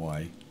wrong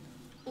way.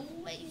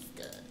 Always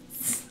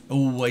does.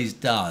 Always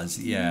does,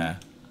 yeah.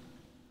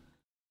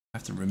 I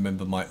have to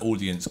remember my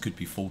audience could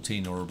be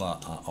 14 or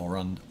above, or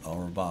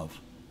above.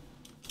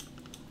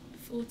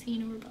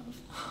 14 or above.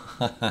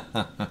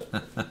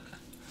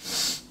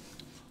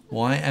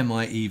 Why am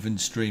I even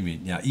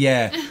streaming?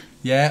 Yep.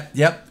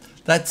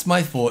 That's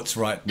my thoughts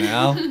right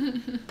now.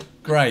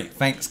 Great,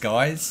 thanks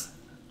guys.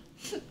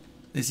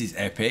 This is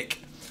epic.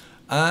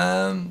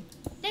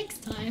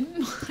 Next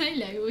time,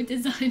 Milo will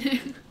design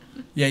it.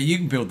 Yeah, you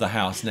can build the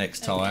house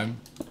next time.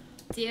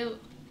 Deal.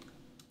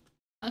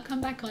 I'll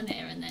come back on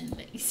here and then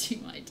let you see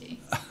what I do.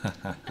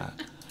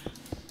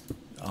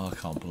 Oh, I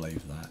can't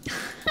believe that.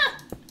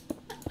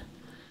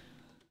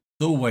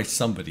 There's always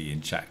somebody in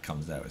chat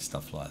comes out with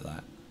stuff like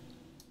that.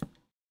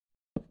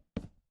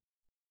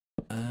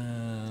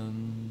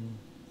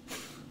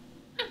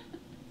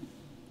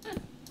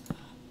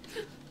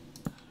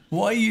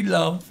 Why are you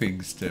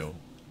laughing still?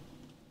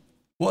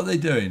 What are they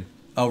doing?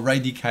 Oh,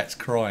 Rady Cat's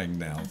crying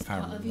now, As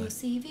apparently. part of your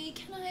CV,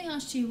 can I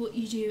ask you what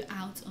you do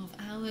out of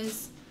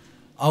hours?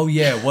 Oh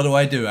yeah, what do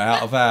I do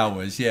out of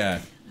hours? Yeah.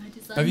 I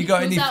design Have you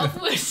got any? out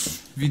of wood.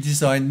 Have you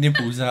designed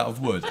nipples out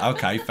of wood?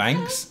 Okay,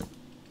 thanks.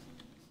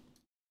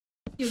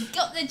 You've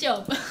got the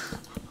job.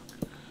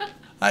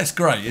 That's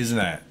great, isn't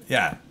it?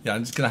 Yeah. Yeah,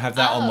 I'm just going to have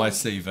that on my Oh.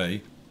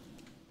 CV.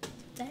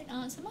 Don't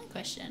answer my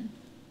question.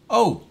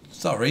 Oh,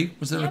 sorry.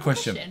 Was there You a have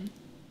question?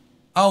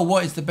 Oh,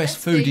 what is the best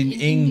food in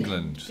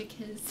England?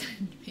 Because,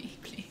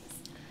 please.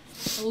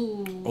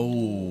 Oh.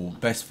 Oh,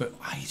 best food.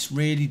 It's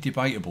really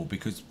debatable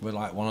because we're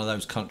like one of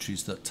those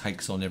countries that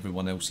takes on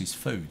everyone else's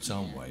foods,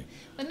 aren't we?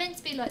 We're meant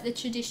to be like the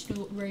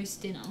traditional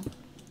roast dinner,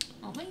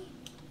 aren't we?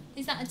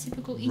 Is that a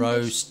typical English?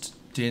 Roast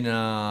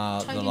dinner,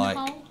 Toad the in the like.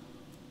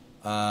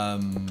 hole?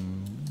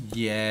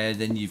 Yeah,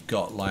 then you've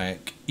got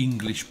like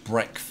English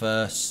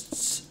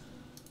breakfasts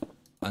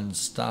and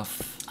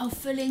stuff. Oh,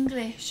 full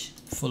English.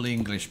 Full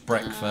English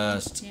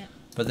breakfast. Yeah.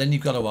 But then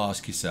you've got to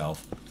ask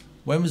yourself,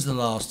 when was the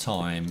last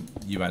time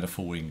you had a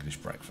full English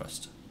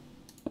breakfast?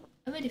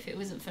 I mean, if it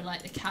wasn't for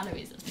like the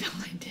calories that's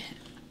behind it.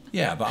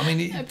 Yeah, but I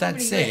mean, I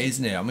that's probably it, would.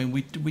 isn't it? I mean,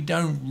 we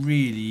don't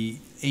really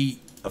eat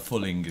a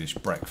full English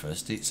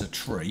breakfast. It's a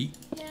treat.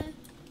 Yeah.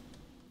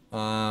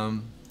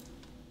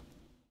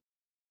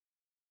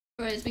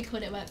 Whereas we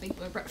call it like big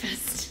boy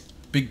breakfast.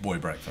 Big boy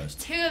breakfast.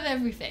 Two of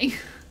everything.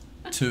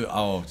 Two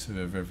of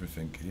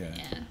everything. Yeah.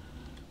 Yeah.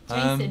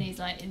 Jason, he's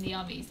like in the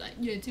army. He's like,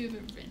 yeah, two of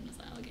everything. I was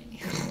like,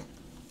 okay.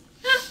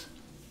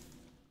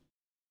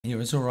 Yeah,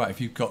 it's all right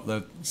if you've got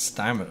the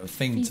stamina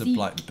thing to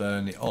like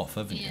burn it off,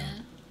 haven't you? Yeah.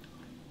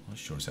 I'm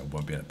sure as hell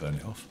won't be able to burn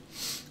it off.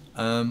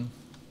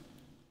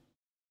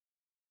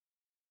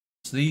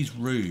 So these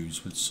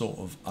roofs would sort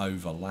of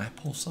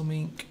overlap or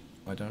something.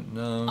 I don't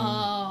know.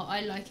 Oh,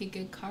 I like a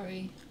good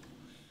curry.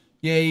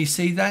 Yeah, you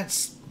see,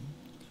 that's.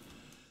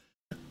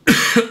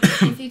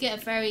 If you get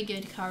a very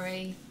good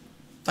curry.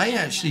 They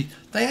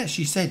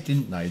actually said,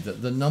 didn't they,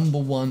 that the number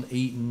one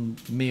eaten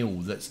meal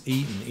that's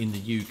eaten in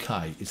the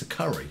UK is a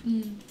curry.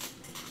 Mm.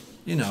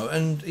 You know,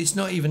 and it's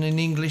not even an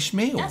English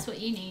meal. That's what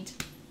you need.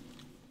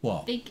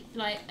 What? Big,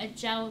 like a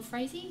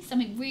jalfrezi,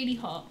 something really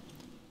hot.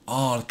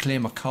 Oh, to clear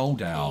my cold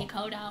Clear out. your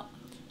cold out.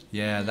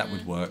 Yeah, that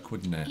would work,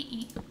 wouldn't it?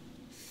 Eat.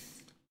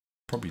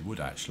 Probably would,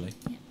 actually.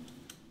 Yeah.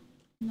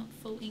 Not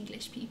full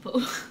English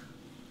people.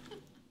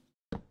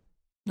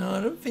 No,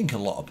 I don't think a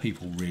lot of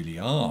people really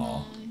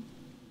are. No.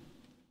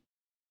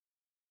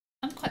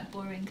 I'm quite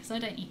boring because I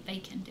don't eat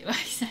bacon, do I?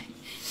 So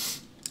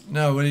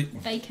No, well,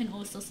 bacon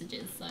or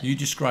sausages. So you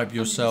describe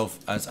yourself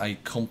as a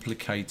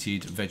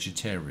complicated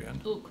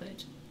vegetarian.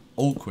 awkward.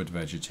 Awkward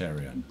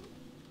vegetarian.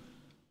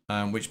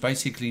 Which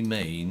basically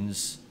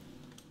means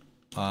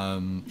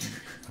I'm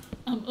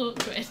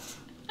awkward.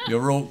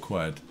 you're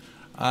awkward.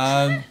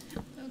 What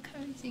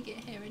curries you get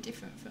here are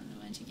different from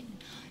the ones you get.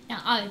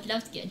 Now, I would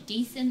love to get a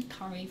decent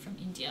curry from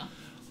India.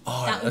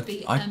 Oh, That would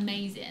be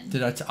amazing.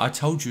 I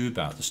told you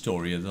about the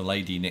story of the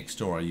lady next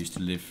door I used to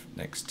live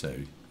next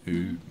to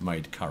who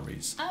made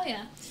curries. Oh,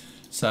 yeah.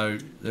 So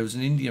there was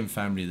an Indian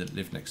family that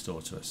lived next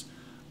door to us,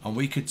 and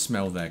we could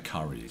smell their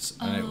curries,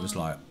 and it was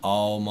like,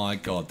 oh my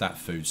God, that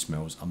food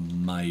smells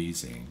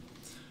amazing.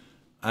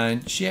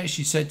 And she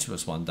actually said to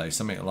us one day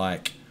something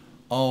like,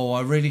 oh,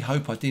 I really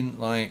hope I didn't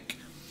like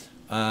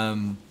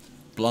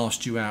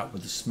blast you out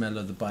with the smell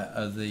of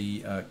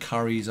the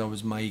curries I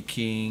was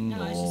making.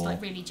 No, I was just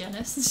like really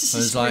jealous. I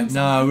was like,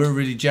 no, we're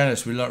really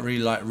jealous. We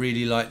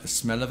really like the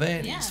smell of it.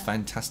 And Yeah. It's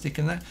fantastic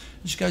and that.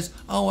 And she goes,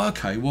 oh,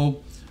 okay,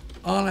 well,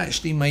 I'll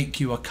actually make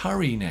you a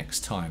curry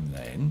next time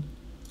then,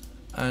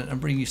 and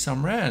bring you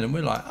some round. And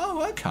we're like,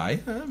 oh, okay,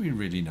 that'd be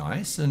really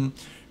nice. And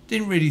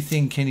didn't really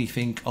think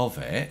anything of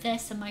it. They're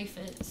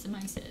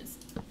samosas.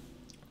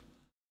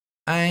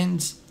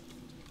 And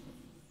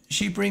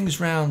she brings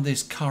round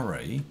this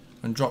curry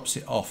and drops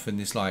it off in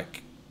this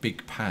like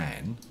big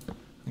pan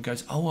and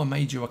goes, oh, I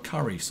made you a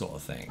curry sort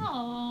of thing.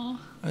 Aww.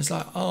 I was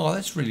like, oh,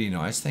 that's really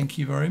nice, thank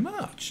you very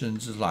much. And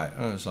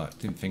I was like,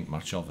 didn't think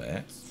much of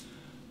it.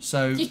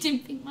 So You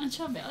didn't think much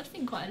of it. I'd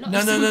think quite a lot.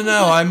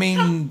 no. I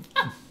mean,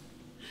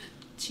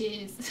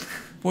 Cheers.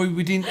 boy,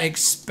 we didn't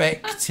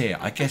expect it.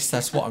 I guess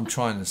that's what I'm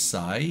trying to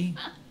say.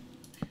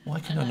 Why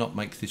can I not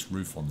make this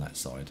roof on that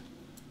side?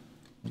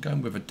 I'm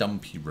going with a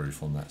dumpy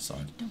roof on that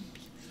side.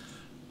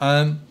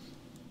 A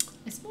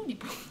small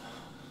nipple.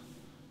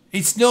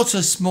 It's not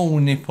a small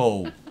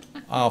nipple.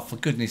 Oh, for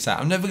goodness sake.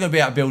 I'm never going to be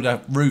able to build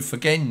a roof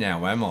again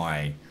now, am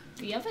I?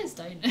 The others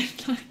don't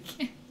look like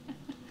it.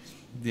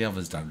 The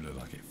others don't look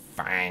like it.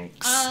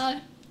 Thanks.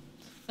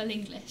 Full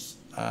English.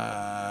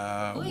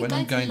 When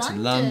I'm going to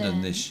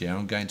London this year,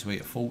 I'm going to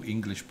eat a full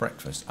English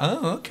breakfast.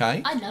 Oh,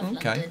 okay. I love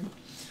London.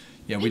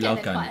 Yeah, We we go love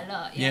there going. quite a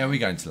lot, Yeah, yeah. we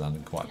go into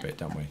London quite a bit,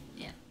 don't we?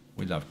 Yeah.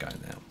 We love going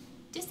there.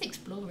 Just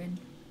exploring.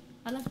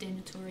 I love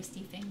doing the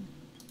touristy thing.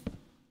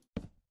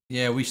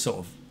 Yeah, we sort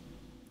of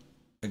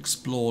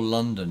explore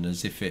London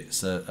as if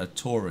it's a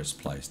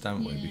tourist place,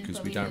 don't we? Yeah, Because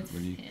but we don't live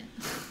really here.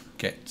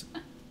 get.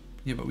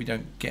 Yeah, but we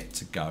don't get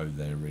to go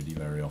there really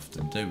very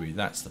often, do we?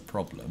 That's the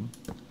problem.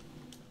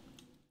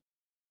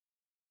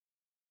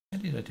 How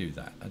did I do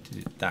that? I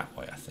did it that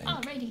way, I think. Oh,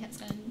 Radio Cat's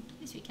going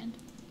this weekend.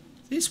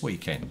 This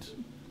weekend.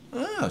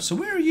 Oh, so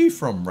where are you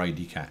from,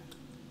 Rady Cat?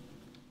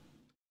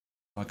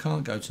 I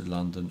can't go to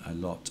London a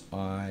lot.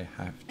 I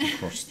have to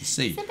cross the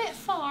sea. It's a bit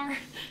far.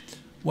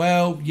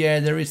 Well, yeah,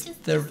 there is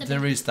Just there a bit.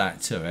 there is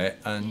that to it,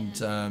 and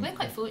Yeah. We're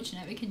quite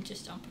fortunate. We can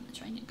just jump on the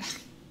train and go.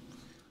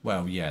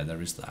 well, yeah,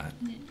 there is that,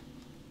 Yeah.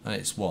 and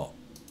it's what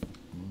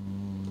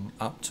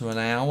up to an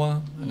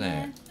hour, isn't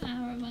Yeah, it? an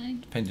hour away.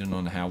 Depending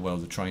on how well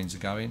the trains are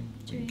going,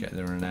 we can True. get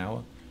there in an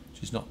hour,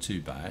 which is not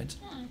too bad.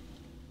 No.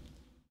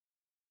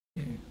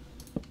 Yeah,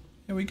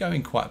 yeah, we go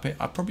in quite a bit.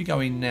 I probably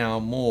go in now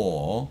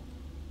more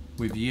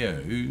with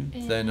you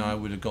than I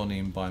would have gone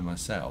in by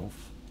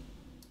myself.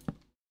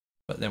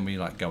 But then we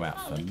like go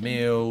out for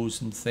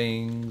meals and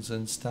things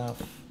and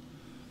stuff.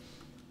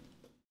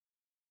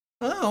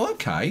 Oh,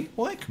 okay.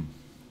 Wycombe.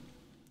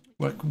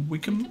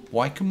 Wycombe.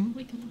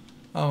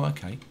 Oh,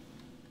 okay.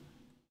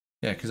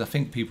 Yeah, because I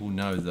think people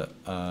know that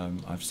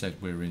I've said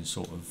we're in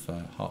sort of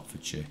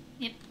Hertfordshire.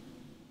 Yep.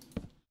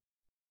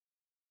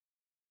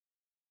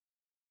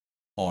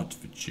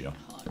 Hertfordshire.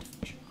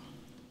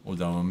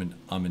 Although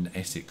I'm an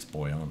Essex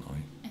boy, aren't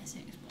I?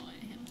 Essex boy,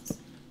 yes.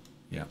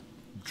 Yeah.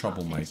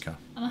 Troublemaker.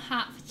 I'm a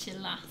Hertfordshire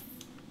lass.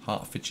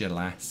 Hertfordshire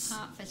lass.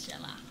 Hertfordshire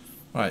lass.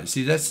 Right,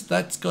 see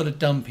that's got a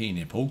dumpy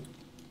nipple.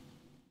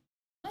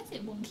 Why is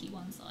it wonky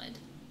one side?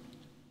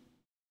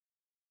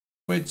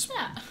 What's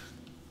That?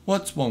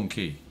 what's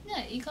wonky? No,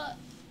 you got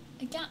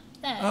a gap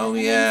there. Oh, and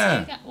then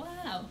yeah. two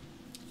Wow.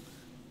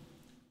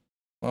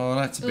 Oh,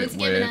 that's a All bit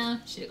together weird. now.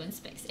 Should have gone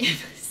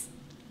Specsavers.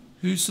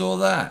 Who saw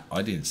that?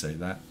 I didn't see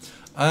that.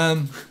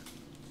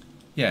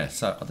 Yeah,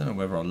 so I don't know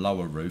whether a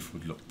lower roof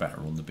would look better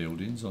on the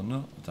buildings or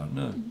not. I don't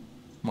know.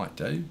 Might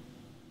do.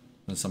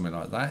 And something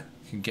like that.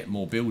 You can get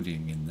more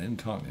building in then,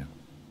 can't you?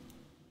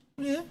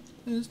 Yeah,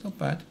 it's not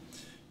bad.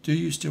 Do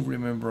you still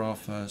remember our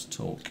first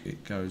talk?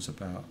 It goes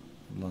about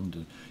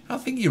London. I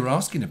think you were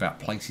asking about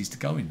places to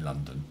go in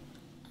London.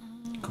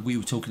 'Cause we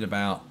were talking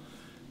about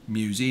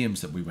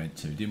museums that we went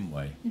to, didn't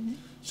we?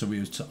 So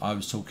I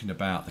was talking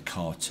about the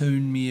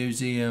Cartoon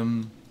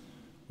Museum,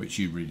 which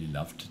you really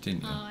loved,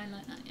 didn't you? Oh, I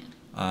like that,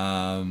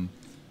 yeah.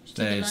 Should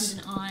do the There's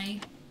London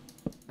Eye.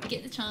 If you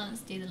get the chance,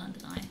 do the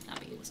London Eye.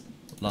 That'd be awesome.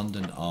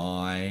 London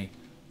Eye.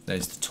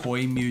 There's the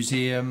Toy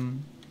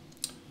Museum.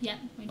 Yeah,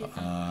 we did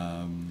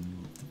that.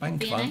 The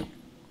Bank V&A? Club.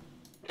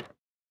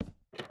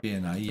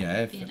 V&A,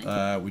 yeah.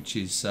 V&A. Which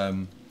is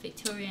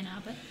Victoria and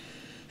Albert.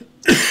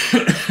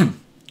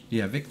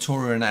 yeah,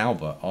 Victoria and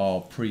Albert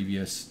are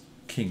previous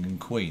king and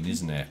queen,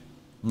 isn't it?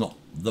 Not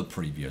the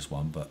previous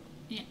one, but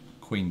Yeah.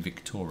 Queen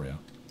Victoria.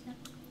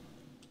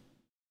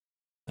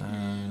 Where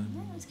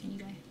else can you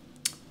go?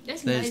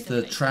 There's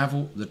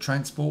the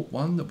transport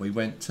one that we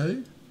went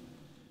to.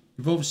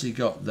 You've obviously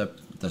got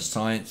the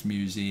Science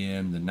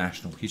Museum, the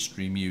National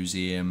History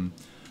Museum,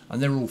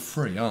 and they're all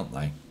free, aren't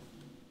they?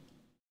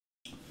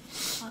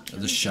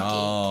 The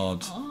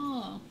Shard.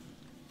 Oh.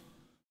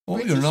 Oh,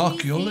 British you're an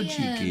archaeology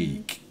Museum.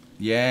 geek.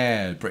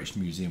 Yeah, British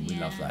Museum, we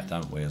love Yeah. that,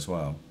 don't we, as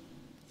well?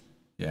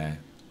 Yeah.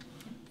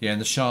 Yeah,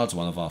 and the Shard's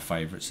one of our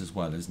favourites as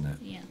well, isn't it?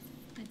 Yeah.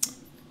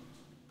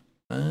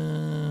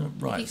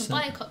 Right. If you can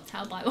buy a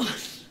cocktail, buy one.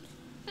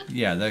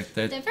 Yeah, they're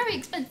They're very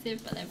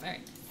expensive, but they're very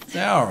nice.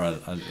 they are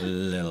a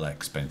little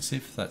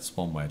expensive. That's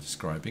one way of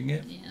describing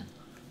it. Yeah.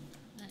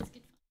 That's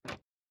good fun.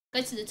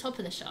 Go to the top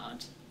of the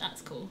Shard.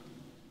 That's cool.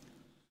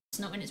 It's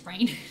not when it's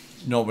raining.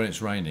 Not when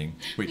it's raining,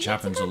 which We like to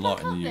happens go a lot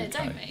back in the up UK.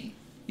 there, don't we?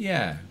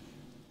 Yeah.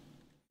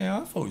 Yeah,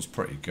 I thought it was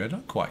pretty good. I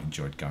quite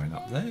enjoyed going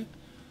up there.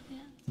 Yeah.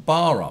 The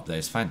bar up there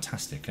is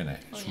fantastic, isn't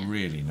it? It's Oh, yeah.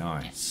 really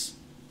nice.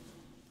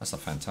 That's a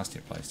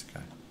fantastic place to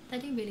go. They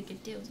do really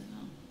good deals as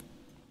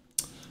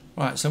well.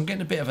 Right, so I'm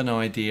getting a bit of an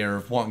idea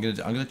of what I'm going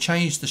to do. I'm going to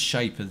change the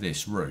shape of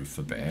this roof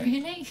a bit.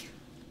 Really?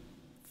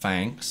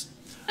 Thanks.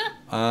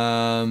 But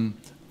I'm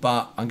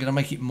going to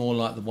make it more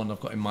like the one I've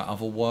got in my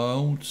other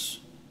worlds,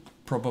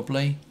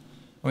 probably.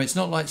 I mean, it's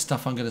not like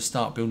stuff I'm going to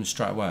start building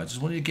straight away. I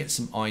just wanted to get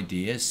some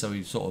ideas so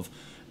we sort of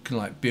can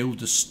like build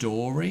the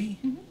story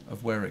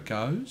of where it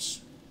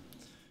goes.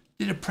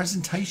 Did a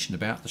presentation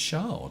about the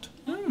Shard.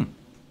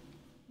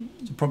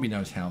 So probably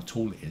knows how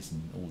tall it is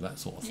and all that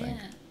sort of thing.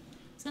 Yeah.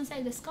 I was going to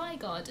say the Sky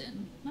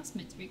Garden. That's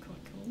meant to be quite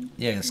cool.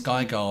 Yeah, the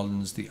Sky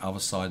Garden's the other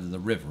side of the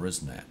river,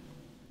 isn't it?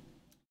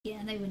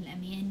 Yeah, they wouldn't let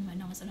me in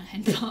when I was on a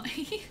hen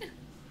party.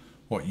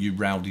 What, you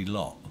rowdy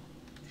lot?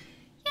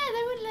 Yeah,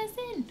 they wouldn't let us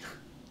in.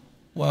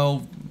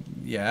 Well,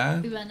 yeah.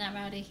 We weren't that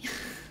rowdy.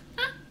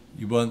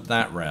 You weren't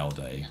that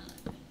rowdy.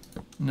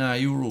 No,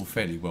 you were all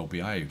fairly well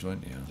behaved,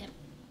 weren't you? Yep.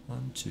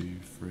 1, 2,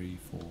 3,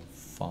 4,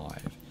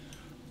 5.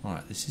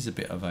 Right, this is a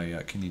bit of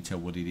a. Can you tell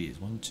what it is?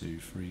 1, 2,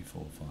 3,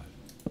 4,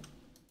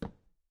 5.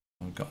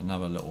 I've got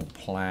another little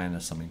plan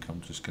or something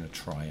I'm just going to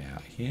try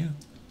out here.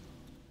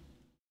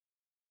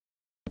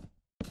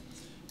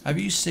 Have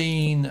you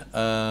seen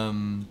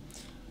Andy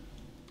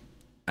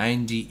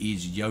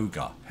is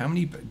Yoga? How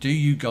many do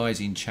you guys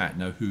in chat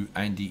know who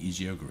Andy is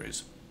Yoga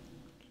is?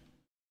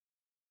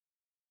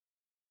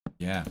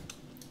 Yeah.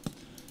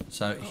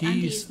 So Well, he's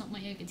Andy is not my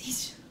yoga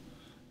teacher.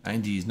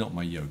 Andy is not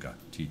my yoga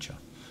teacher.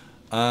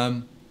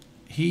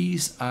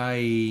 He's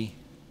a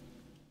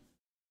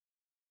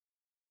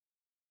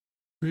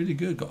really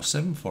good. Got a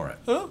 7 for it.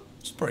 Oh,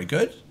 it's pretty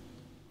good.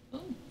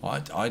 Oh.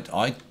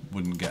 I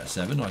wouldn't get a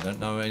 7. I don't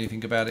know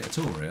anything about it at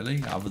all,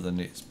 really, other than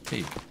it's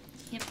big.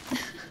 Yep.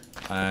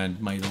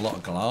 And made a lot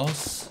of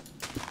glass.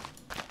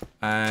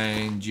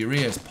 And your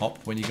ears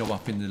pop when you go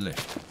up in the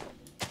lift.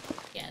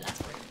 Yeah,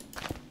 that's rude.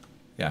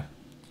 Yeah.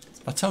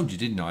 I told you,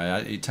 didn't I?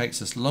 It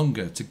takes us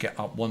longer to get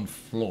up one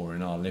floor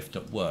in our lift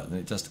at work than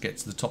it does to get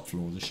to the top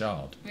floor of the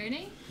shard.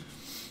 Really?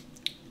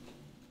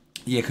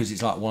 Yeah, because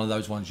it's like one of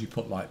those ones you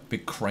put like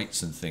big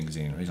crates and things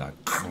in. It's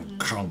like crunk,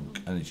 crunk,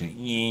 and it's like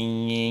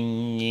ying,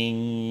 ying,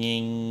 ying,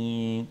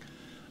 ying.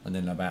 And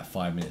then about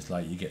 5 minutes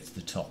later you get to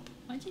the top.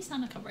 Why do you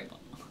sound like a robot?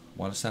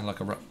 Why do I sound like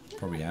a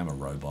probably am a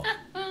robot.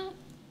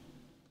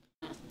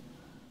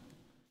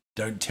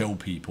 Don't tell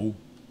people.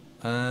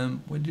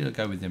 Where did I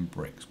go with them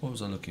bricks? What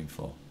was I looking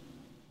for?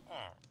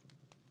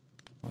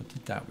 I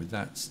did that with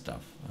that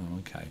stuff. Oh,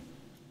 okay.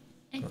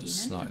 Got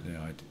slightly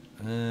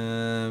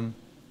idea.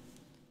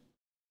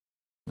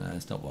 No,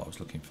 that's not what I was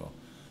looking for.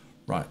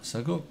 Right, so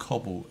I've got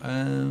cobble,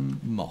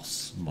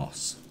 moss.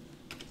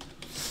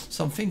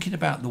 So I'm thinking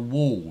about the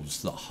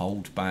walls that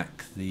hold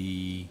back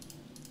the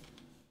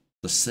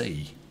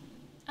sea.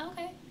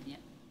 Okay, yeah.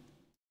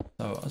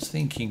 So I was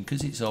thinking,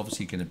 because it's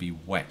obviously going to be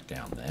wet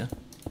down there,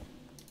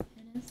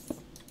 It is.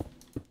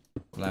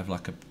 we'll have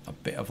like a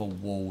bit of a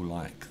wall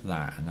like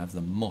that and have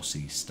the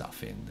mossy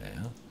stuff in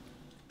there.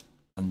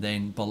 And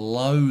then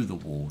below the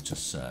water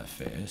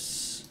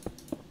surface,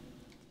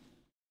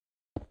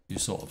 you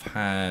sort of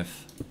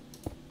have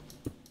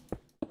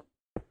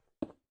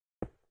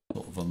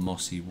sort of a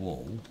mossy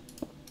wall.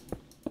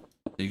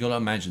 So you've got to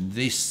imagine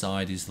this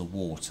side is the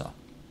water.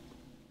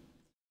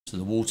 So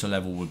the water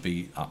level would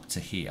be up to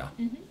here.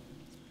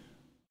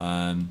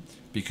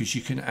 Because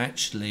you can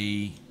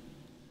actually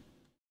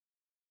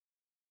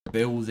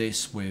build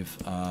this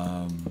with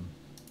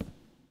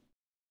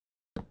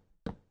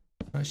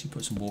actually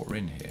put some water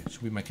in here.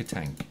 Should we make a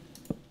tank?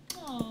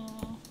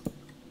 Aww.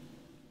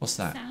 What's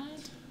that? Sad.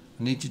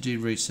 I need to do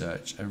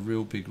research, a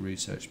real big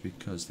research,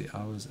 because the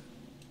hours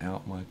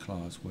out my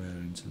class were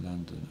into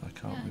London. I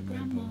can't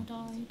remember.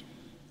 Grandma died.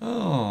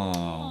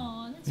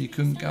 Oh, That's you really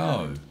couldn't sad.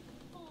 go.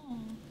 Aw.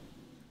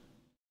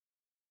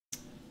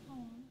 Aw.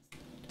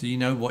 Do you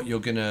know what you're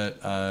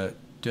gonna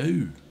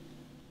do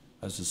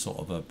as a sort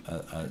of a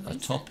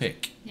Research.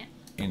 topic Yeah.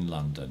 in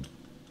London?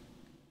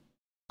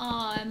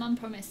 Oh, Mum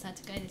promised her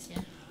to go this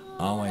year.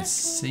 Oh, I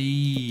that's cool.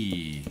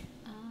 see.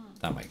 Oh.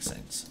 That makes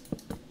sense.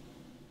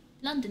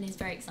 London is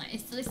very exciting.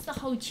 It's the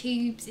whole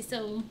tubes. It's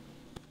all.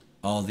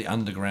 Oh, the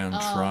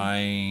underground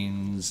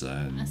trains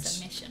and That's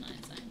a mission,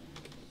 I'd say.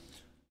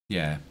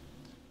 yeah,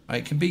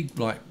 it can be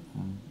like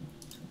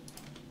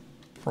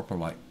proper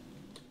like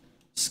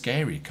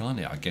scary, can't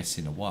it? I guess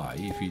in a way,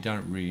 if you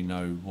don't really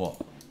know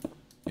what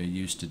you're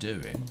used to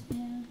doing.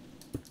 Yeah.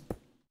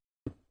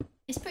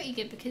 It's pretty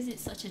good because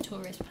it's such a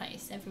tourist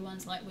place.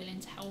 Everyone's like willing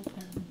to help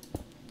and.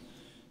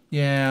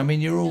 Yeah, I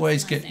mean you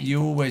always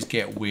That's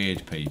get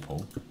weird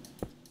people.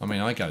 I mean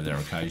I go there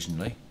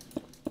occasionally.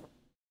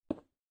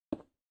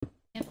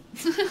 Yep.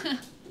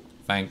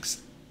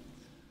 Thanks.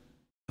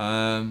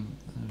 Better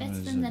what than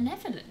is the it?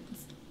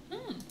 Netherlands.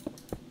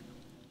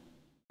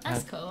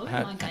 That's cool.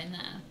 I mind going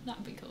there.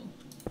 That'd be cool.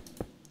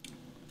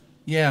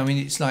 Yeah, I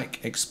mean it's like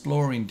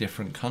exploring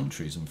different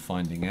countries and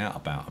finding out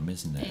about them,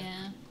 isn't it?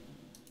 Yeah.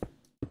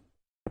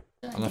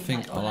 And I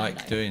think I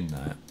like doing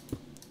that.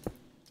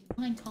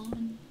 Do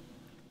Minecon.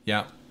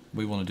 Yeah,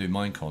 we want to do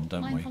Minecon,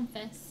 don't we? Minecon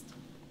Fest.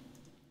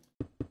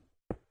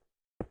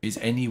 Is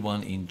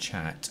anyone in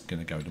chat going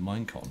to go to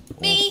Minecon?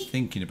 Or Me.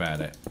 thinking about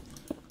it?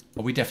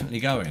 Are we definitely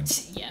going?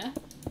 Yeah.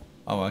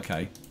 Oh,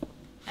 okay.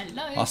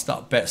 Hello.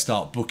 I'll better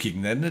start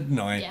booking then, didn't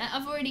I? Yeah,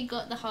 I've already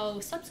got the whole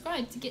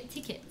subscribe to get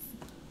tickets.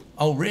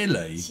 Oh,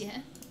 really? Yeah.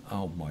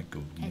 Oh my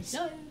goodness.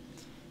 Hello.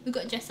 We've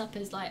got to dress up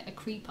as like a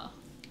creeper.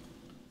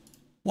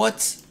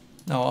 What?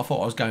 No, I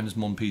thought I was going as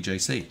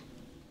Monpjc.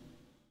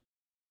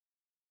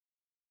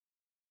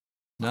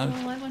 No?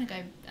 Oh, I want to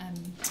go. I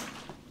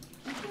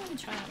think I want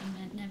to try out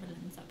the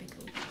Netherlands. That'd be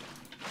cool.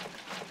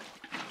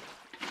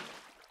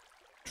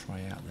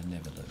 Try out the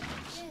Netherlands.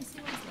 Yeah, see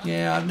what it's like.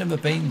 Yeah, I've never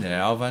been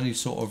there. I've only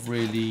sort of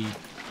really...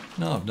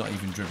 No, I've not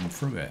even driven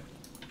through it.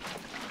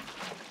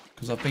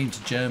 Because I've been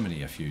to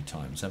Germany a few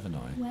times, haven't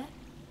I? Where?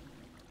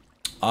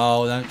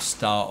 Oh, don't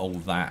start all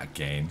that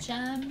again.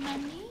 Germany.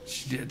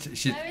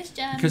 Where is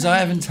Germany? Because I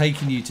haven't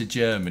taken you to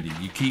Germany.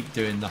 You keep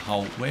doing the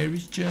whole, where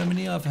is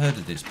Germany? I've heard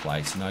of this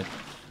place and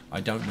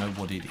I don't know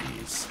what it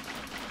is.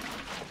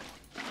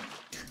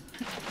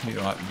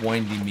 You're like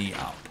winding me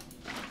up.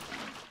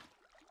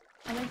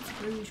 I went to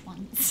Bruges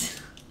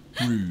once.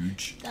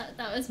 Bruges.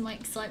 that was my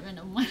excitement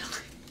of my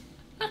life.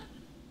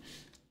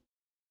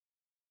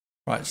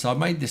 Right, so I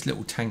made this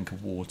little tank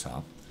of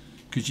water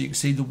because you can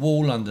see the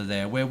wall under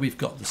there where we've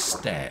got the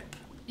step.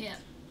 Yeah.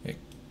 It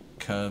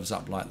curves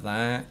up like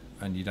that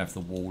and you'd have the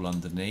wall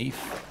underneath.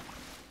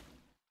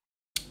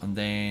 And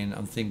then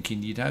I'm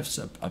thinking you'd have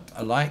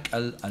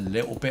a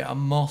little bit of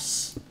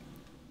moss,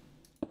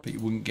 but you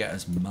wouldn't get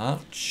as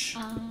much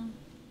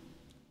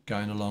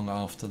going along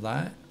after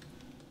that.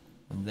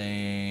 And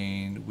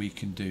then we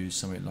can do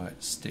something like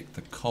stick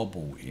the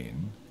cobble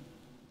in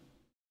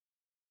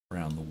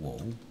around the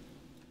wall.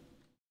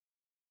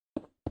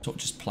 Sort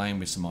of just playing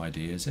with some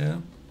ideas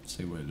here.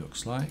 See what it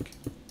looks like.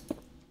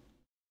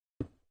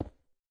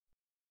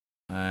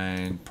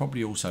 And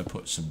probably also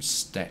put some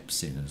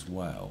steps in as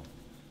well.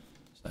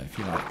 So if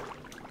you like,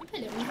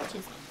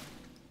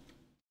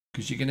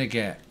 because you're gonna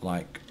get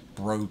like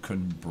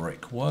broken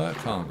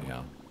brickwork, aren't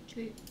you?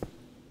 True.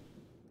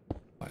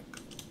 Like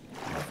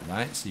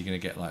that. So you're gonna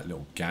get like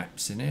little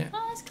gaps in it.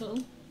 Oh, that's cool.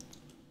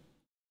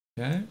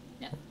 Okay.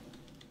 Yeah.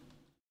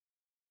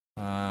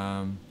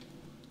 I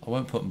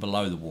won't put them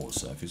below the water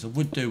surface. I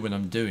would do when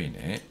I'm doing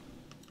it.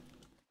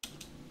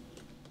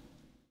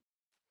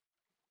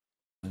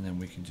 And then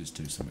we can just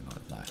do something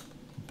like that.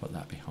 And put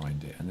that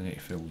behind it, and then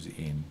it fills it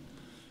in.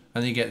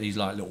 And then you get these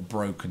like little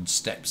broken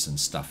steps and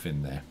stuff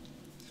in there.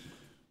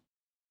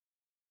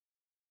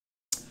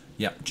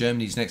 Yep,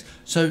 Germany's next.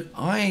 So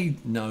I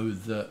know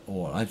that,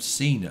 or I've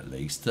seen at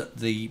least, that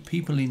the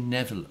people in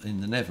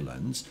the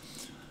Netherlands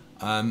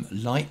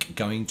like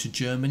going to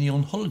Germany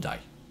on holiday.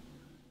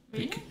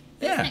 Really?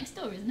 Yeah. It's next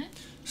door, isn't it?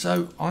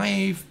 So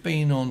I've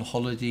been on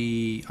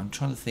holiday, I'm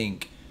trying to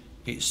think,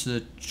 it's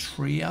the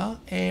Trier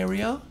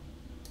area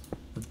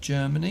of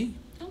Germany.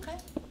 Okay.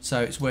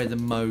 So it's where the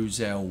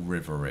Moselle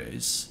River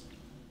is.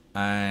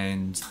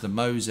 And the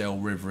Moselle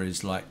River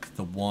is like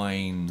the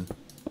wine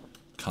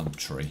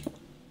country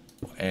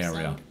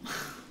area.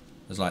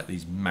 There's like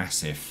these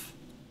massive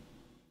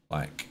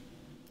like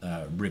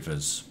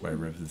rivers where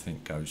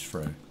everything goes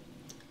through.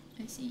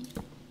 I see.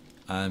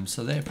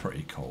 So they're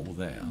pretty cool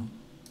there.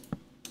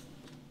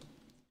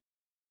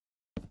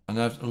 And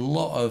a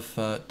lot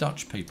of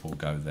Dutch people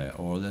go there,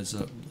 or there's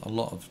a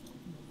lot of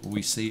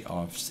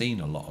I've seen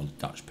a lot of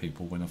Dutch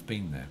people when I've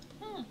been there.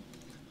 Oh,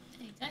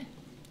 there you go.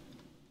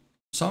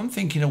 So I'm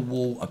thinking a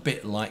wall a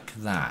bit like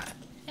that.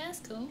 Yeah,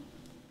 that's cool.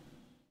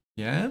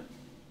 Yeah?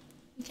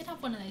 You could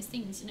have one of those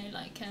things, you know,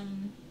 like what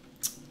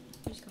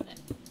do you call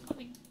it? I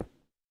think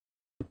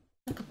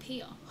like a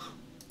pier.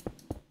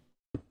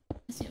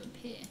 Let's do a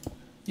pier.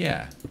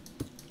 Yeah.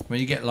 When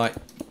you get like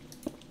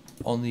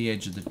on the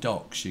edge of the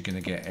docks, you're going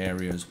to get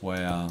areas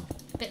where... A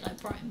bit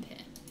like Brighton Pier.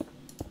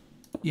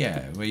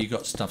 Yeah, where you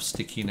got stuff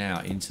sticking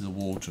out into the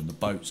water and the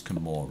boats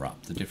can moor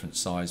up, the different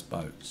size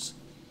boats.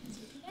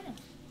 Yeah.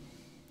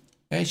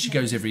 Yeah, she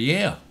goes every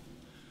year.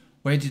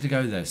 Where did you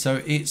go there?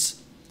 So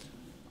it's...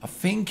 I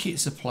think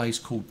it's a place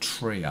called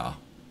Trier.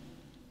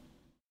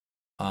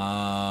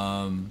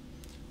 As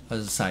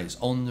I say, it's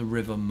on the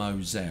River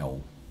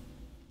Moselle.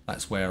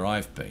 That's where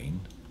I've been.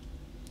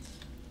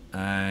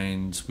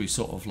 And we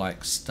sort of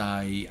like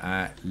stay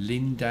at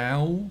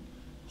Lindau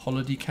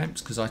holiday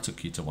camps, because I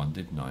took you to one,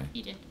 didn't I?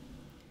 You did.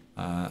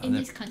 In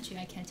this country,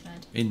 I care to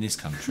add. In this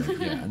country,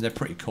 yeah. And they're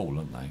pretty cool,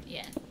 aren't they?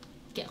 Yeah.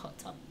 Get hot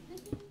tub.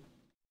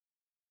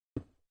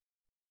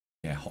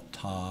 Yeah, hot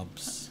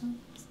tubs.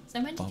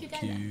 So when did you go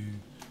there?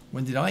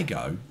 When did I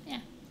go? Yeah.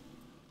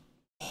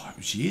 Oh, it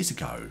was years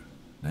ago.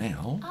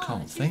 Now, Oh,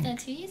 can't so you think. were there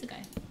 2 years ago.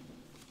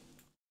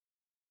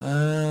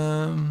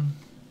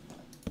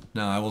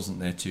 No, I wasn't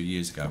there 2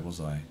 years ago,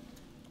 was I?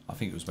 I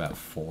think it was about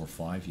 4 or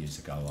 5 years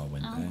ago I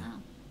went there. Wow.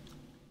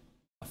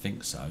 I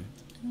think so.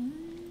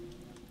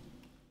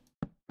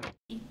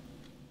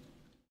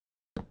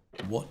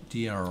 What do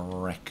you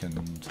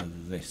reckon to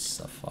this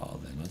so far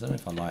then? I don't know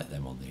if I like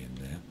them on the end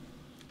there.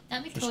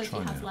 That'd be Just cool if you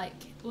trying have out. like,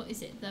 what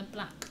is it, the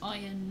black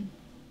iron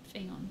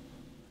thing on.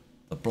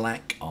 The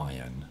black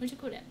iron. What do you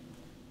call it?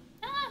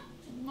 Ah,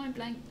 my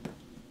blank.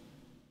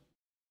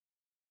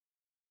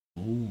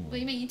 Ooh. What do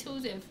you make your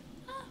tools with?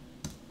 Ah,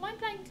 my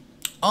blank.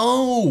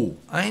 Oh,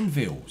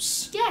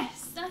 anvils.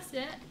 Yes, that's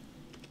it.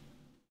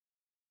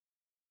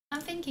 I'm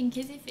thinking,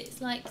 because if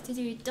it's like to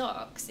do with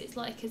docks, it's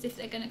like as if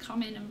they're going to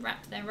come in and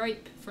wrap their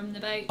rope from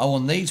the boat. Oh,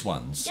 on these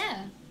ones?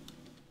 Yeah.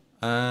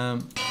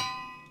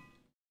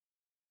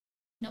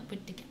 Not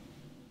with the...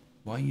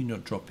 Why are you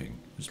not dropping?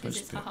 Because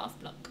it's a half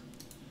block.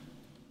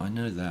 I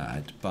know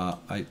that, but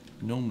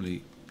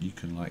normally you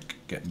can like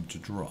get them to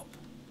drop.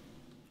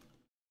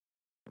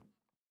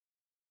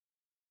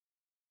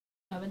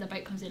 Oh, when the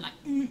boat comes in like...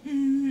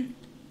 And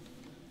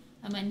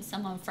when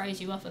someone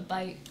throws you off a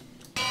boat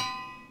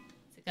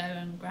to go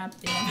and grab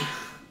the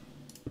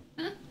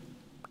other...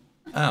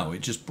 Oh,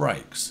 it just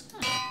breaks.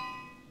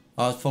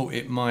 I thought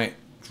it might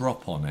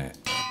drop on it.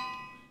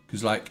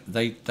 Because like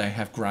they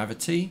have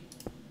gravity,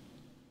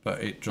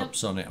 but it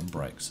drops on it and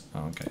breaks.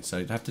 Oh, okay, so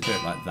you'd have to do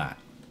it like that.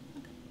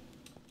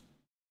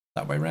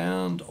 That way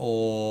round,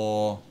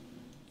 or...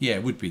 Yeah,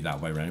 it would be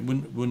that way round.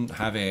 Wouldn't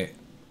have it...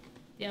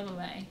 The other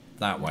way.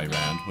 That way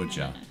round, would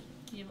you? No.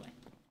 The other way.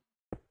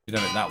 You'd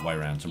have it that way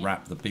round to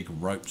wrap the big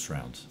ropes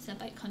round. So the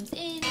boat comes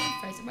in,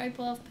 throws the rope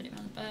off, put it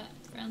around the boat,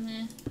 around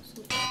there.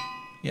 Sort of.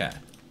 Yeah.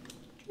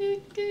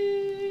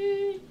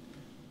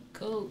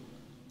 Cool.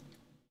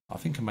 I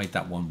think I made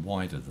that one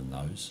wider than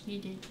those. You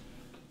did.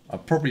 I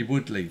probably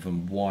would leave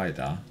them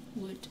wider.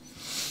 Would.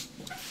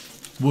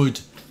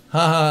 Would. Ha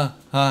ha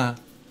ha.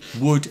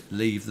 Would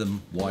leave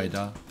them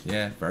wider.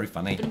 Yeah, very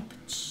funny.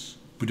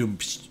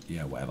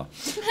 Yeah, whatever.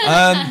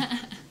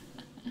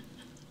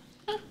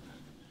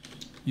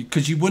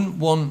 Because you wouldn't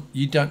want,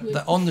 you don't,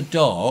 on the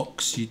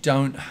docks, you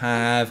don't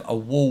have a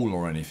wall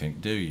or anything,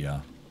 do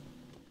you?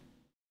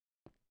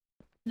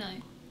 No,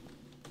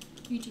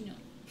 you do not.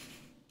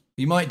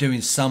 You might do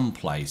in some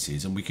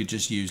places, and we could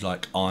just use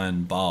like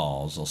iron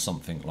bars or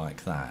something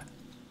like that.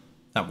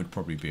 That would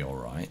probably be all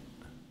right.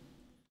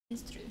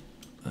 It's true.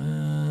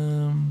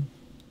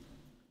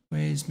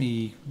 Where's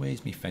me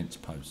fence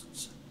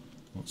posts?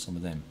 I want some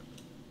of them.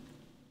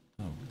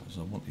 Oh, because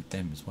I wanted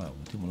them as well.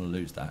 I didn't want to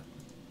lose that.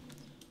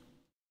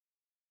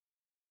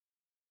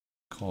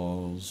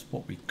 Because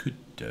what we could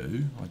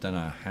do, I don't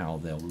know how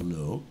they'll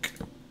look.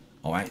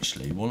 Oh,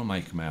 actually, I want to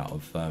make them out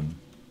of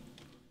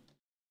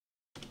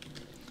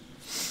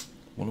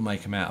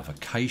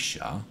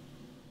acacia,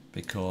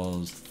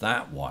 because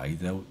that way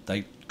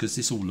because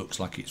this all looks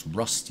like it's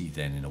rusty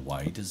then in a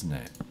way, doesn't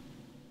it?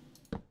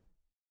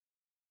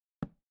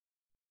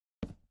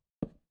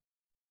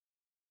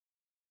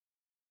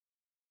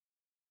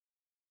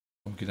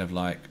 We could have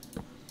like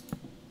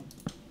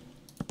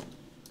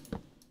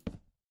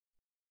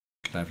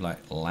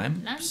lamps.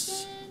 Lantern?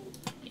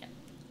 Yeah.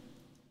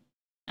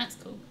 That's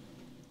cool.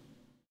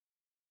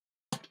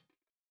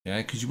 Yeah,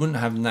 because you wouldn't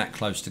have them that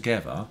close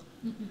together.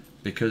 Mm-mm.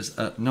 Because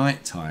at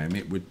night time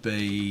it would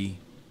be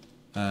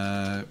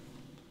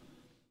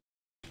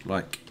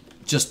like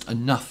just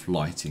enough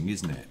lighting,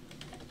 isn't it?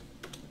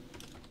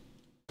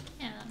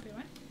 Yeah, that'd be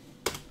right.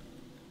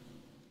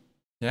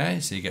 Yeah,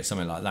 so you get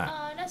something like that.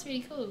 Oh, that's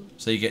really cool.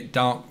 So you get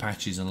dark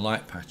patches and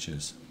light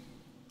patches.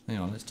 Hang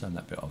on, let's turn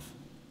that bit off.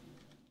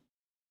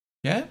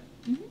 Yeah?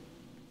 Mm-hmm.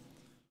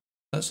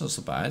 That's not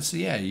so bad. So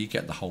yeah, you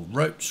get the whole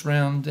ropes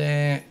round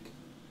there.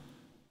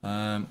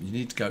 You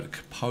need to go to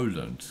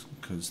Poland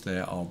because they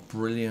are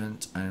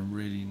brilliant and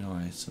really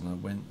nice, and I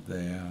went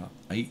there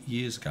 8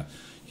 years ago.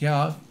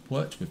 Yeah, I've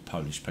worked with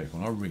Polish people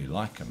and I really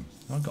like them.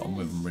 I got on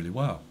with them really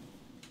well.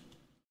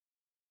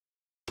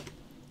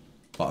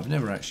 But I've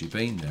never actually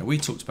been there. We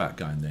talked about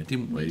going there,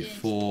 didn't we? We did.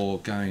 For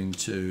going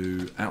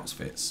to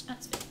Auschwitz.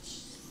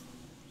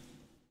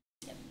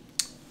 Yep.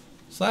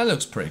 So that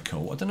looks pretty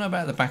cool. I don't know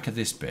about the back of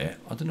this bit.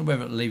 I don't know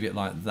whether to leave it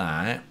like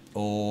that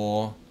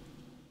or...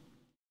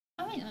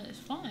 I think that looks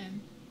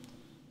fine.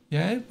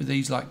 Yeah, with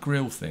these like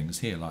grill things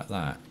here like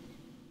that.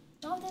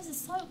 Oh, there's a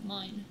salt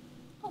mine.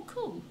 Oh,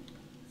 cool.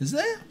 Is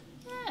there?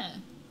 Yeah.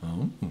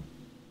 Oh.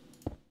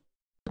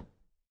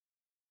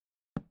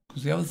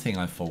 Because the other thing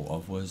I thought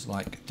of was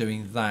like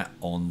doing that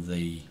on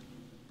the...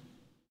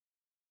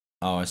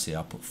 Oh, I see.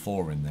 I put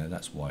 4 in there.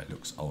 That's why it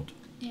looks odd.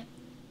 Yep.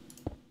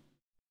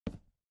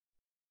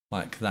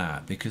 Like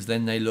that. Because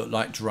then they look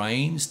like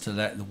drains to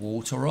let the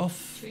water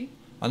off. True.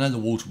 I know the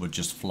water would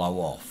just flow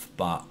off,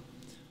 but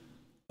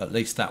at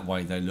least that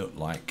way they look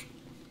like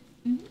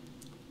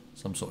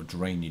some sort of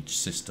drainage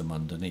system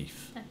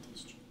underneath. That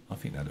is true. I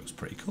think that looks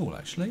pretty cool,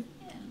 actually.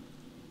 Yeah.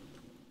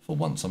 For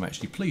once, I'm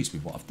actually pleased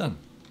with what I've done.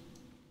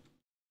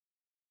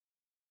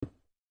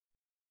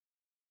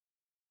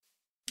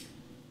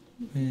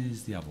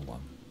 Where's the other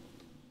one?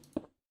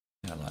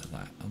 Yeah, like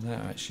that. And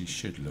that actually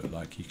should look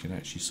like you can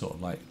actually sort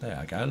of like... There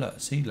I go. Look,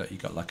 see, look,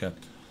 you've got like a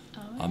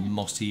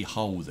mossy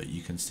hole that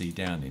you can see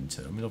down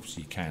into. I mean,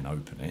 obviously you can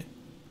open it.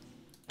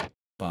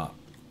 But,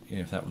 you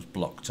know, if that was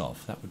blocked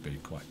off, that would be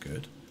quite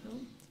good. Cool.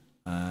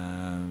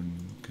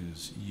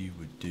 Because you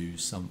would do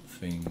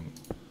something...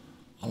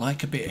 I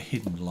like a bit of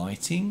hidden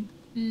lighting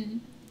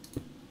in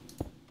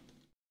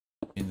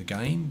the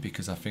game,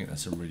 because I think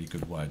that's a really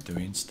good way of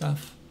doing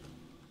stuff.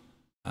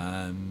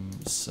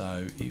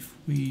 So if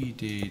we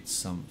did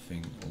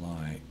something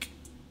like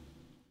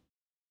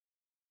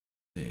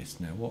this,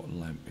 now what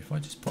lamp, if I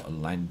just put a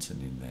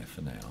lantern in there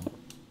for now,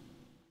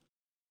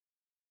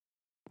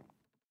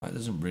 that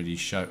doesn't really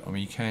show. I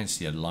mean, you can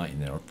see a light in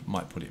there. I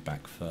might put it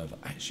back further.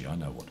 Actually, I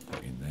know what to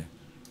put in there.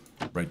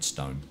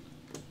 Redstone.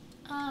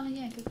 Oh,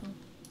 yeah, good call.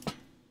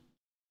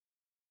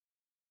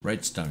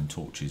 Redstone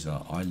torches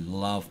are... I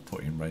love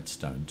putting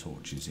redstone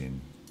torches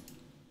in.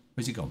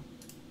 Where's he gone?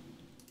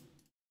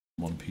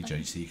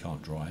 Monpjc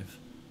can't drive.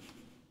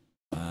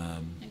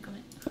 No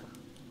comment.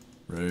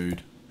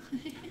 Rude.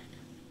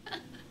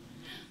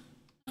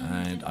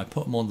 And I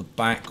put them on the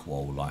back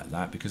wall like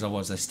that because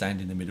otherwise they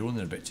stand in the middle and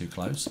they're a bit too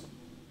close.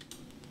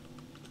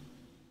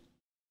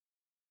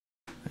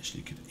 Actually,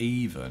 you could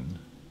even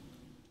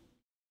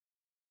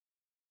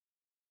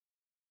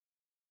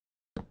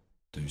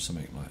do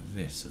something like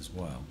this as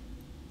well.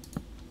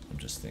 I'm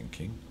just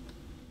thinking.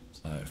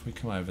 So if we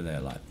come over there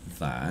like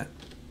that.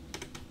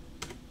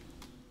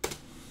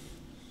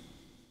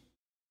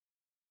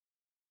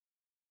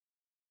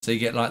 So you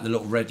get like the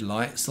little red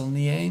lights on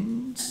the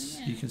ends.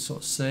 Oh, yeah. You can sort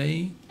of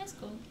see. That's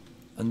cool.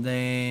 And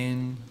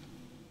then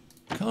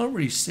can't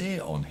really see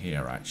it on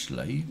here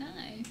actually. No.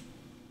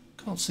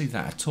 Can't see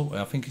that at all.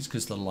 I think it's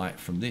because the light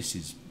from this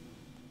is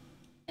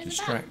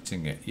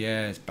distracting it.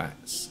 Yeah, it's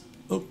bats.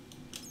 Oh.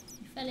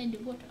 You fell into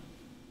water.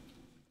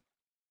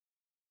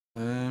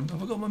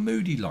 Have I got my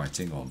moody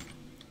lighting on?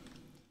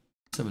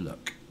 Let's have a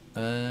look.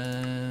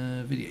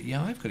 Video.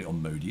 Yeah, I've got it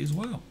on moody as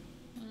well.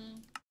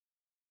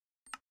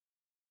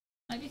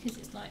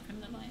 light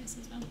from the lights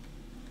as well.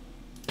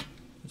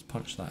 Let's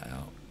punch that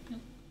out.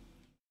 Nope.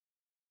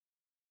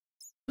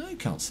 No, you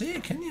can't see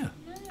it, can you?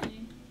 No.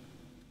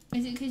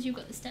 Is it because you've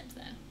got the steps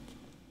there?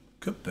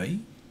 Could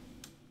be.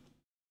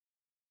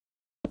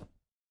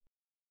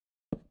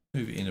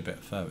 Move it in a bit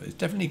further. It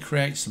definitely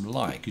creates some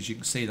light because you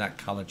can see that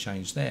colour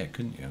change there,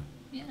 couldn't you?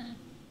 Yeah.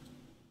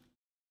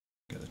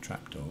 Get the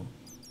trapdoor.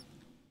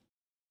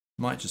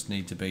 Might just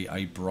need to be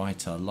a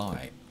brighter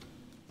light.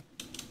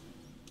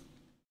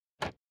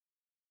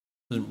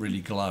 Doesn't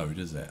really glow,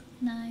 does it?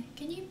 No.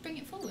 Can you bring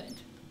it forward?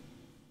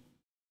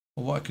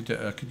 Well, what I could do,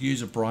 I could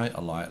use a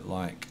brighter light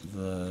like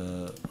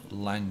the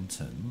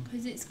lantern.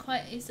 Because it's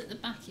at the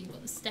back, you've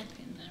got the step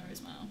in there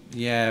as well.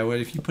 Yeah, well,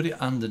 if you put it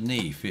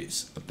underneath,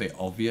 it's a bit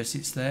obvious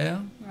it's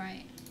there.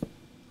 Right.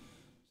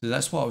 So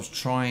that's what I was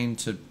trying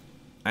to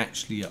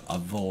actually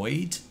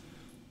avoid,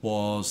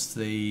 was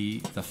the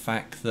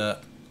fact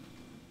that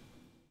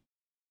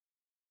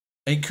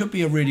it could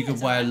be a really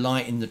good way of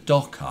lighting the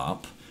dock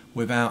up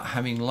without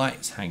having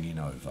lights hanging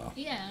over.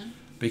 Yeah.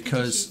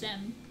 Because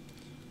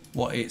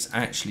what it's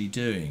actually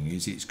doing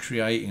is it's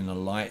creating a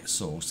light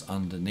source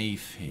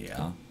underneath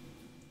here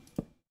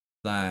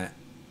that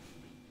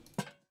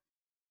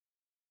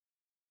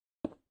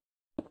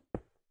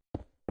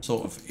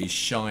sort of is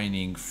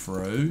shining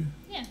through.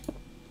 Yeah.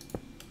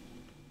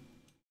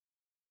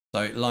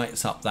 So it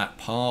lights up that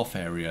path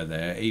area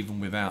there even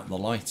without the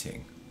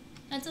lighting.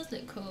 That does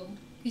look cool.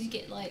 Because you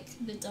get like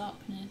the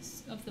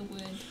darkness of the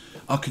wood.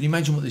 Oh, can you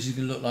imagine what this is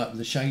going to look like with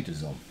the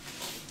shaders on?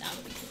 That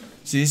would be cool.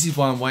 See, this is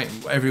why I'm waiting.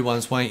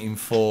 Everyone's waiting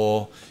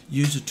for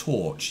use a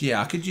torch.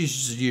 Yeah, I could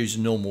just use a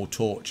normal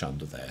torch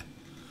under there.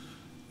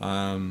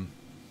 The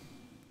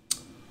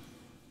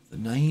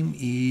name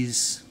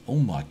is, oh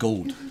my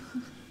god.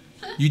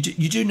 You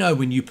do know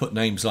when you put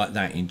names like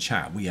that in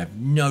chat, we have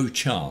no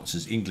chance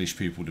as English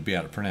people to be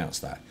able to pronounce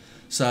that.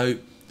 So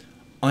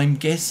I'm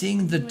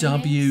guessing the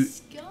W.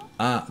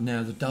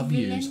 Now the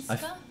W's.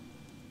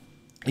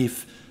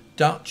 If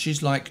Dutch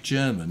is like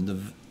German,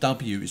 the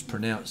W is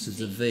pronounced as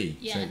a V.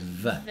 Yeah. So it's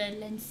V.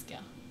 Velenska.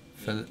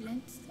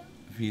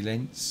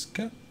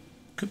 Vilenska?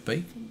 Could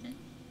be.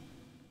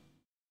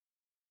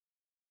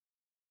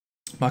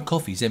 My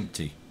coffee's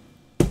empty.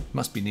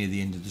 Must be near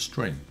the end of the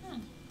stream.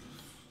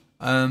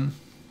 Oh.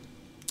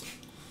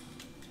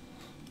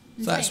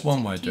 That's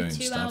one way of doing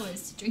 2 stuff. 2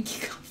 hours to drink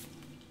your coffee.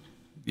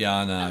 Yeah,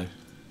 I know.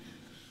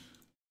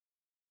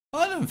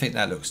 I don't think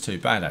that looks too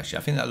bad actually.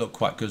 I think that looked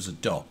quite good as a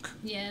dock.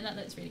 Yeah, that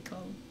looks really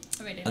cool.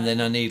 I really And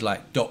then I need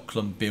like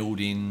dockland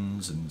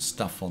buildings and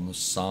stuff on the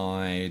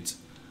side.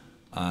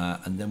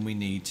 And then we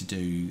need to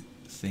do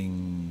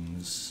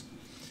things,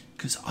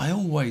 because I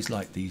always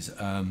like these.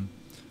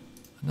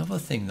 Another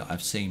thing that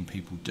I've seen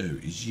people do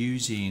is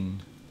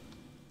using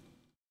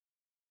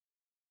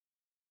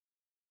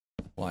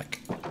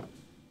like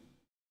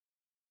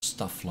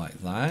stuff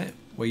like that,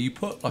 where you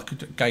put like a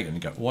gate and you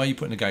go, why are you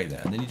putting a gate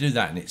there? And then you do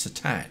that and it's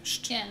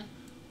attached. Yeah.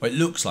 Well, it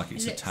looks like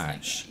it's It looks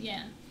attached. like it,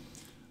 yeah.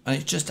 And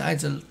it just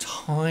adds a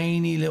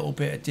tiny little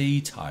bit of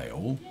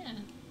detail. Yeah.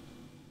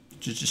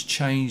 To just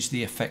change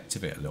the effect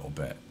of it a little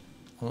bit.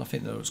 And I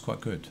think that looks quite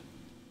good.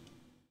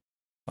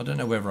 I don't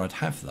know whether I'd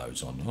have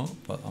those or not,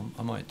 but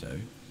I might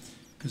do.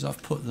 Because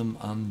I've put them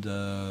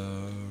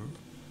under...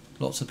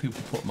 Lots of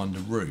people put them under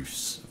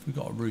roofs. If we've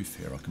got a roof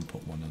here, I can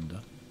put one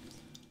under.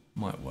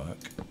 Might work.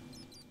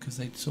 Because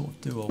they sort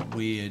of do a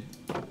weird...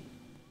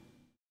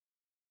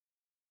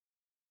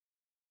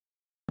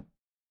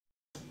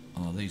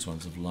 Oh, these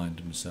ones have lined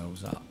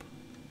themselves up.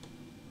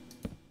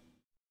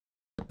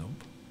 Nope.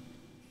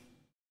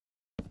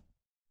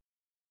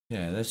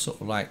 Yeah, they're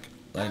sort of like...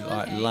 They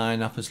like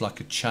line up as like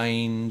a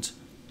chained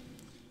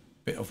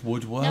bit of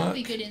woodwork. That would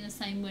be good in the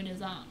same wood as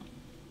that.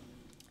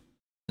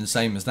 And the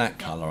same as that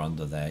colour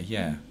under there,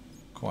 yeah.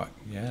 Quite,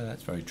 yeah,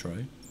 that's very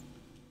true.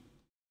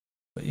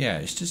 But yeah,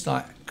 it's just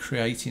like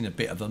creating a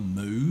bit of a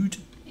mood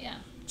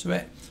to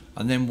it.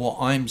 And then what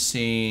I'm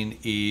seeing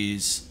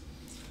is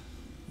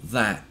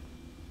that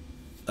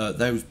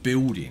those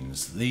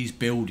buildings, these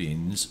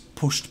buildings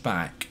pushed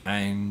back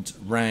and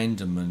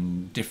random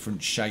and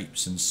different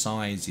shapes and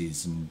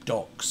sizes and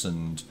docks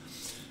and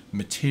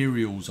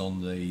materials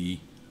on the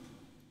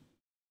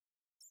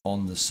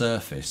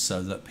surface,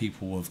 so that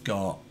people have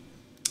got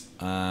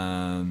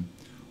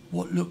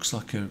what looks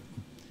like a,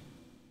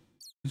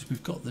 because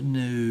we've got the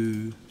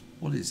new,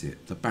 what is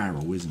it, the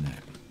barrel, isn't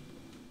it?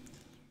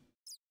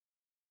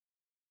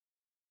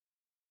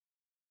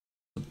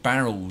 The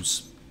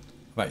barrels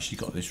have actually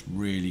got this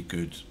really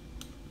good,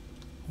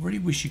 I really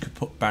wish you could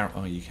put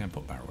oh, you can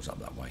put barrels up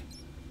that way.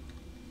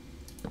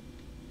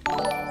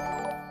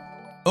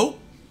 Oh,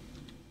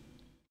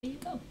 There you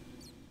go.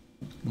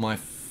 my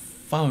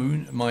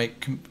phone, my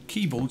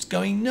keyboard's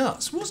going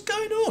nuts. What's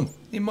going on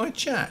in my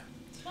chat?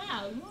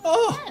 Wow.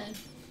 Oh,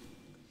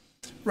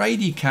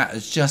 Radycat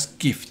has just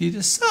gifted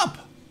a sub.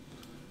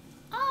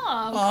 Oh,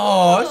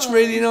 Oh, cool. that's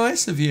really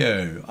nice of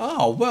you.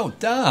 Oh, well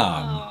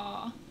done.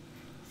 Oh,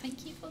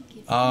 thank you for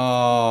giving.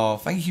 Oh,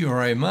 thank you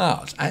very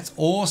much. That's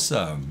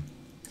awesome.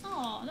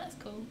 Oh, that's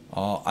cool.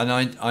 Oh, and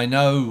I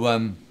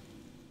know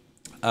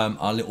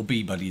our little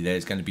bee buddy there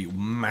is going to be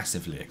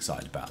massively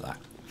excited about that.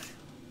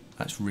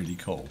 That's really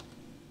cool.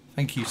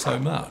 Thank you so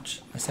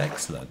much. That's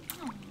excellent.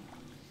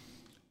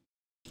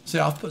 See,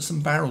 I've put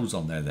some barrels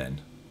on there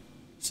then.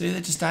 See,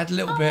 they just add a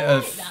little bit I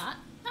of... like that.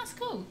 That's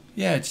cool.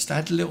 Yeah, just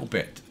add a little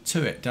bit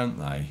to it, don't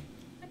they?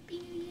 Happy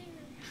New Year.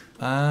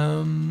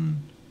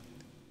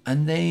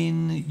 And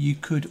then you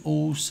could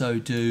also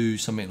do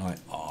something like,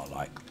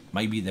 like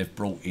maybe they've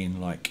brought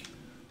in like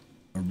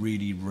a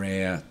really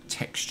rare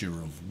texture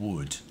of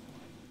wood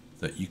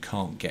that you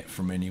can't get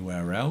from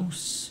anywhere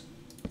else.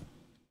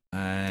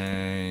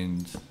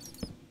 And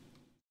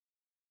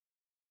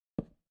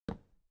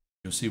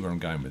you'll see where I'm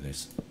going with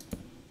this.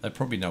 They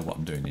probably know what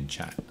I'm doing in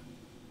chat.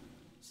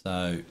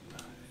 So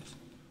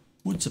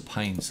wood's a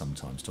pain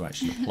sometimes to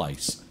actually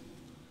place.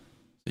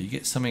 So you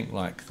get something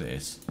like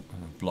this. I'm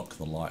going to block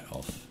the light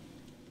off.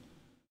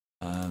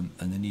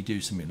 And then you do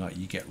something like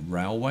you get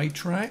railway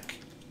track.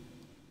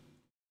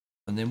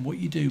 And then what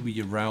you do with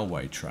your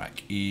railway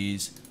track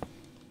is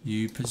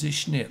you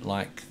position it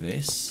like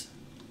this.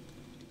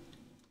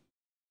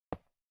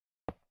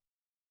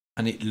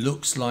 And it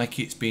looks like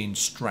it's being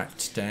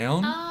strapped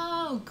down.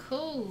 Oh,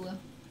 cool.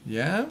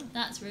 Yeah?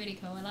 That's really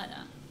cool. I like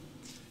that.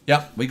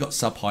 Yep, we got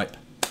sub hype.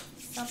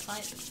 Sub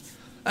hype.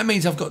 That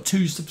means I've got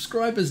 2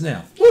 subscribers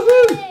now. Yay!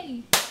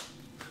 Woohoo!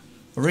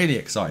 We're really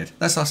excited.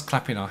 That's us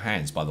clapping our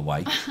hands, by the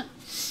way.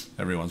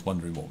 Everyone's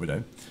wondering what we're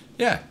doing.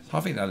 Yeah, I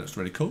think that looks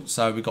really cool.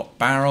 So we've got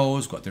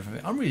barrels, we've got different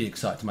things. I'm really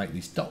excited to make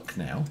this dock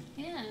now.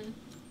 Yeah,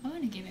 I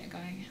want to give it a go.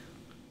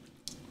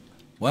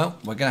 Well,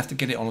 we're going to have to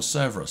get it on a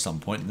server at some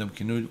point and then we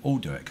can all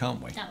do it,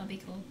 can't we? That would be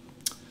cool.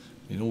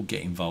 We can all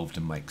get involved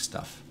and make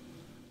stuff.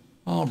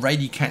 Oh,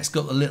 Radycat's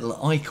got the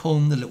little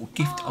icon, the little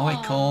gift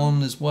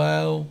icon as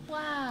well.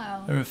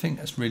 Wow. Everything,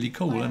 that's really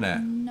cool, isn't I it?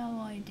 have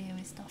no idea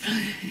with stuff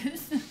like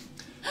this.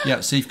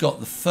 Yeah, so you've got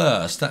the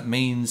first. That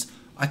means,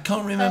 I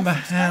can't remember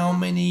how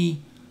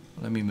many...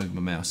 Let me move my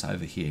mouse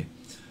over here.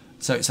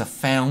 So it's a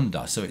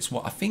founder. So it's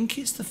what I think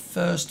it's the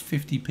first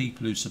 50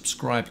 people who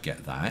subscribe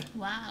get that.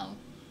 Wow.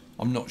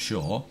 I'm not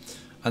sure.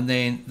 And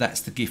then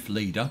that's the gift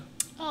leader.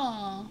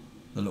 Oh.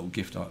 The little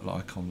gift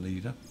icon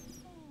leader.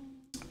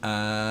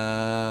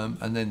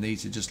 And then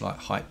these are just like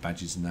hype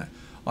badges and that.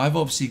 I've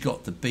obviously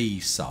got the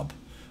B sub.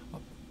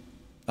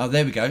 Oh,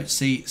 there we go.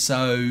 See,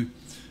 so...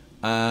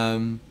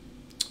 Oh,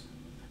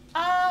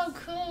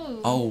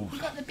 cool. Oh. You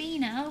got the bee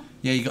now.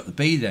 Yeah, you got the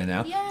B there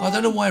now. Yeah. I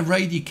don't know why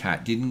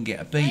Radycat didn't get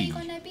a B. No, you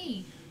got no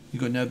bee. You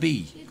got no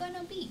B. You got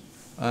no bee.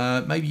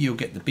 Maybe you'll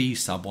get the B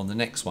sub on the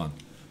next one.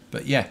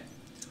 But yeah.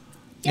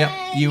 Yay, Yep,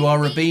 you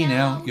are a bee B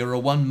now. now. You're a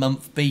 1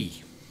 month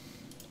B.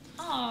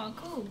 Oh,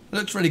 cool. It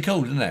looks really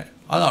cool, doesn't it?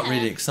 I got Yeah.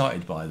 really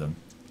excited by them.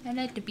 I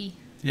like the bee.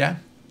 Yeah?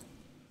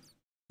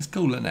 It's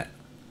cool, isn't it?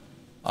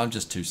 I'm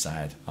just too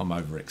sad. I'm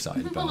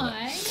overexcited by Why?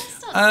 it.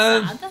 That's not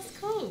sad. That's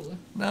cool.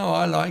 No,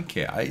 I like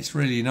it. It's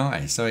really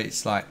nice. So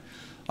it's like,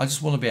 I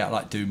just want to be able to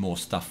like do more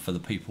stuff for the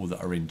people that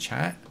are in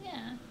chat.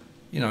 Yeah.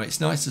 You know, it's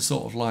nice to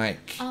sort of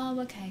like, Oh,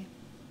 okay.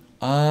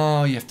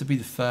 oh, you have to be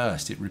the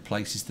first. It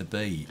replaces the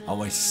B.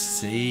 Oh, I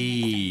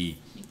see.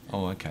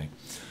 Oh, okay.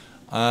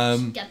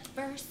 Get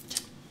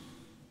first.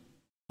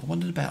 I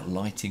wondered about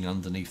lighting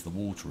underneath the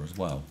water as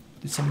well.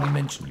 Did somebody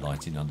mention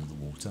lighting under the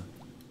water?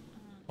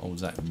 Or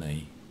was that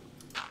me?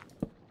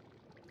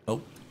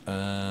 Oh,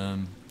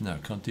 no,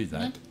 can't do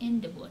that. Not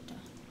in the water.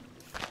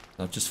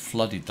 I've just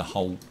flooded the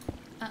whole...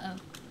 Uh-oh.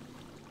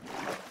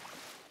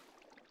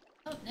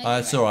 Oh, no,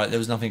 it's alright, there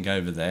was nothing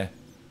over there.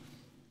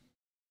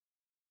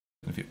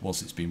 If it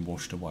was, it's been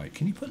washed away.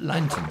 Can you put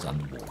lanterns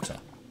underwater?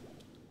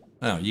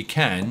 Oh, you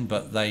can,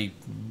 but they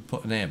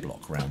put an air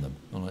block around them.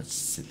 Oh, that's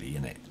silly,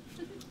 isn't it?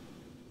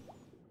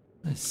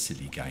 That's a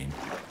silly game.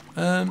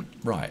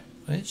 Right,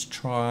 let's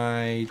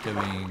try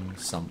doing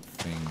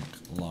something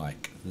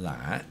like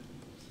that.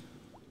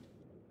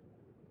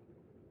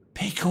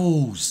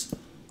 Pickles!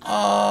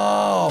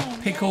 Oh,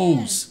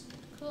 pickles! Yeah,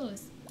 of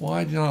course.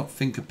 Why did I not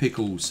think of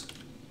pickles?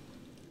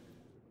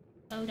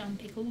 Hold on,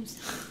 pickles.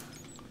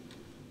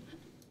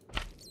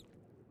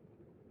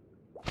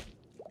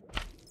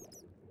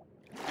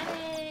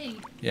 Hey!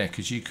 Yeah,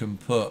 because you can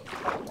put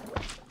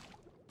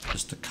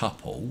just a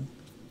couple,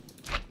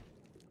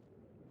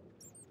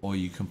 or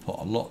you can put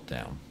a lot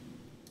down.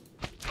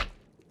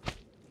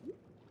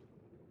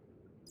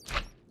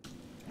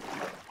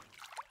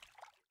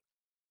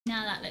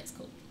 Now that looks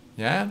cool.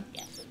 Yeah?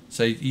 Yeah.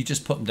 So you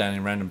just put them down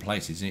in random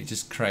places and it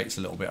just creates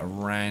a little bit of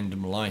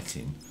random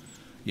lighting.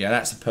 Yeah,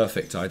 that's a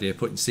perfect idea,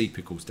 putting sea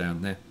pickles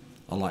down there.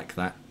 I like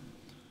that.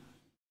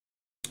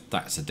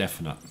 That's a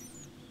definite.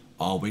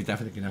 Oh, we're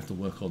definitely going to have to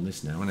work on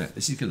this now, isn't it?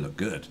 This is going to look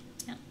good.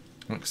 Yeah.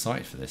 I'm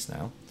excited for this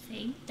now.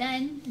 See?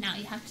 Then, now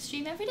you have to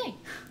stream every day.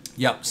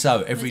 Yep,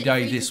 so every Was it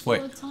day 3 this to 4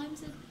 week.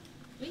 times a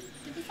week,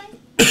 did we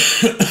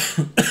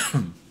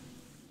say?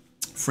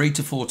 3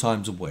 to 4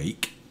 times a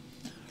week.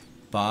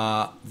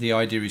 But the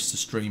idea is to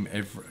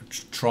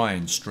try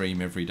and stream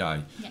every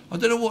day. Yeah. I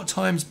don't know what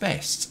time's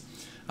best.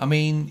 I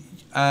mean,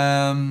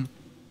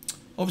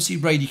 obviously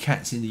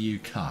Radycat's in the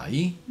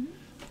UK,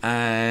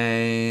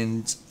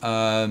 and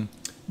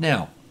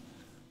now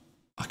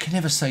I can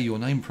never say your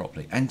name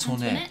properly.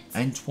 Antoinette.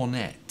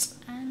 Antoinette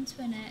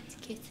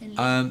Kitten.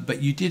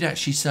 But you did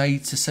actually say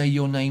to say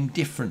your name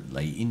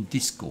differently in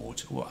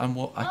Discord. And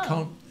what I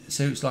can't.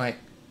 So it's like,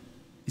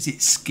 is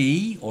it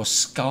ski or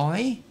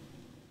sky?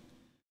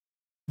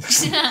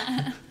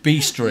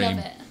 B stream.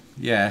 Love it.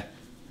 Yeah.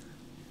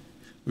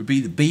 Would be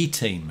the B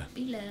team.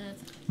 Be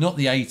loved. Not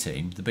the A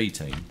team, the B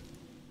team.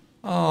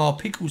 Oh,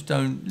 pickles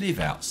don't live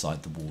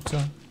outside the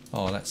water.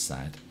 Oh, that's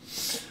sad.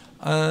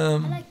 I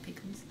like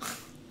pickles.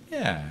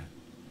 Yeah.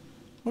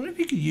 What if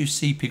you could use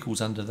sea pickles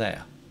under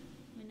there?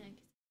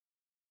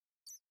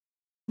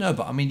 No,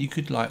 but I mean, you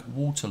could like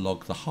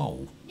waterlog the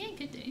hole. Yeah, you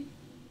could do.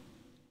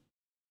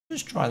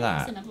 Just try that.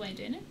 That's another way of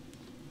doing it.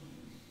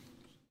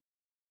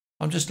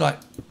 I'm just like,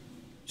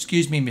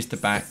 excuse me, Mr.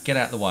 Bat, get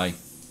out of the way.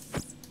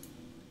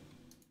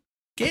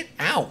 Get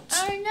out!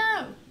 Oh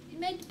no! You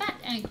made the bat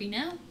angry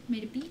now. You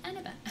made a bee and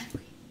a bat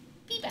angry.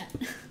 Bee bat.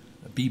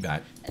 A bee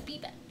bat. A bee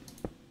bat.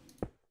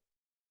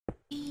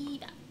 Bee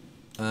bat.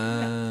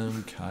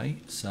 Okay,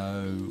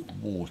 so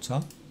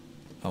water.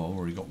 Oh, I've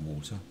already got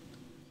water.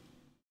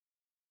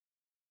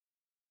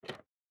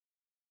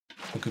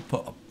 I could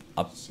put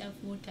a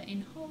Shove water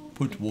in hole.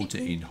 put water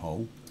in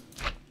hole.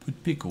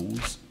 Put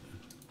pickles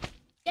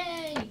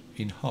Yay!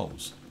 in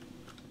holes.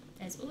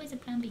 There's always a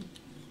plan B.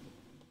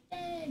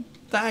 Yay!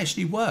 That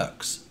actually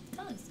works. It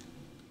does.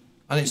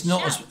 And it's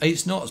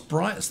not as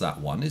bright as that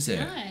one, is it?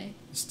 No.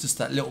 It's just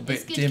that little bit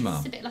It's good 'cause dimmer.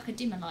 it's a bit like a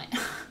dimmer light.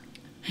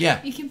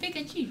 Yeah. You can pick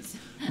and choose.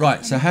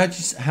 Right. So how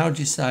do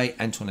you say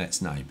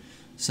Antoinette's name?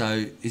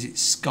 So is it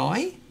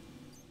Sky?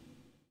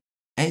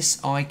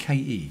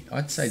 S-I-K-E.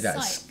 I'd say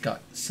that's Sky.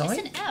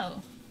 Psyche? It's an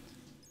L.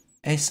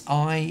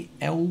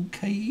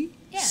 S-I-L-K-E?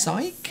 Yeah.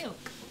 Psyche?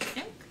 Silk.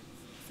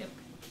 Silk.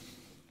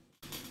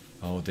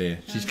 Oh dear.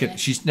 Yeah.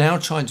 She's now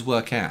trying to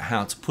work out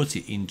how to put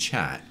it in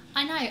chat.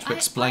 I know. To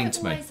explain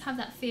to me. I always have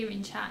that fear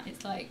in chat.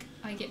 It's like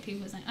I get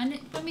people saying, and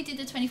when we did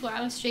the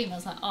 24-hour stream, I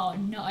was like, oh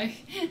no.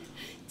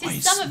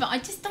 Some of it, I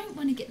just don't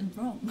want to get them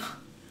wrong.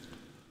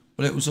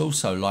 Well, it was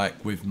also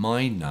like with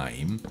my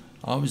name,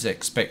 I was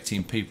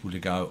expecting people to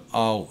go,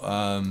 oh,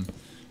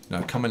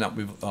 coming up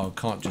with, oh,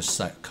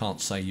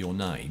 can't say your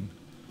name.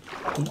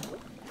 Ooh, is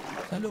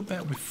that a little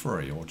better with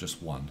 3 or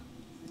just 1?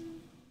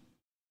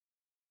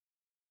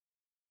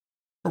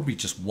 Probably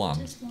just 1.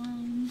 Just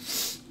one.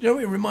 You know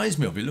what it reminds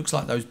me of? It looks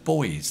like those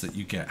buoys that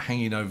you get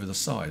hanging over the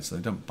sides so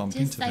they don't bump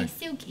Just into say things.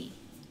 silky.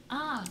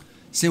 Ah.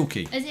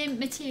 Silky. As in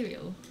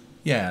material.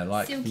 Yeah,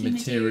 like Silky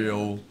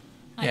material.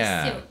 Like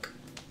yeah. silk.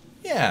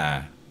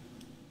 Yeah.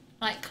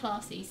 Like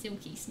classy,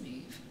 silky,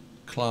 smooth.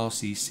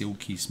 Classy,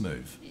 silky,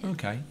 smooth. Yeah.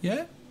 Okay,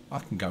 yeah, I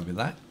can go with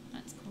that.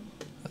 That's cool.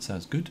 That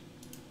sounds good.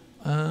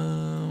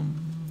 A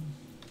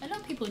lot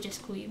of people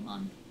just call you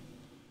Mon.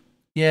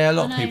 Yeah, a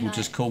lot of people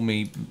just call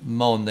me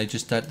Mon. They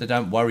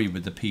don't worry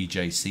with the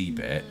PJC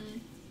bit.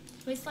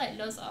 Well, it's like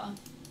Loza.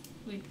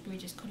 We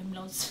just call him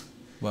Loz.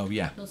 Well,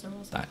 yeah,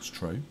 Loza. that's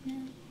true.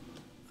 Yeah.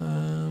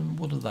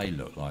 What do they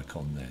look like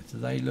on there? Do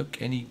they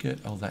look any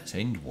good? Oh, that's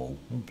end wall.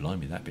 Oh,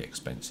 blimey, that'd be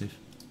expensive.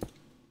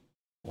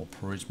 Or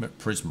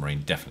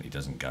prismarine definitely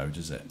doesn't go,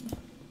 does it?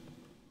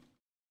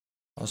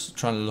 I was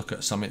trying to look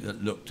at something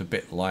that looked a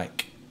bit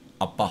like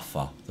a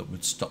buffer that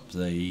would stop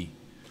the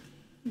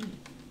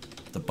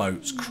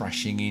boats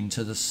crashing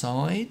into the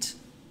side.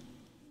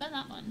 But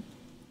that one.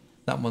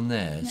 That one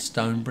there,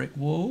 stone brick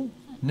wall.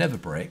 Never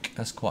brick.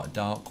 That's quite a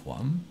dark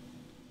one.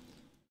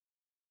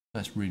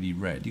 That's really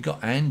red. You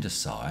got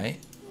andesite,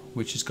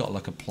 which has got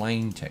like a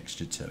plain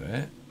texture to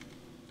it.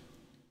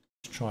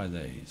 Let's try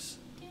these.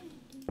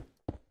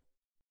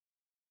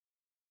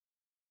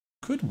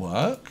 Could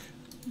work.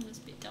 It was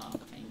a bit dark, I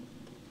think.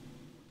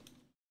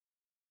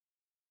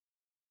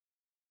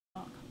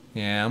 Dark.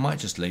 Yeah, I might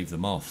just leave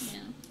them off. Yeah,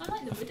 I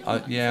like the wooden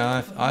ones.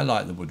 Yeah, I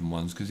like the wooden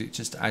ones because it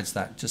just adds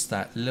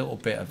that little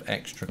bit of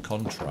extra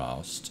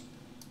contrast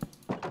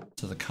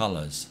to the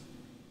colours.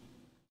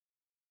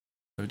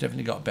 We've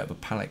definitely got a bit of a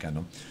palette going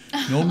on.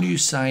 Normally you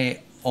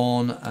say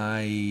on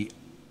a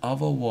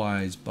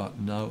otherwise but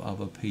no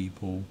other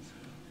people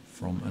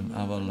from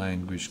another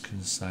language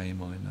can say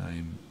my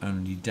name.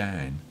 Only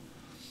Dan.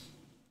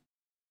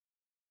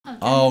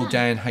 Oh,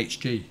 Dan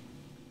HG.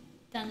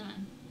 Dan the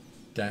man.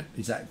 Dan,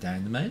 is that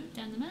Dan the man?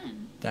 Dan the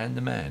man. Dan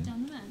the man.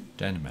 Dan the man.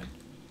 Dan the man.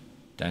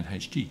 Dan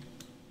HG.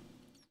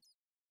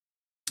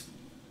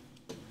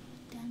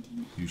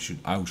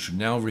 I should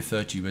now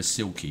refer to you as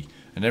Silky,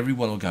 and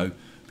everyone will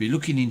be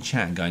looking in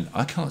chat and going,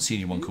 I can't see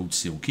anyone called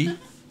Silky.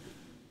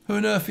 Who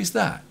on earth is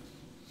that?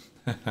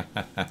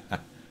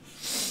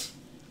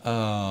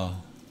 5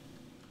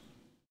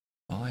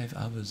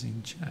 others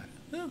in chat.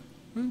 Oh,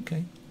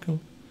 okay,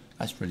 cool.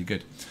 That's really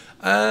good.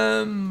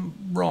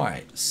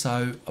 Right,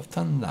 so I've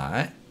done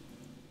that.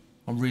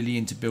 I'm really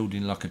into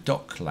building like a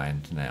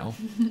dockland now.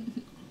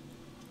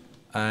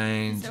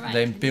 And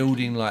then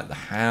building like the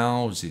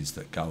houses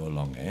that go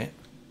along it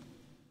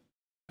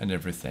and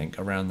everything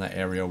around that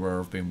area where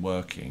I've been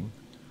working.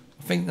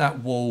 I think that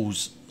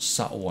wall's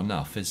subtle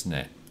enough, isn't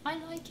it? I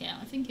like it.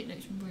 I think it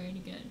looks really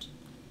good.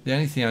 The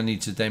only thing I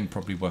need to then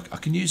probably work... I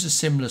can use a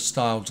similar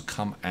style to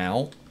come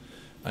out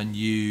and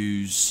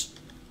use...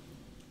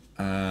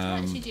 I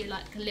actually do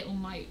like a little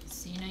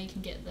moats, you know, you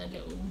can get the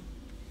little...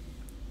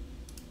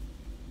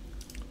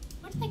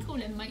 What do they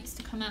call it, moats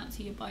to come out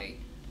to your boat?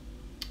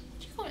 What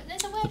do you call it?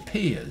 There's a word. The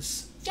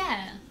piers.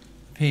 Yeah.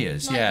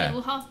 Piers, like yeah.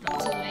 little half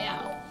blocks all the way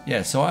out.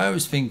 Yeah, so I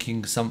was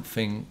thinking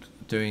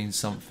doing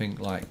something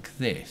like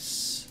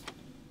this.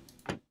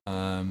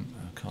 I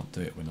can't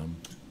do it when I'm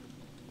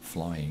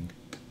flying.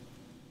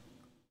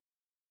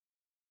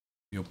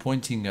 You're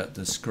pointing at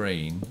the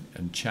screen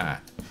and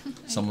chat.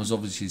 Someone's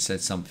obviously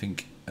said something.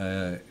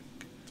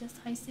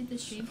 Just hosted the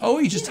stream. Oh,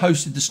 you just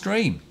hosted the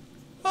stream.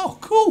 Oh,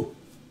 cool.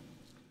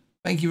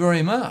 Thank you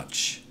very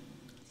much.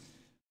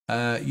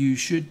 You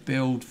should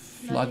build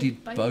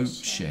flooded boat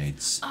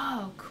sheds.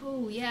 Oh,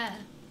 cool, yeah.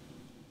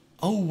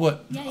 Oh,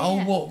 what? Yeah, oh,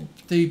 yeah.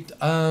 what? The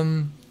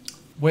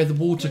where the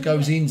water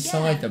goes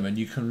inside yeah. them, and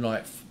you can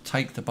like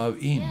take the boat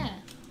in. Yeah.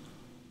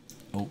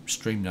 Oh,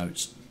 stream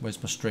notes.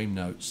 Where's my stream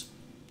notes?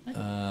 Okay.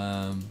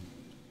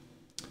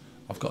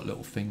 I've got a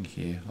little thing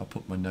here. I'll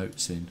put my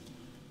notes in.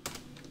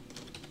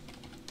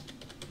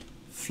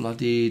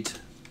 Flooded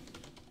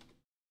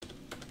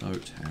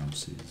boat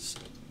houses.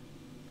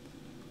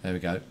 There we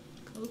go.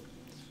 Cool.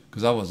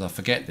 Because otherwise I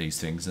forget these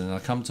things and I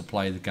come to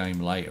play the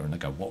game later and I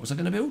go, what was I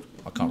going to build?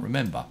 I can't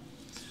remember.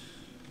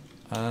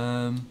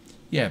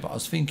 Yeah, but I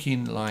was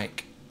thinking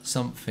like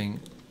something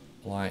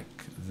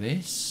like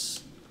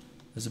this.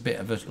 There's a bit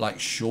of a like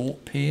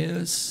short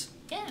piers.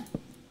 Yeah.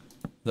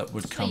 That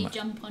would so come. You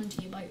jump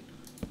onto your boat.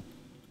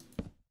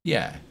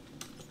 Yeah.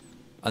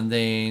 And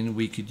then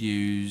we could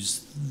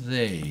use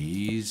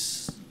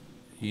these.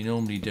 You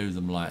normally do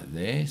them like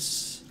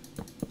this.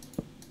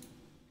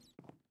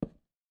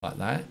 Like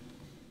that.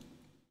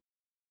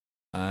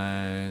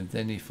 And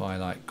then if I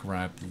like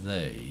grab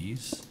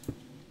these,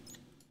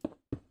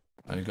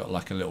 and you've got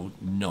like a little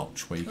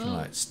notch where you can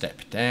like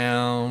step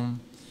down.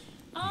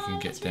 You can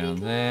get down really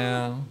cool.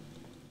 there.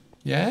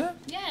 Yeah?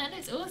 Yeah, that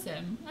looks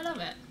awesome. I love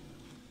it.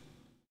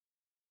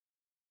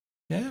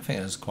 Yeah, I think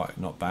that's quite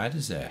not bad,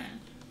 is it? Yeah.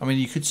 I mean,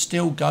 you could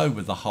still go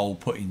with the whole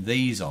putting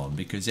these on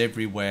because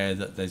everywhere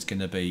that there's going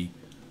to be,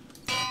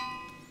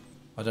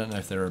 I don't know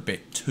if they're a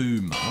bit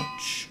too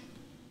much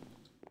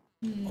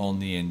on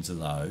the ends of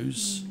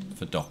those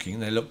for docking.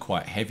 They look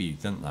quite heavy,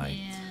 don't they?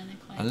 Yeah, they're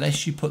quite.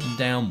 Unless you put them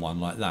down one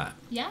like that.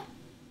 Yeah.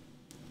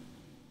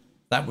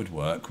 That would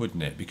work,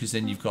 wouldn't it? Because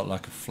then you've got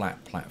like a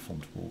flat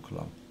platform to walk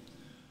along.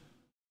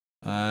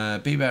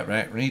 Be back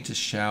right. We need to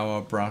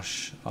shower,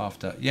 brush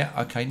after. Yeah,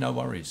 okay, no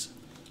worries.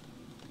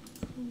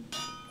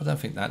 I don't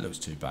think that looks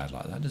too bad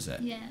like that, does it?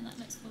 Yeah, that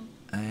looks cool.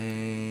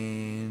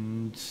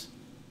 And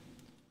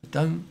I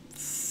don't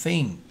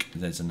think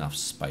there's enough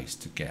space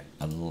to get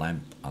a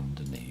lamp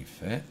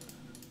underneath it.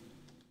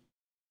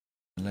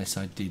 Unless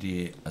I did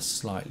it a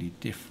slightly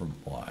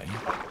different way.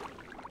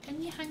 Can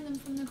you hang them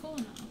from the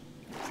corner?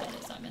 So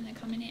it's like when they're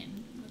coming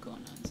in the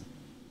corners.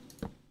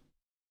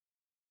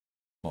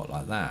 What,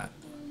 like that?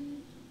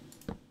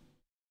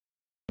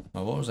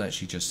 Well, what I was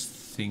actually just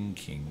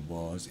thinking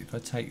was if I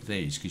take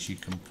these, because you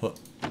can put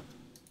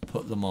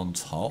them on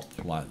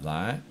top like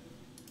that.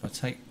 If I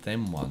take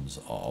them ones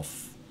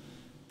off,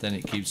 then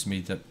it gives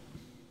me the...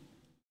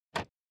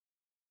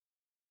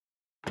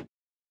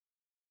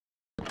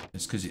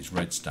 It's because it's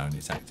redstone,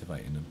 it's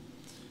activating them.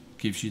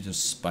 Gives you the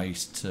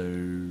space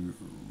to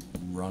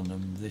run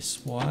them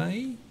this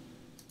way.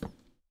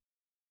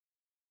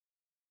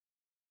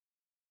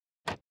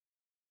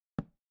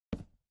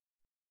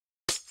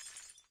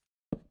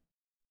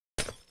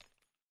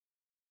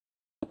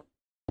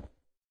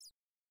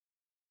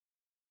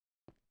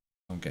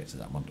 I'll get to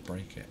that one to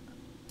break it.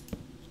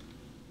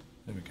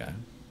 There we go.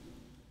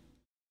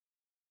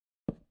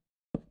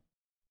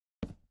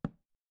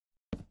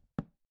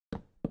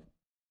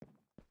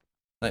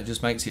 That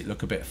just makes it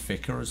look a bit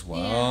thicker as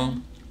well. Yeah.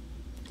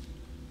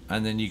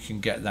 And then you can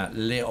get that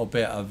little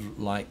bit of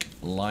like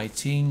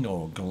lighting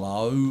or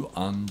glow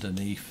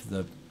underneath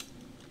it.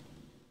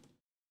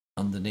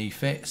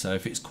 So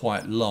if it's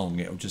quite long,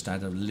 it'll just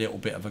add a little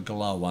bit of a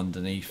glow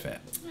underneath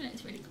it. Oh,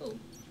 that's really cool.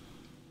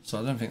 So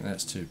I don't think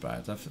that's too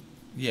bad.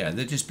 Yeah,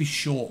 they'd just be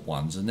short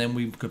ones, and then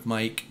we could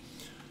make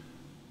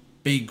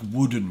big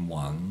wooden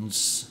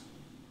ones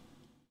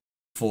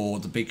for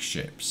the big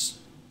ships.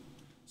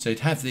 So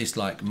you'd have this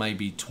like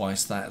maybe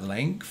twice that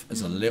length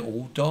as a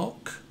little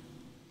dock.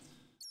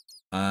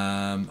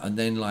 And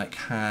then like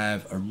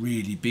have a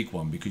really big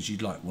one because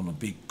you'd like want a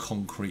big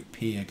concrete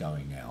pier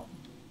going out.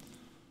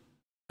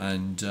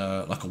 And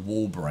like a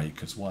wall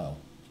break as well.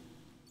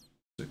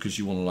 Because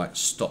you want to like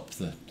stop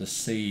the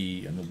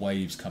sea and the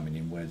waves coming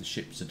in where the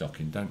ships are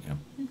docking, don't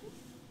you?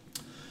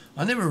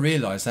 I never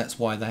realised that's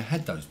why they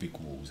had those big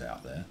walls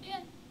out there.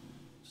 Yeah.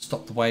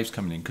 Stop the waves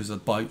coming in because the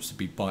boats would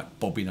be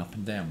bobbing up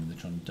and down when they're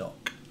trying to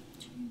dock.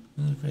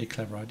 That's a very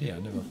clever idea. I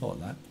never thought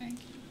of that. Very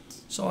cute.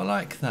 So I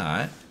like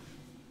that.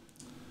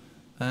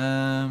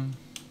 How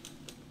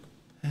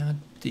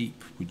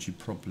deep would you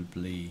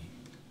probably...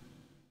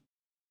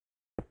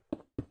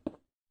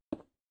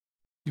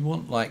 You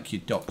want like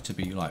your dock to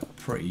be like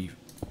pretty.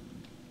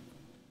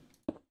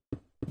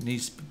 It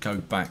needs to go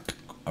back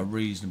a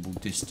reasonable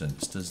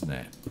distance, doesn't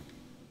it?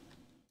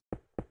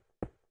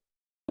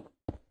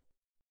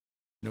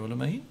 You know what I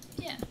mean?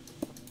 Yeah.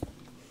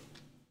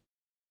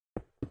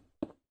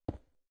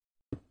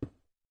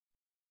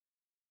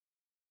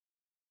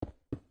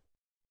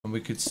 And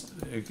we could,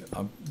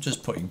 I'm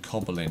just putting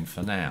cobble in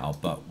for now,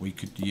 but we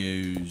could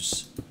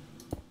use,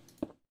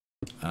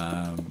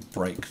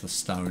 break the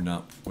stone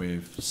up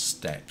with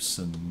steps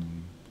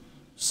and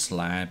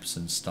slabs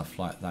and stuff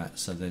like that,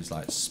 so there's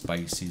like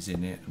spaces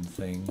in it and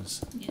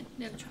things. Yeah,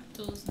 little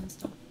trapdoors and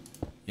stuff.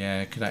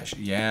 Yeah, it could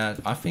actually, yeah,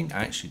 I think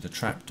actually the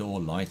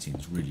trapdoor lighting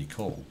is really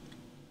cool.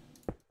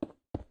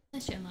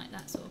 Especially on like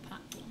that sort of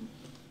platform.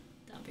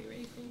 That'd be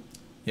really cool.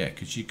 Yeah,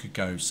 because you could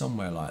go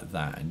somewhere like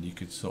that and you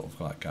could sort of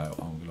like go,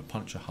 oh, I'm going to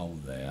punch a hole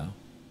there.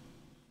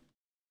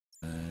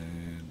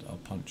 And I'll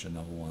punch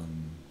another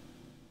one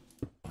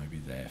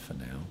maybe there for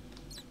now.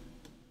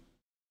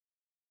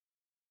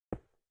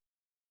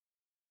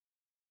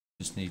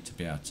 Just need to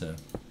be able to,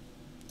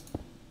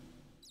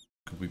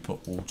 because we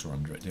put water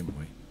under it, didn't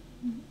we?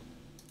 Mm.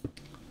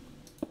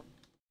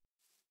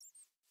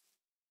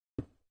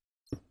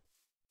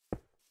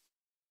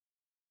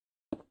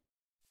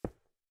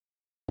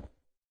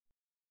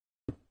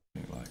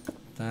 Like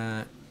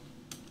that.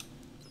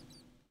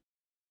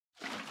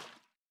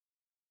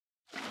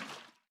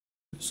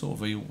 It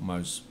sort of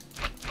almost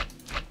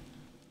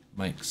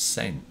makes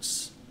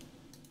sense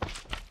to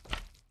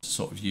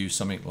sort of use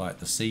something like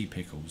the sea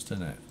pickles,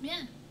 doesn't it?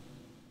 Yeah.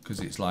 Because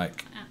it's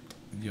like Apt.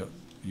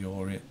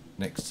 you're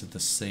next to the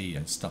sea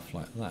and stuff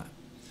like that.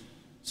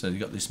 So you've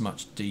got this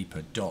much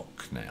deeper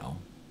dock now.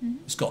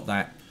 Mm-hmm. It's got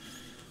that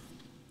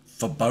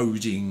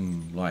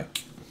foreboding,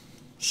 like,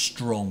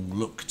 strong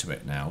look to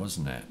it now,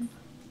 isn't it?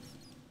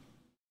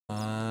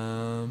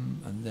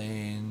 And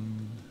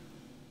then,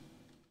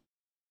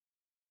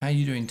 how are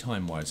you doing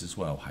time-wise as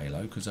well,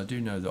 Halo? Because I do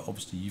know that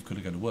obviously you've got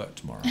to go to work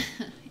tomorrow.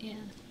 Yeah.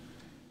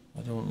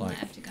 I don't Might like.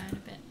 have to go in a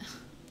bit.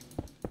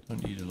 I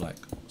want you to like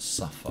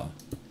suffer.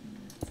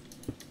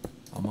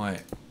 I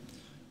might.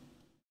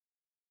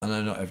 I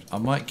know not. I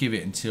might give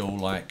it until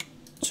like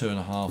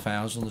 2.5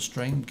 hours on the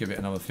stream. Give it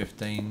another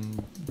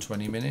 15,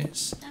 20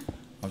 minutes. Yeah.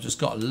 I've just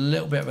got a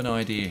little bit of an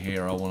idea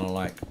here. I want to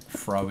like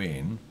throw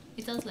in.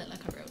 It does look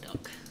like a real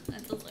dock.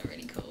 That does look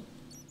really cool.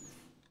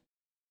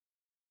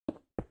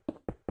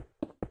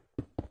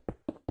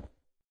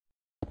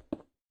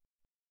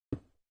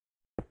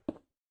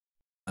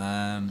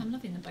 I'm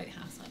loving the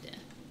boathouse idea.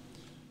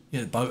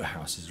 Yeah, the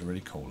boathouse is a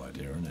really cool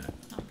idea, isn't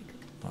it? That'd be good.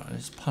 Right,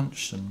 let's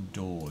punch some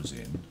doors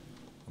in.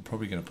 I'm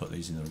probably going to put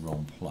these in the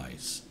wrong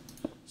place,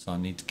 so I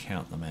need to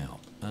count them out.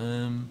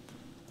 I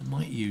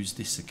might use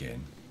this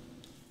again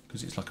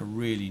because it's like a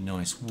really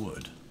nice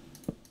wood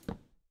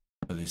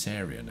for this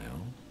area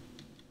now.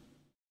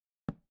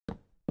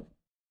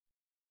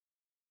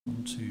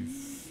 1, 2,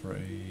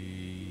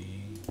 3,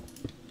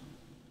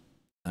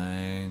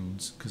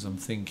 and because I'm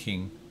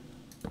thinking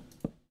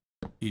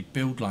you'd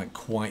build like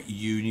quite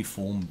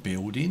uniform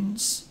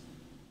buildings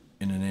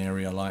in an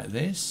area like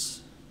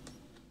this.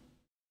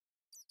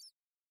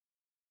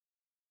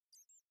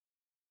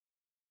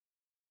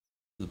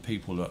 The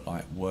people that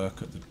like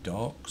work at the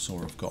docks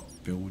or have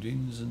got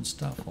buildings and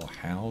stuff or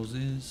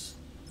houses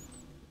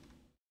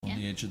on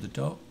the edge of the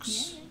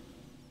docks. Yeah.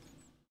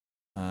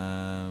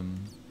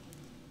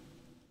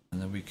 And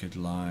then we could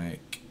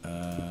like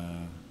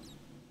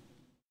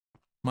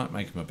might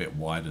make them a bit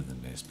wider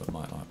than this, but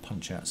might like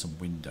punch out some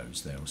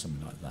windows there or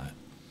something like that.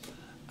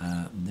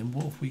 And then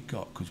what have we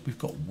got? Because we've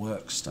got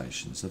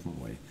workstations,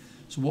 haven't we?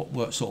 So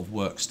what sort of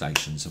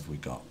workstations have we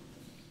got?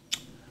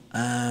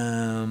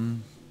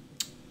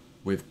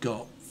 We've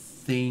got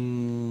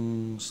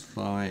things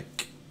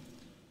like,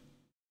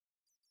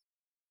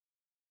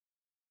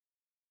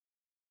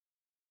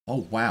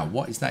 oh wow,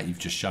 what is that you've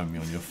just shown me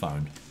on your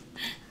phone?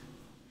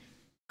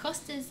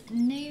 Costa's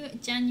new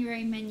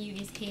January menu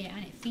is here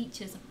and it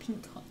features a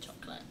pink hot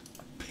chocolate.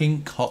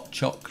 Pink hot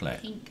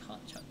chocolate? Pink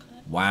hot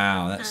chocolate.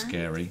 Wow, that's and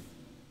scary.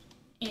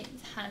 It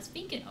has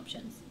vegan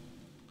options.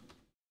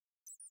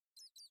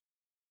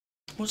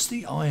 What's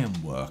the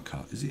iron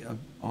worker? Is it an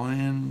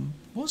iron?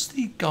 What's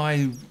the guy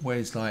who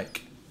wears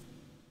like?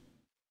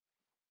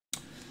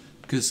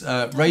 Because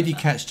Rady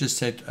Catch just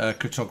said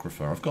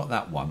cartographer. I've got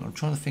that one. I'm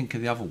trying to think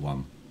of the other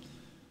one.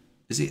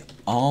 Is it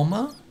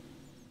armor?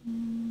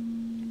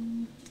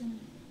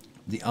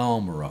 The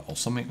armourer or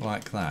something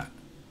like that.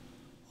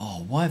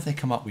 Oh, why have they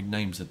come up with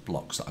names of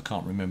blocks that I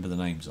can't remember the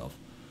names of?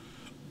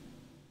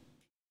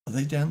 Are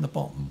they down the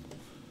bottom?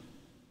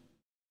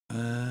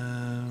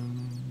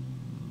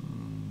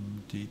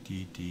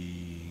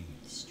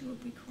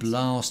 Strawberry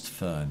Blast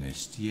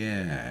furnace,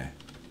 yeah.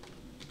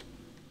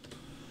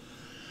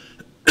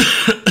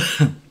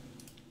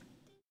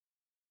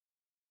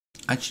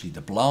 Actually,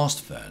 the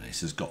blast furnace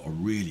has got a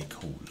really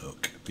cool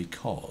look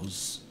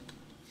because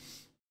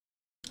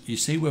you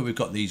see where we've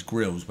got these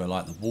grills where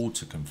like the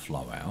water can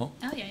flow out.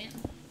 Oh, yeah, yeah.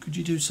 Could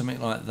you do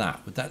something like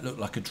that? Would that look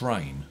like a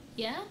drain?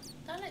 Yeah,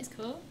 that looks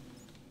cool.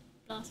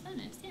 Blast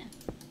furnace, yeah.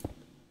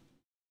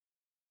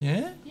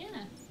 Yeah?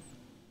 Yeah.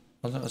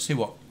 I'll see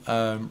what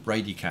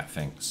Radycat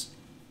thinks.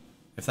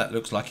 If that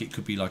looks like it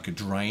could be like a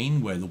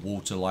drain where the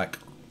water like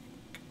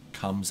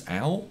comes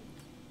out.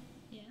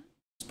 Yeah.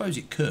 I suppose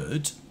it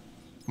could.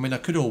 I mean, I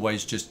could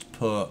always just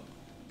put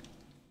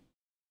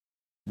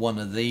one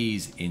of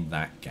these in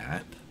that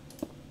gap.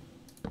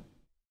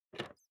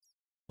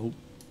 Oh,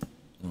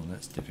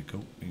 that's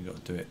difficult. You've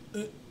got to do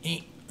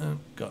it.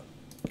 Got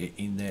to get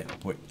in there.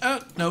 Put. Oh,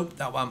 no,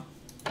 that one.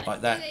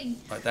 Like that.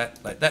 Like that.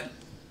 Like that.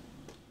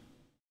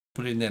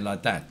 Put it in there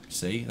like that.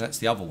 See, that's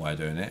the other way of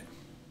doing it.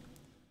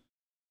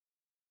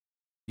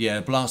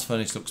 Yeah, blast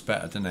furnace looks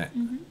better, doesn't it?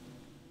 Mm-hmm.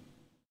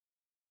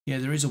 Yeah,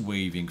 there is a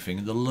weaving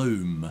thing. The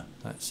loom.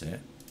 That's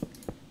it.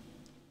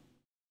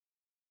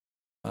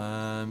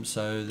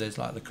 So there's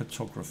like the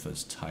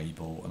cartographer's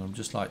table, and I'm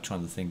just like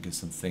trying to think of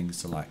some things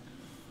to like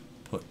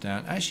put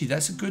down. Actually,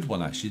 that's a good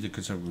one. Actually, the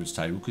cartographer's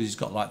table, because he's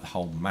got like the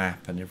whole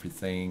map and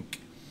everything.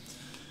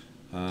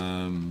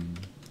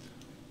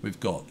 We've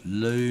got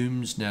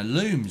looms. Now,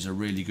 looms are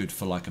really good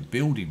for like a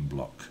building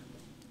block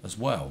as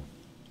well,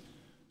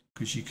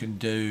 because you can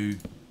do.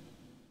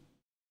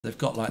 They've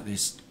got like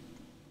this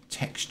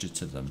texture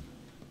to them.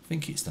 I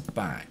think it's the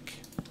back.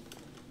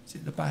 Is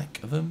it the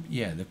back of them?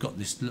 Yeah, they've got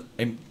this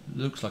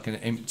looks like an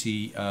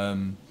empty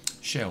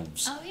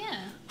shelves. Oh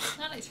yeah,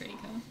 that looks really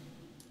cool.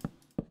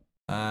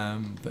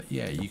 But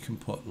yeah, you can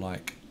put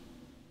like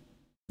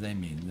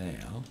them in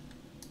there.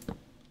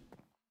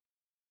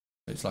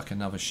 It's like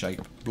another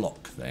shaped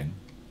block then.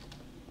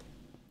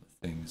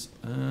 Things.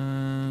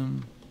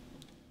 And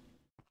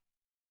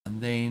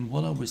then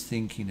what I was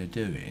thinking of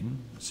doing,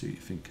 let's see what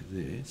you think of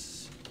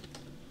this.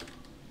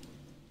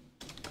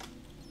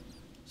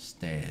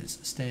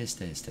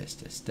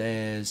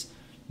 Stairs.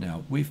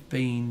 Now we've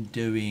been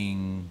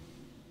doing.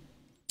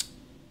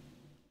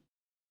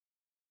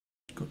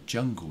 Got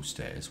jungle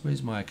stairs.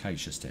 Where's my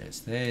acacia stairs?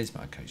 There's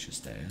my acacia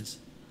stairs.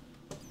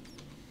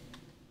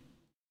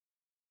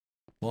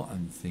 What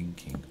I'm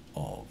thinking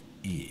of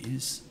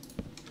is.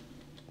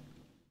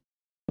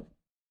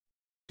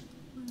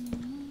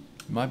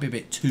 It might be a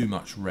bit too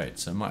much red,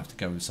 so I might have to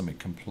go with something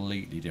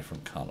completely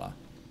different colour.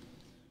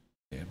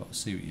 Yeah, but I'll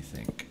see what you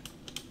think.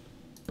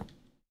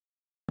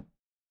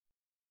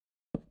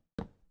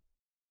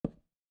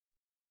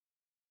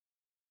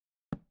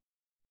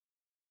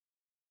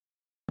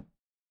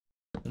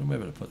 I don't know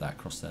whether to put that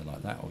across there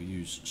like that or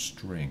use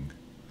string.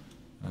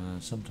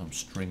 Sometimes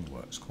string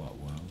works quite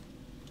well.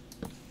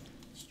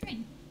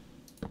 String?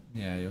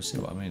 Yeah, you'll see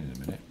what I mean in a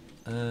minute.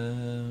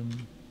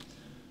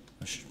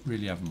 I should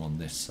really have them on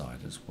this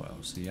side as well.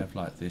 So you have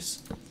like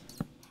this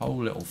whole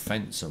little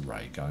fence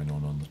array going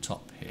on the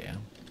top here.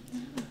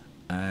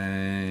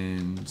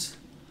 And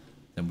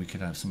then we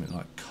could have something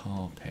like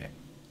carpet.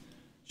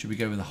 Should we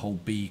go with the whole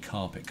bee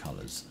carpet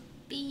colours?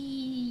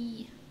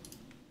 Bee.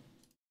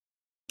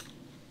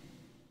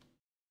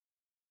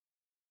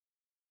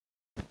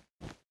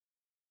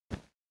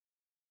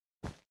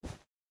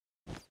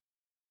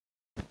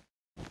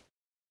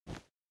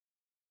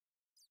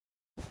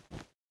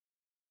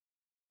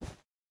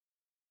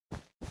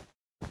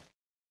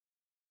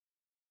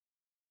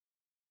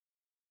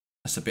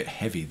 That's a bit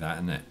heavy, that,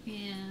 isn't it?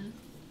 Yeah.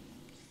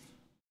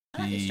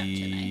 I like the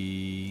structure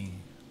though.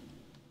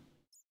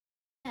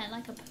 Yeah,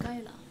 like a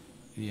pergola.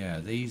 Yeah,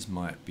 these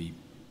might be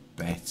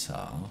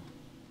better.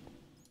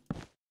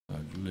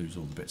 I'd lose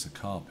all the bits of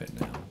carpet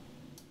now.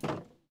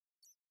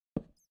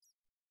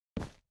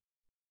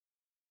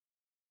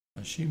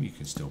 I assume you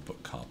can still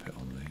put carpet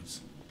on these.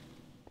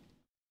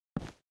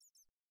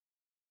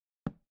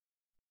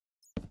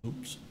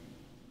 Oops.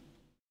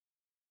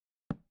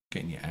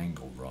 Getting your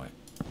angle right.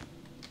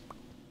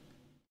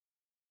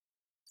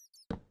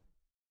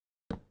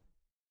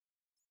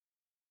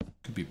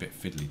 Could be a bit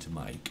fiddly to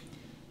make.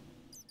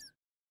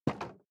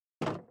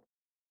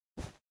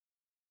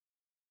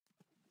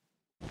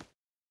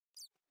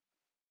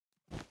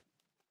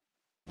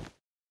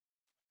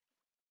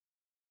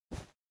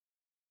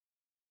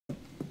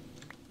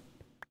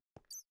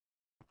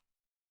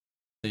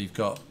 So you've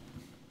got,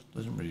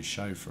 doesn't really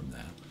show from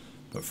there,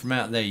 but from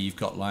out there you've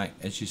got like,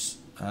 as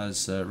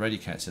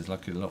Radycat says,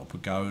 like a little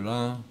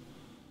pergola,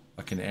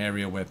 like an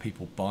area where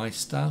people buy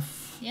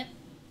stuff. Yep.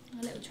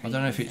 A little I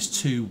don't know if it's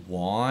too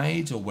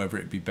wide or whether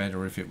it'd be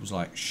better if it was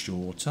like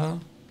shorter.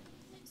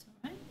 It's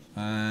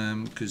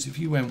alright. Because if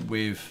you went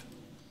with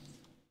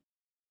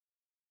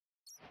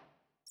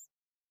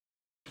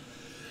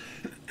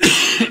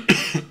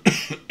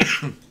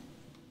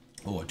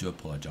oh, I do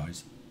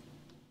apologise.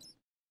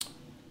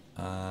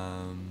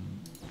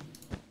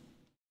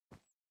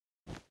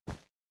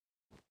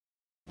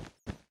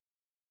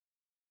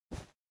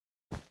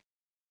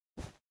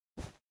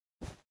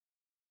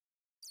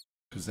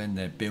 Because then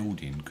their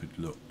building could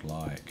look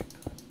like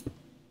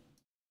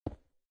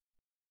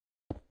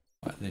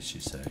this,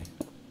 you see.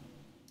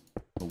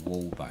 The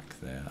wall back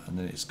there, and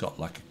then it's got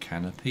like a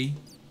canopy.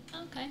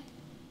 Okay.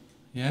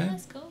 Yeah?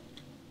 That's cool.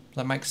 Does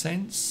that make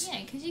sense?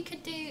 Yeah, because you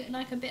could do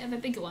like a bit of a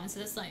bigger one, so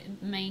that's like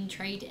main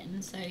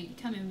trading. So you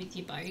come in with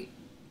your boat,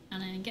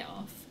 and then get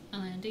off,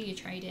 and then do your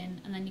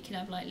trading, and then you could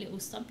have like little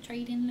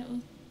sub-trading little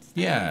stuff.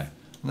 Yeah,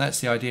 and that's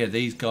the idea.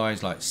 These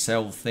guys like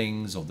sell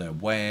things or their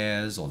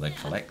wares or they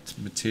collect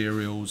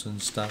materials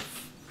and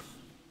stuff.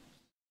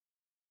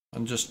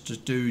 And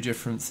just do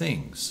different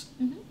things.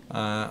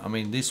 I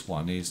mean, this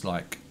one is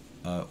like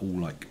all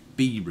like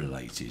bee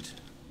related.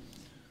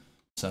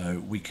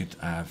 So we could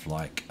have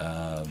like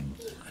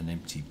an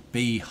empty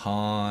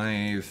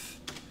beehive.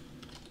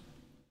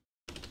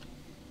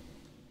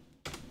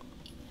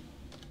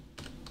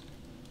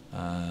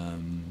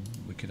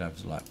 We could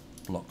have like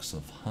blocks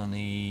of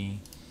honey.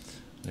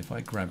 And if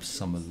I grab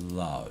some of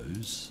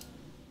those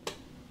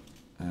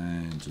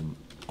and an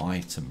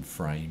item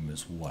frame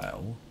as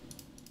well,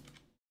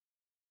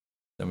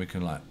 then we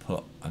can like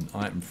put an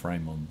item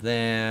frame on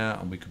there,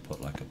 and we could put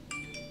like a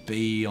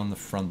bee on the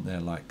front there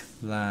like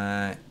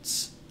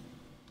that.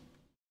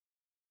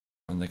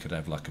 And they could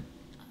have like a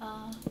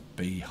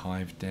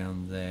beehive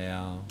down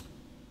there.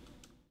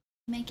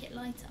 Make it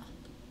lighter.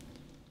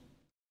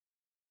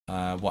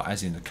 What,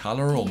 as in the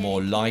colour or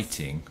more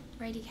lighting?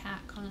 Ready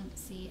cat can't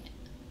see it.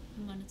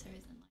 The monitor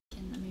isn't like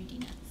in the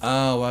moodiness.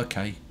 Oh,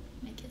 okay.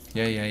 Make it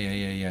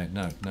Yeah.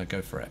 No,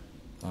 go for it.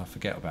 I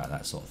forget about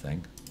that sort of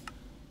thing.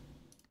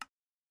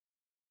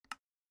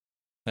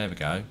 There we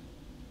go.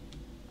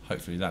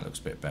 Hopefully that looks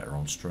a bit better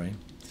on stream.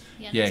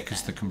 Yeah,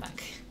 because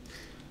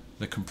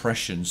the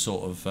compression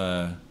sort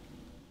of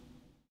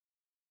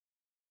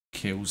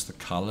kills the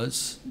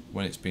colours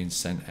when it's being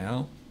sent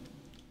out.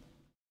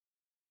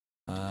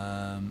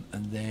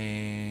 And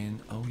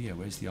then, oh yeah,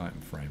 where's the item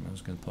frame? I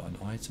was going to put an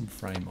item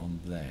frame on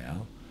there,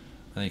 and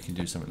then you can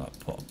do something like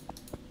put a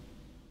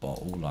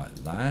bottle like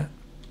that.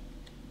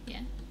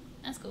 Yeah,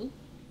 that's cool.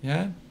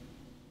 Yeah.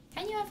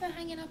 Can you have her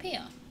hanging up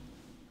here?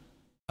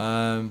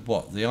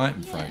 What, the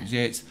item frames?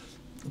 Yeah, it's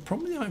the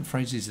problem with the item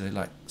frames is they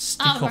like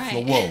stick off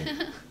the wall.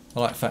 I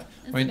like fact.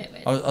 I mean,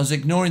 I was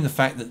ignoring the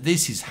fact that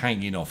this is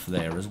hanging off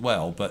there as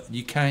well, but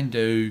you can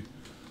do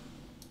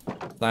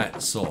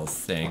that sort of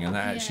thing, and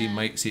that actually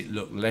makes it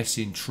look less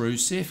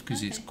intrusive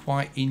because it's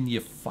quite in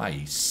your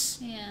face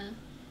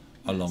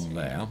along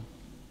there.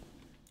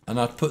 And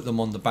I'd put them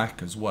on the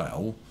back as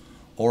well,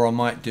 or I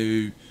might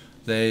do,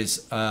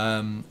 there's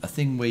a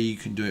thing where you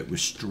can do it with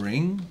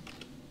string.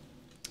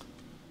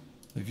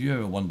 Have you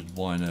ever wondered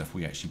why on earth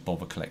we actually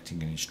bother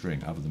collecting any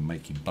string other than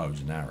making bows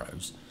and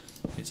arrows?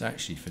 It's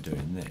actually for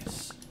doing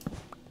this.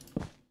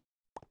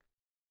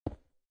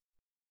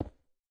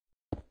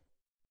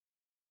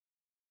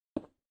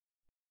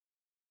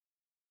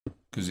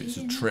 Because it's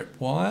a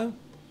tripwire.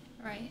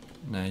 Right.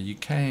 Now you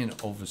can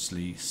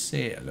obviously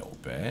see it a little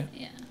bit.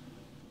 Yeah.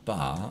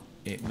 But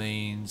it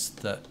means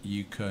that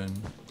you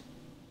can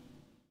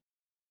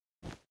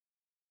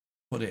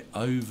put it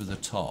over the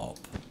top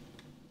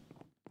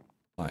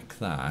like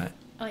that.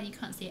 Oh, you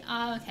can't see it.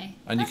 Oh, okay.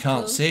 And that's you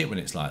can't see it when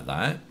it's like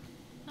that.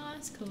 Oh,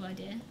 that's a cool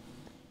idea.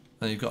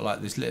 And you've got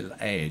like this little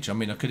edge. I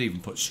mean, I could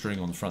even put string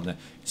on the front there.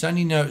 It's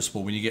only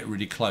noticeable when you get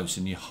really close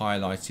and you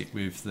highlight it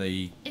with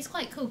the... It's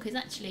quite cool because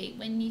actually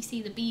when you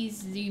see the bees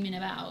zooming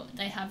about,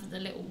 they have the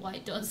little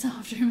white dots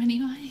after them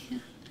anyway.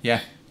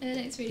 Yeah.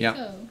 It looks really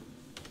cool.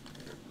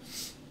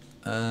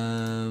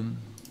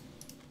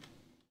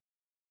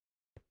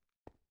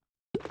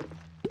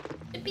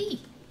 The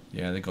bee.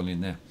 Yeah, they've gone in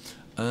there.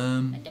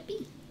 And the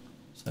bee.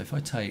 So if I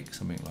take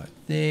something like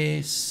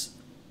this...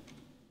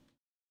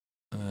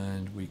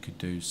 And we could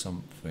do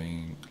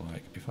something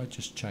like, if I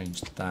just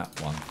changed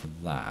that one for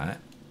that,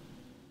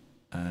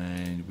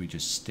 and we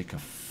just stick a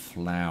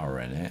flower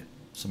in it,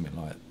 something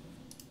like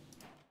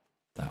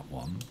that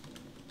one.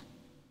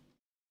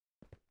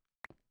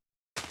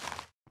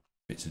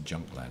 Bits of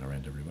junk laying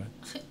around everywhere.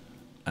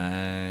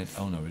 And,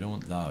 oh no, we don't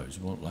want those.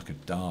 We want like a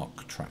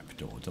dark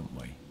trapdoor, don't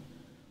we?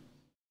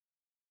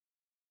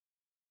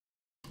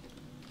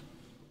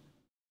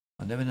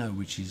 I never know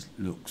which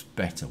looks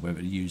better, whether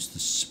to use the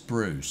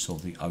spruce or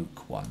the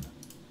oak one.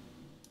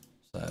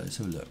 So let's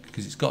have a look,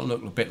 because it's got to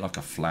look a bit like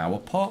a flower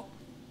pot.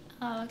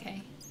 Oh,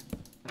 okay.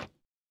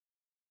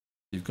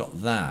 You've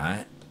got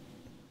that,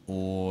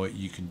 or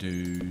you can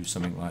do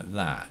something like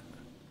that.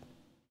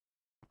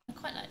 I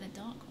quite like the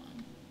dark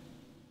one.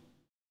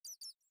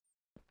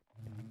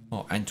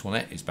 Oh,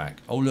 Antoinette is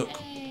back. Oh look,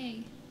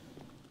 hey.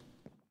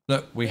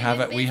 Look, we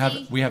have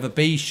a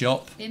bee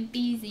shop. Been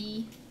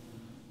busy.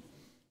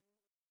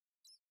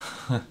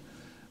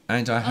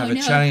 And I have a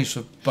challenge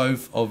for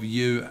both of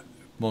you,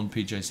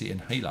 Monpjc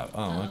and Halo.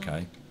 Oh,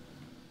 okay.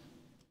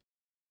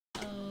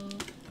 Oh.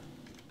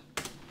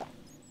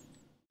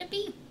 A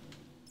bee.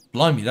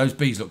 Blimey, those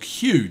bees look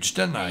huge,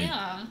 don't they? They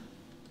are.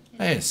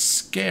 They're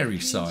scary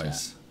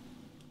size.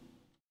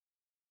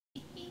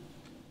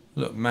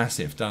 Look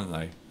massive, don't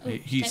they? Oh,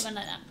 take one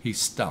like that. He's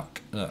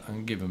stuck. Look, I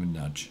can give him a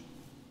nudge.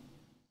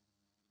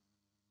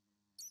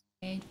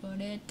 Wait for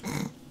it.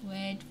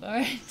 Wait for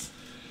it.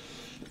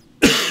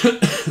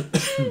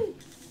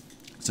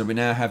 So we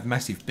now have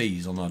massive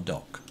bees on our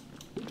dock.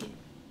 We do.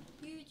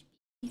 Huge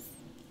bees.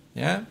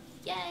 Yeah?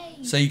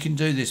 Yay! So you can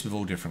do this with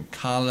all different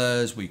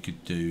colours. We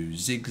could do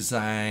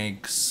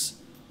zigzags.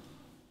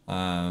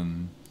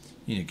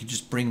 you know, you could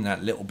just bring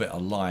that little bit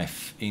of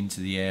life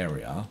into the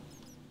area.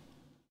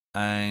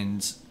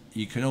 And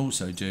you can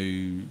also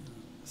do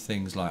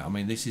things like, I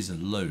mean, this is a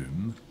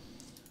loom.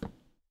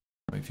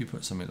 If you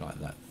put something like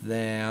that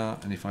there,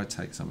 and if I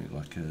take something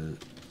like a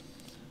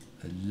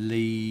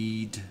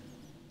lead,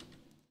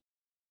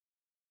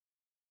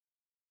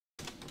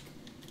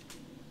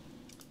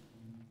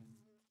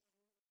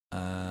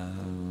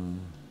 and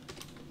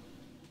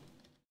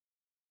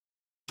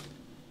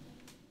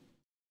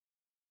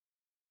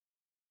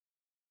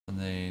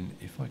then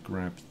if I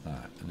grab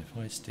that and if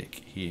I stick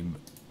him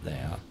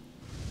there,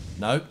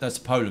 nope, that's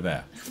a polar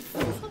bear.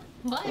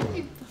 Why are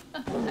we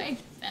polar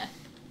bear?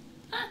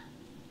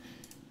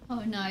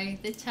 Oh no,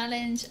 the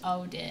challenge,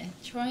 oh dear.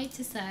 Try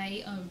to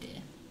say, oh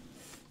dear.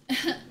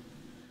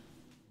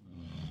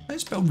 I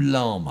spell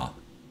llama.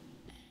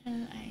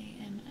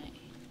 L-A-M-A.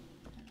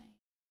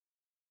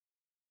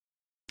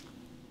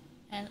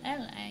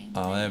 L-L-A.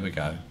 Oh, there we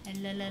go.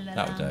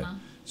 That'll do.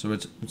 So we'll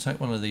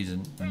take one of these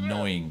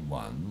annoying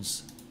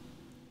ones.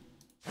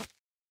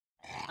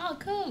 Oh,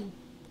 cool.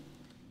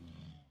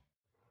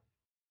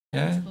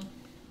 Yeah. Cool.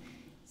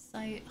 So,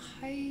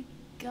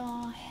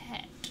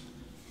 Hogarhet.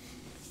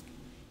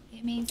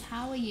 It means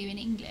how are you in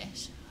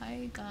English.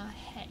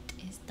 Hogarhet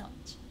is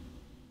Dutch.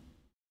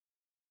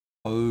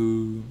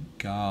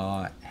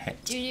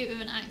 Hogarhet. Do you do it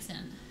with an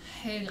accent?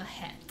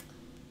 Hogarhet.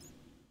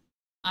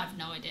 I have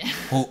no idea.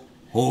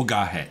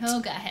 Hogarhet.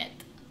 Hogarhet.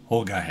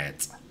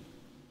 Hogarhet. I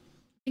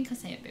think I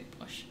say it a bit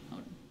posh.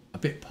 Hold on. A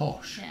bit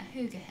posh. Yeah,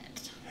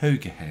 Hogarhet.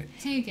 Hogarhet.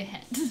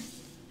 Hogarhet.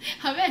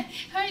 I bet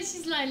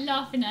she's like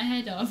laughing her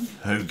head off.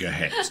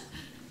 Hogarhet.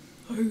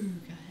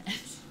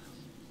 Hogarhet.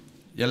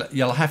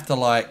 You'll have to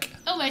like...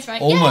 Almost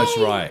right. Almost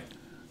Yay! right.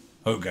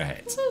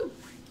 Hogarhet. Woo.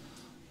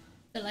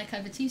 Feel like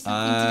I've achieved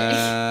something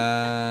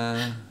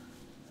today.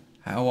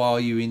 How are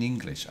you in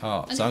English?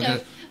 Oh, I'm so I'm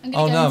gonna gonna. go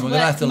Oh no, into we're gonna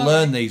work have to tomorrow.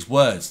 learn these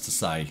words to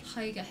say.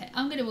 Hogarhet.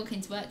 I'm gonna walk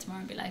into work tomorrow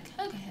and be like,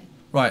 Hogarhet.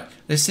 Right.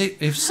 Let's see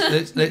if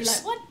let's Be like,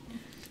 what?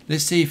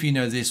 let's see if you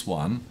know this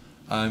one,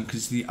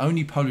 because the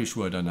only Polish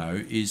word I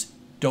know is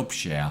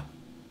dobshare.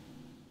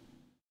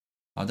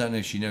 I don't know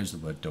if she knows the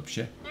word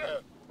dobshare. I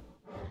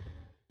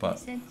But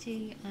said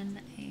G and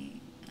A,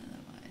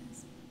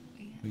 otherwise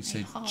we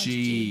said hard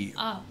G.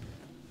 Oh,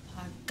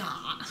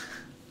 Hogarhet.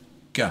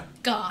 G.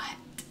 Garhet.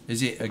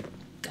 Is it a G.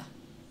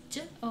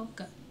 J or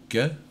G? G?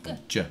 Or G.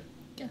 J?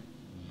 G.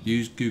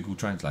 Use Google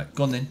Translate.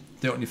 Go on then.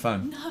 Do it on your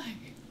phone. No.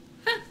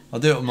 I'll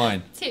do it on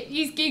mine. Tip,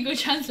 use Google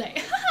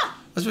Translate.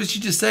 That's what she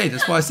just said.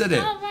 That's why I said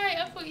it. Oh, right.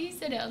 I thought you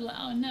said it. I was like,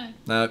 oh, no.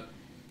 No.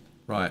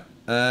 Right.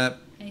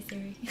 Hey,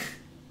 Siri.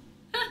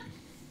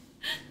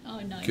 Oh,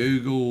 no.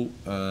 Google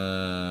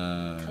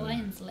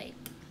Translate.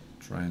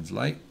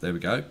 Translate. There we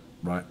go.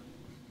 Right.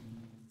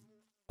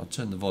 I'll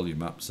turn the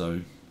volume up.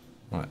 So,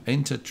 right.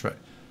 Enter.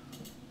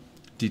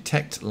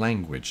 Detect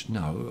language.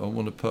 No, I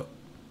want to put.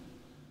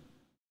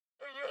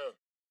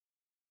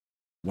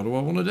 What do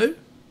I want to do?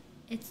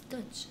 It's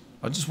Dutch.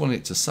 I just want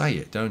it to say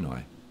it, don't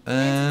I?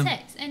 Enter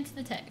text. Enter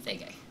the text. There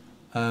you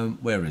go.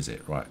 Where is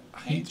it? Right.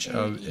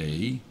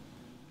 HOEGEET.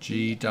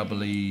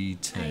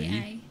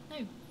 AA.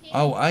 No. Yeah.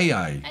 Oh,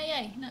 AA.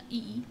 AA, not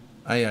EE.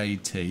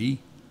 AAT.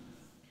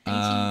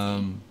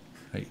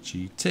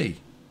 HET.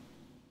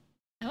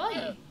 How are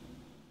you?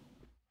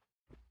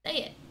 Say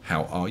it.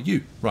 How are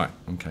you? Right.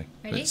 Okay.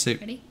 Ready? Let's see.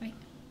 Ready? Right.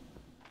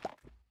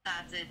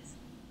 That's it.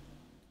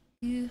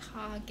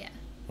 Uhage.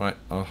 Right.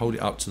 I'll hold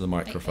it up to the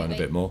microphone a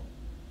bit more.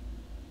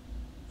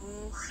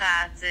 Hoe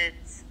gaat het?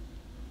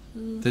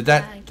 Did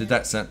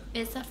that sound?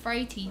 It's a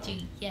throaty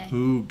G. Yeah.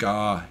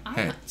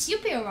 Hogarhet.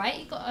 You'll be alright.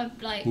 You got a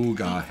like.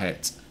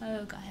 Hogarhet.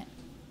 Hogarhet.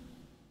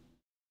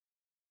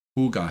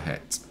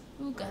 Hogarhet.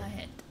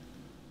 Hogarhet.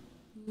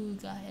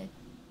 Hogarhet.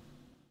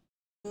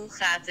 Hoe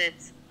gaat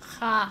het?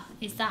 Ha.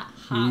 Is that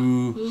ha?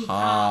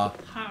 Hoo-ha.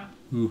 Ha.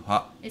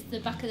 Hoo-ha. It's the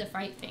back of the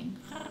throat thing.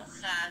 Hoe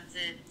gaat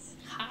het?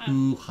 Ha.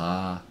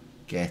 Hoo-ha.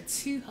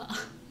 Get. Hoo-ha.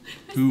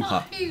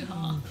 Hoo-ha.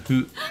 Hoo-ha.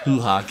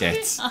 Hoo-ha.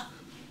 Get.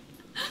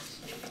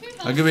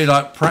 I'm gonna be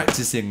like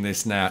practicing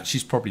this now.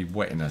 She's probably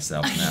wetting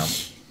herself now.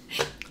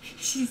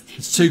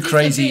 It's too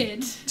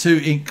crazy.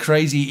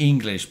 Crazy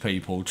English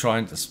people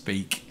trying to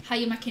speak. How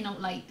you making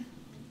out late?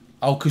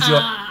 Oh, because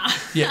you're.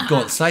 Yeah, go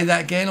on. Say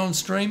that again on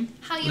stream.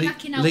 How you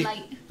making out late?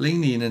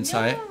 Lean in and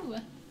say it. No.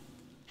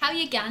 How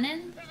you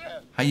ganning?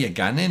 How you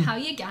ganning? How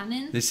you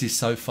ganning? This is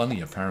so funny,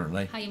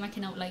 apparently. How you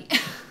making out late?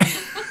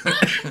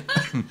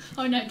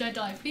 Oh no, don't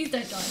die. Please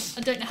don't die.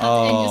 I don't know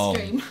how to end your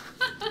stream.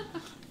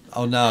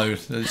 Oh no,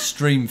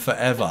 stream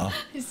forever.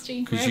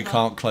 Stream Because you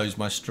forever. can't close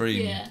my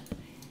stream. Yeah.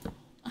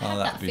 I have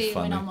that'd that be fear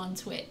funny. when I'm on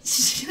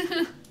Twitch.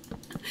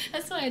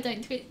 That's why I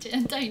don't Twitch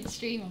and don't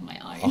stream on my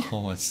own.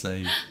 Oh, I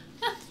see.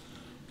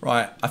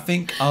 Right, I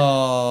think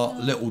our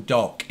little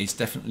dock is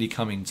definitely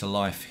coming to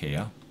life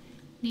here.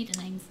 Need a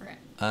name for it.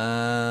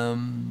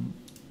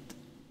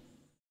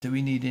 Do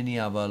we need any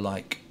other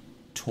like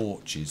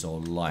torches or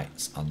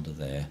lights under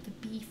there? The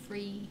Be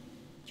Free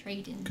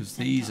Trading. Because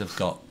Centre.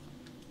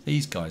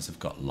 these guys have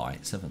got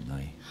lights, haven't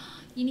they?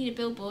 You need a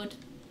billboard.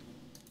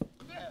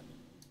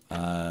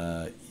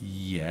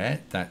 Yeah,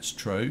 that's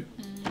true.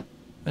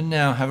 And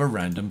now have a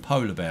random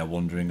polar bear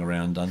wandering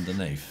around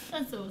underneath.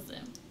 That's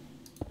awesome.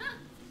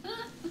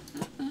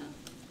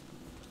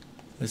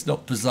 It's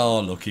not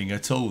bizarre looking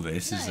at all,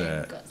 this, is No, it?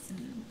 we've got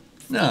some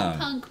No.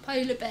 steampunk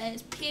polar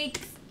bears,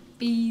 pigs,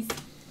 bees.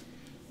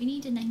 We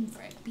need a name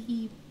for it.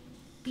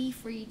 Bee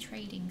Free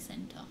Trading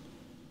Centre.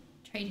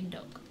 Trading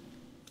Dock.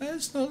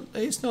 It's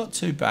not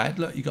too bad.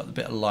 Look, you got the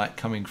bit of light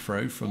coming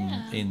through from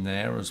in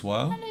there as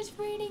well. That is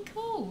really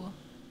cool.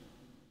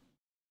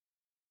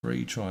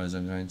 3 tries.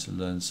 I'm going to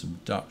learn some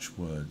Dutch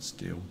words.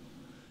 Deal.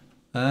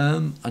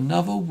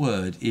 Another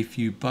word. If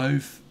you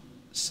both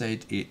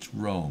said it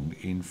wrong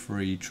in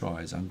 3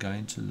 tries, I'm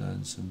going to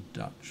learn some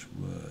Dutch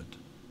word.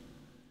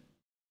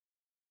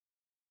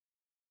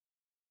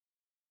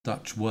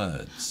 Dutch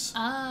words.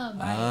 Ah,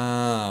 right.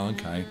 Ah,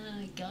 okay.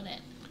 Got it.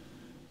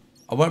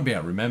 I won't be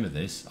able to remember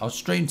this. I'll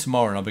stream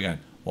tomorrow and I'll be going,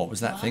 what was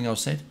that thing I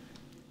said?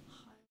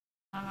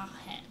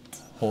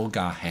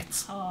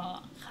 Hårgahet.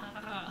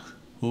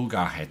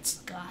 Hårgahet.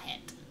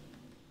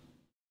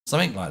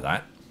 Something like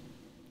that.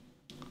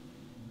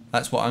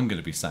 That's what I'm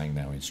going to be saying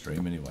now in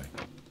stream anyway.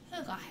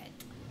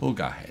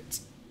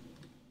 Hårgahet.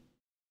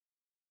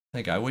 There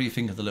you go. What do you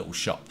think of the little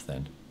shop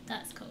then?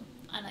 That's cool.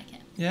 I like it.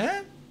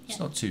 Yeah? It's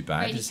not too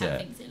bad, Brady is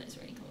Cat it? thinks it looks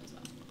really cool as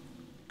well.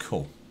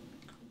 Cool.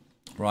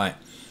 Right.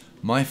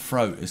 My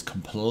throat is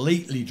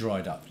completely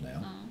dried up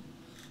now.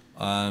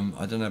 Oh.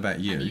 I don't know about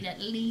you. I need at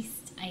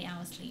least 8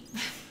 hours sleep.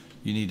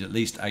 You need at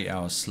least 8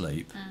 hours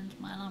sleep. And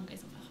my alarm goes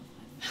off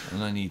at 5:30.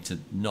 And I need to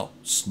not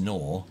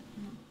snore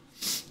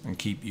and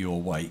keep you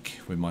awake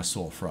with my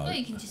sore throat. Or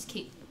you can just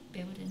keep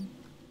building.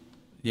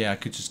 Yeah, I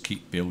could just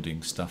keep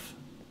building stuff.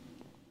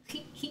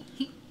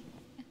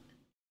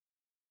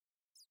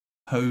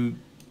 Ho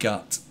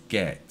gut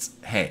get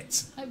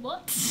het. Oh,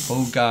 what?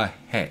 Hoga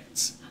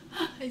het.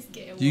 Let's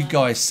get it You right.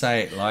 guys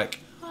say it like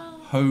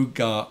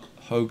hoga het.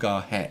 Oh, go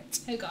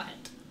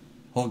ahead.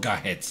 Hoga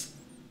het.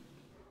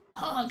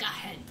 Oh, go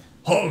ahead.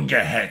 Hoga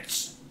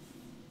het.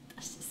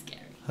 That's just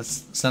scary.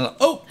 That's sound like,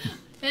 oh,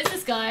 There's the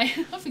sky.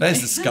 Off we there's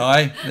go. the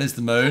sky, there's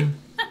the moon.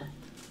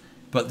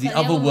 But the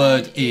other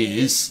word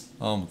is,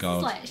 oh my It's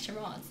god, like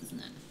charades, isn't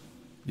it?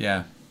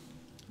 yeah.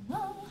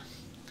 Well,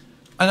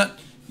 And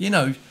you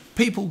know,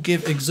 people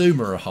give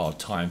Exuma a hard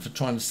time for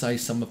trying to say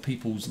some of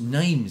people's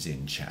names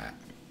in chat.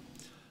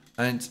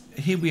 And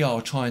here we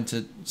are trying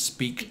to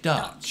speak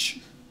Dutch.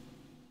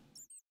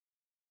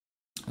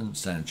 I don't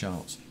stand a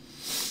chance.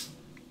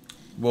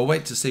 We'll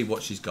wait to see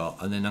what she's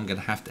got, and then I'm going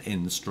to have to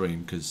end the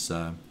stream because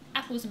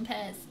apples and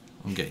pears.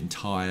 I'm getting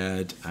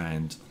tired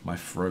and my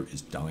throat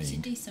is We should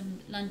dying. do some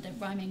London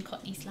rhyming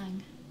Cockney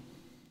slang.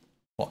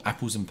 What,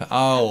 apples and pears?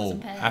 Oh,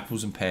 and pears.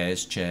 apples and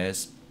pears,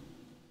 chairs,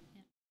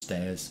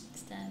 stairs.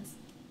 Stairs.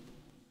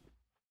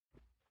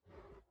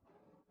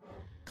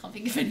 Can't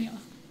think of any other.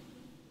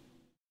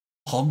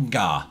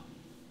 Honga.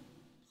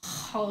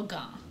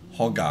 Hogger.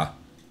 Hogga.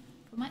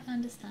 From my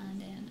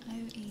understanding,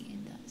 OE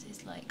in Dutch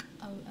is like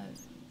OO.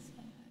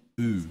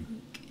 So Ooh.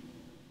 hook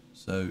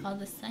So, are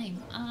the same.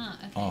 Ah,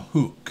 okay. our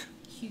hook.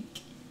 Hook.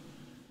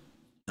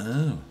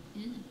 Oh.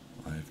 Yeah.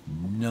 I have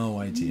no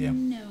idea.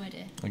 No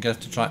idea. I'm going to have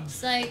to try.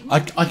 So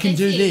I can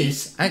do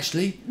this.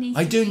 Actually, needs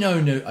I to do be know.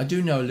 out. No, I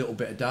do know a little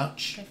bit of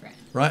Dutch. Go for it.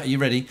 Right? Are you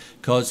ready?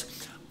 Because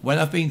when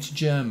I've been to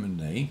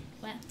Germany,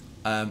 Where?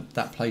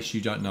 that place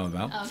you don't know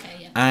about, Oh, okay,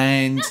 yeah.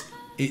 and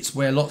it's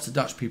where lots of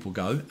Dutch people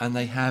go, and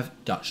they have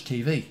Dutch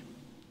TV.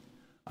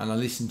 And I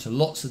listen to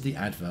lots of the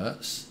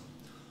adverts,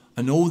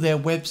 and all their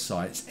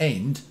websites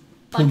end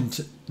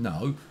 .nl.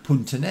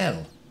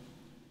 Puntanel.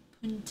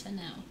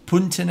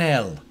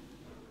 .nl.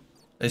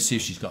 Let's see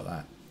if she's got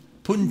that.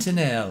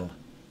 .nl.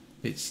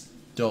 It's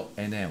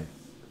 .nl.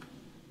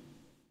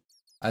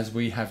 As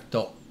we have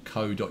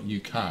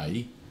 .co.uk,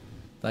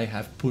 they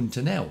have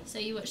 .nl. So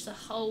you watch the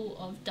whole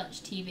of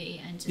Dutch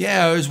TV and just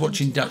Yeah, I was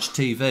watching Dutch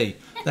TV.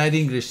 They had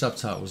English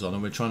subtitles on,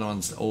 and we're trying to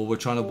understand, or we're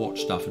trying to watch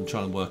stuff and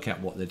trying to work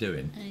out what they're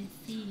doing. I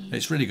see.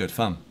 It's really good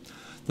fun.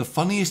 The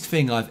funniest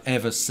thing I've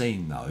ever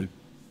seen, though,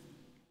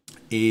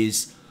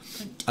 is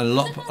a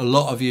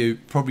lot of you,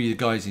 probably the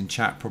guys in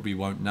chat, probably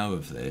won't know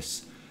of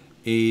this.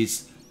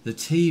 Is the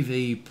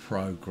TV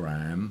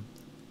program?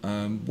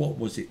 What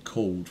was it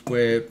called?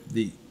 Where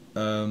the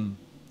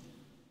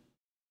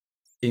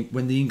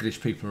when the English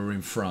people are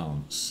in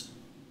France.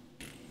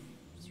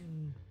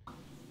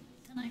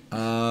 Don't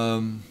know.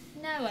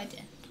 No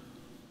idea.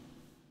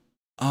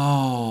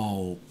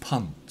 Oh,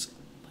 punt.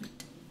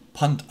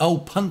 Oh,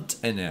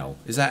 Puntanel.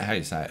 Is that how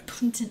you say it?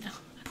 Puntanel.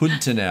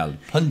 Puntanel.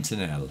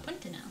 Puntanel.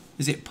 Puntanel.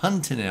 Is it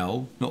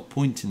Puntanel, not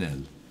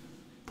Pointanel?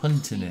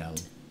 Puntanel.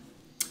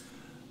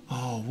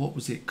 Oh, what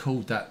was it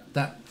called?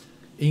 That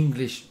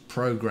English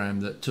program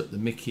that took the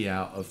mickey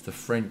out of the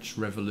French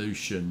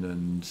Revolution,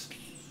 and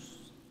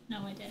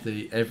No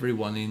idea.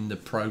 everyone in the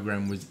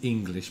program was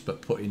English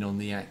but putting on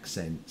the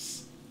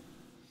accents.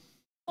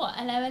 What?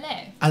 Hello,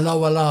 hello.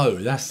 Hello, hello.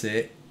 That's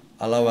it.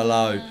 Hello,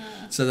 hello.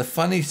 So the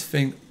funniest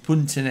thing,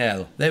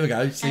 Puntanel. There we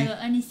go. See, I will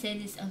only say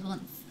this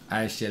once.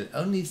 I shall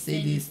only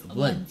say Say this this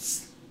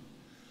once.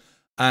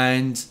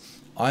 And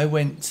I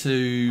went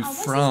to what's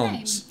his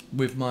France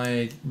with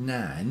my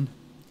nan.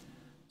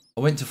 I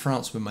went to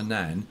France with my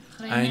nan,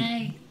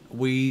 and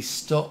we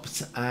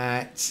stopped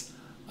at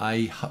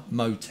a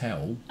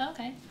motel.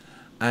 Okay.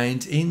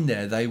 And in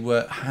there they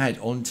had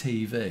on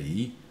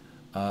TV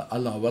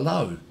Hello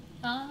Hello.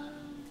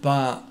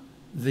 But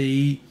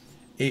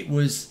it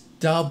was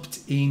dubbed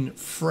in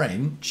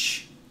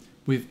French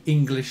with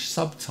English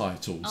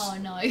subtitles. Oh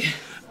no.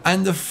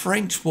 And the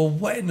French were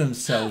wetting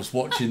themselves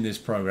watching this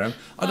program.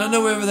 I don't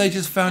know whether they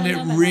just found it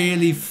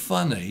really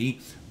funny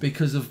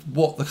because of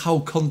the whole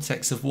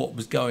context of what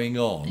was going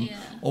on,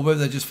 or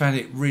whether they just found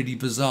it really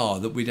bizarre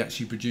that we'd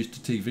actually produced a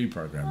TV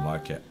program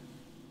like it.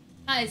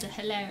 That is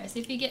hilarious.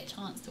 If you get a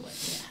chance to watch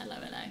it, hello,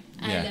 hello.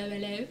 Yeah. Hello,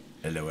 hello.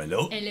 Hello,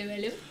 hello. Hello,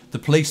 hello. The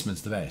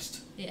policeman's the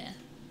best. Yeah.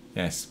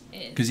 Yes.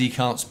 Because he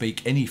can't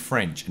speak any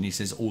French and he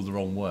says all the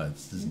wrong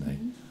words, doesn't he?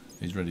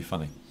 He's really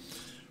funny.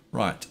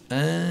 Right.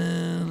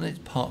 Let's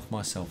park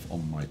myself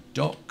on my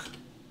dock.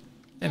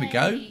 There we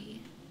go.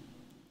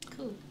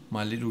 Cool.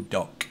 My little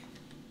dock.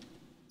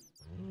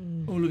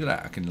 Oh, look at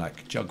that. I can,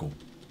 like, juggle.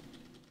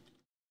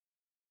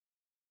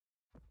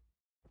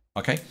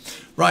 Okay.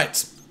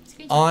 Right.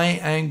 I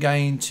am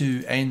going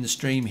to end the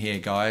stream here,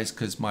 guys,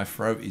 because my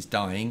throat is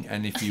dying.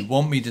 And if you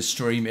want me to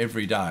stream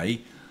every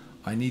day,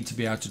 I need to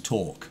be able to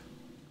talk.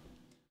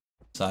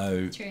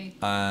 So,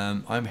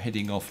 I'm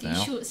heading off now.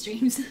 Do short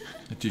streams.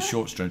 Do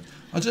short streams.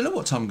 I don't know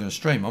what time I'm going to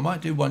stream. I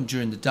might do one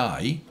during the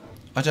day.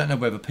 I don't know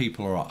whether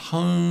people are at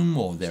home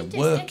or they're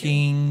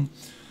working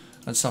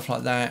and stuff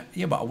like that.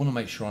 Yeah, but I want to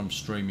make sure I'm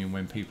streaming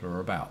when people are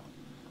about.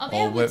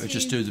 Or whether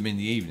just do them in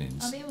the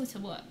evenings. I'll be able to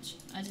watch.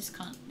 I just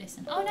can't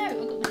listen. Oh no, I've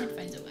got my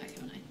headphones at work,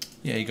 haven't I?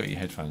 Yeah, you got your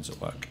headphones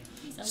at work.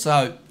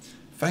 So,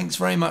 thanks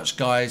very much,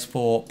 guys,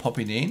 for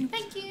popping in.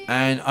 Thank you.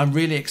 And I'm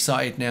really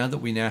excited now that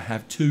we now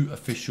have 2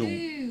 official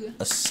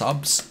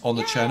subs on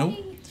the channel.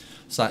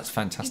 So that's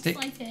fantastic.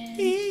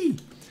 Exciting.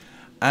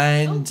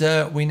 And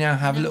we now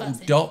have a little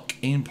dock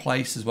in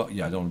place as well.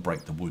 Yeah, I don't want to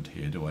break the wood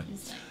here, do I?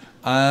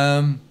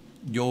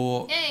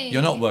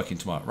 You're not working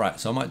tomorrow, right?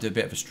 So I might do a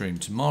bit of a stream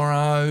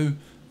tomorrow.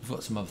 I've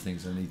got some other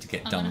things I need to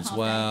get done as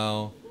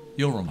well.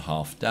 You're on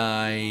half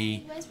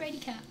day. Where's Rady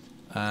Cat?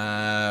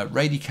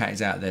 Rady Cat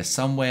is out there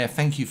somewhere.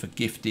 Thank you for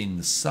gifting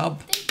the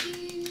sub. Thank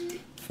you.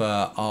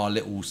 For our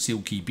little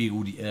silky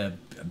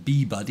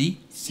bee buddy.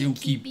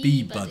 Silky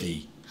bee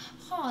buddy.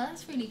 Oh,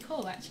 that's really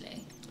cool,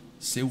 actually.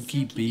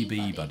 Silky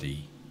bee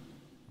buddy.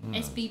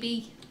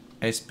 SBB.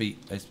 I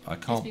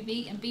can't.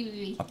 SBB and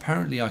BBB.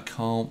 Apparently, I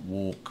can't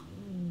walk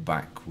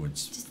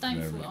backwards. Just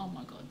don't fall. Oh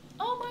my god.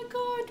 Oh my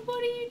god,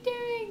 what are you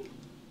doing?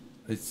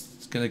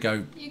 It's gonna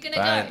go. You're gonna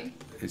bad. go.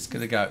 It's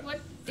gonna go. What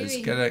it's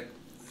doing? gonna.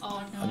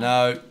 Oh no.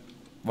 No.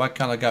 Why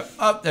can't I go?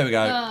 Oh, there we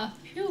go.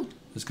 Phew.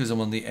 It's because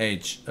I'm on the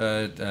edge.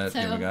 So there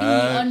we I'll go. be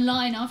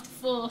online after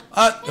 4.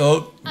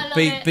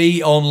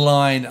 Be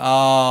online.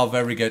 Ah,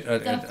 very good.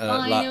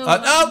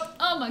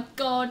 Oh my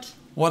god.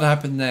 What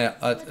happened there?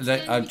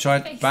 I'm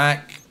trying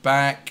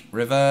back,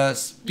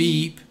 reverse,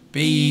 beep.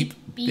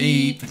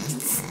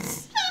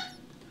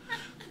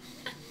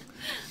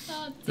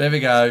 There we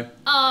go.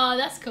 Oh,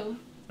 that's cool.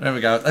 There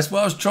we go. That's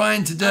what I was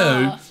trying to do.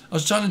 I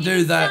was trying to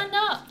do that. Stand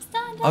up.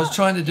 I was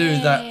trying to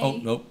do that. Oh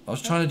no! I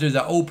was trying to do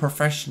that all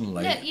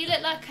professionally. Look, you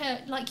look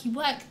like you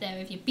work there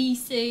with your bee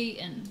suit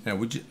and. Yeah.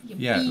 Would you? Your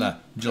Yeah.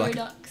 bee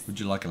products. Would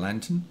you like a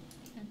lantern?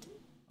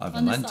 I have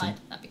on a the lantern. side.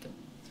 That'd be cool.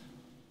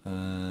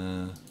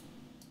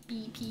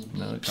 Beep.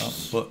 No, I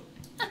can't put.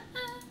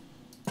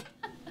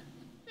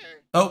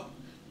 Oh,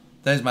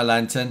 there's my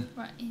lantern.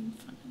 Right in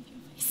front of your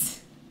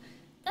face.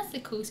 That's a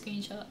cool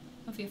screenshot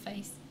of your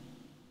face.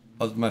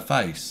 Of my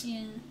face.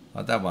 Yeah.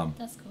 Like that one.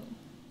 That's cool.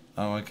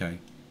 Oh, okay.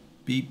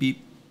 Beep.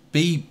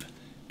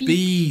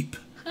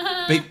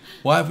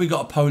 Why have we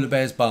got a polar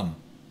bear's bum?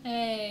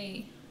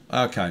 Hey.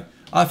 Okay.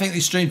 I think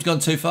this stream's gone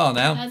too far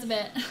now. That's a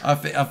bit.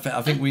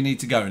 I think we need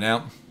to go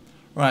now.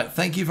 Right.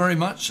 Thank you very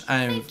much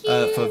and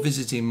for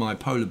visiting my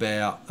polar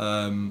bear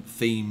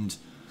themed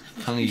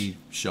honey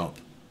shop.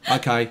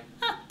 Okay.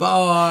 Bye.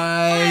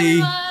 Bye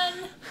everyone.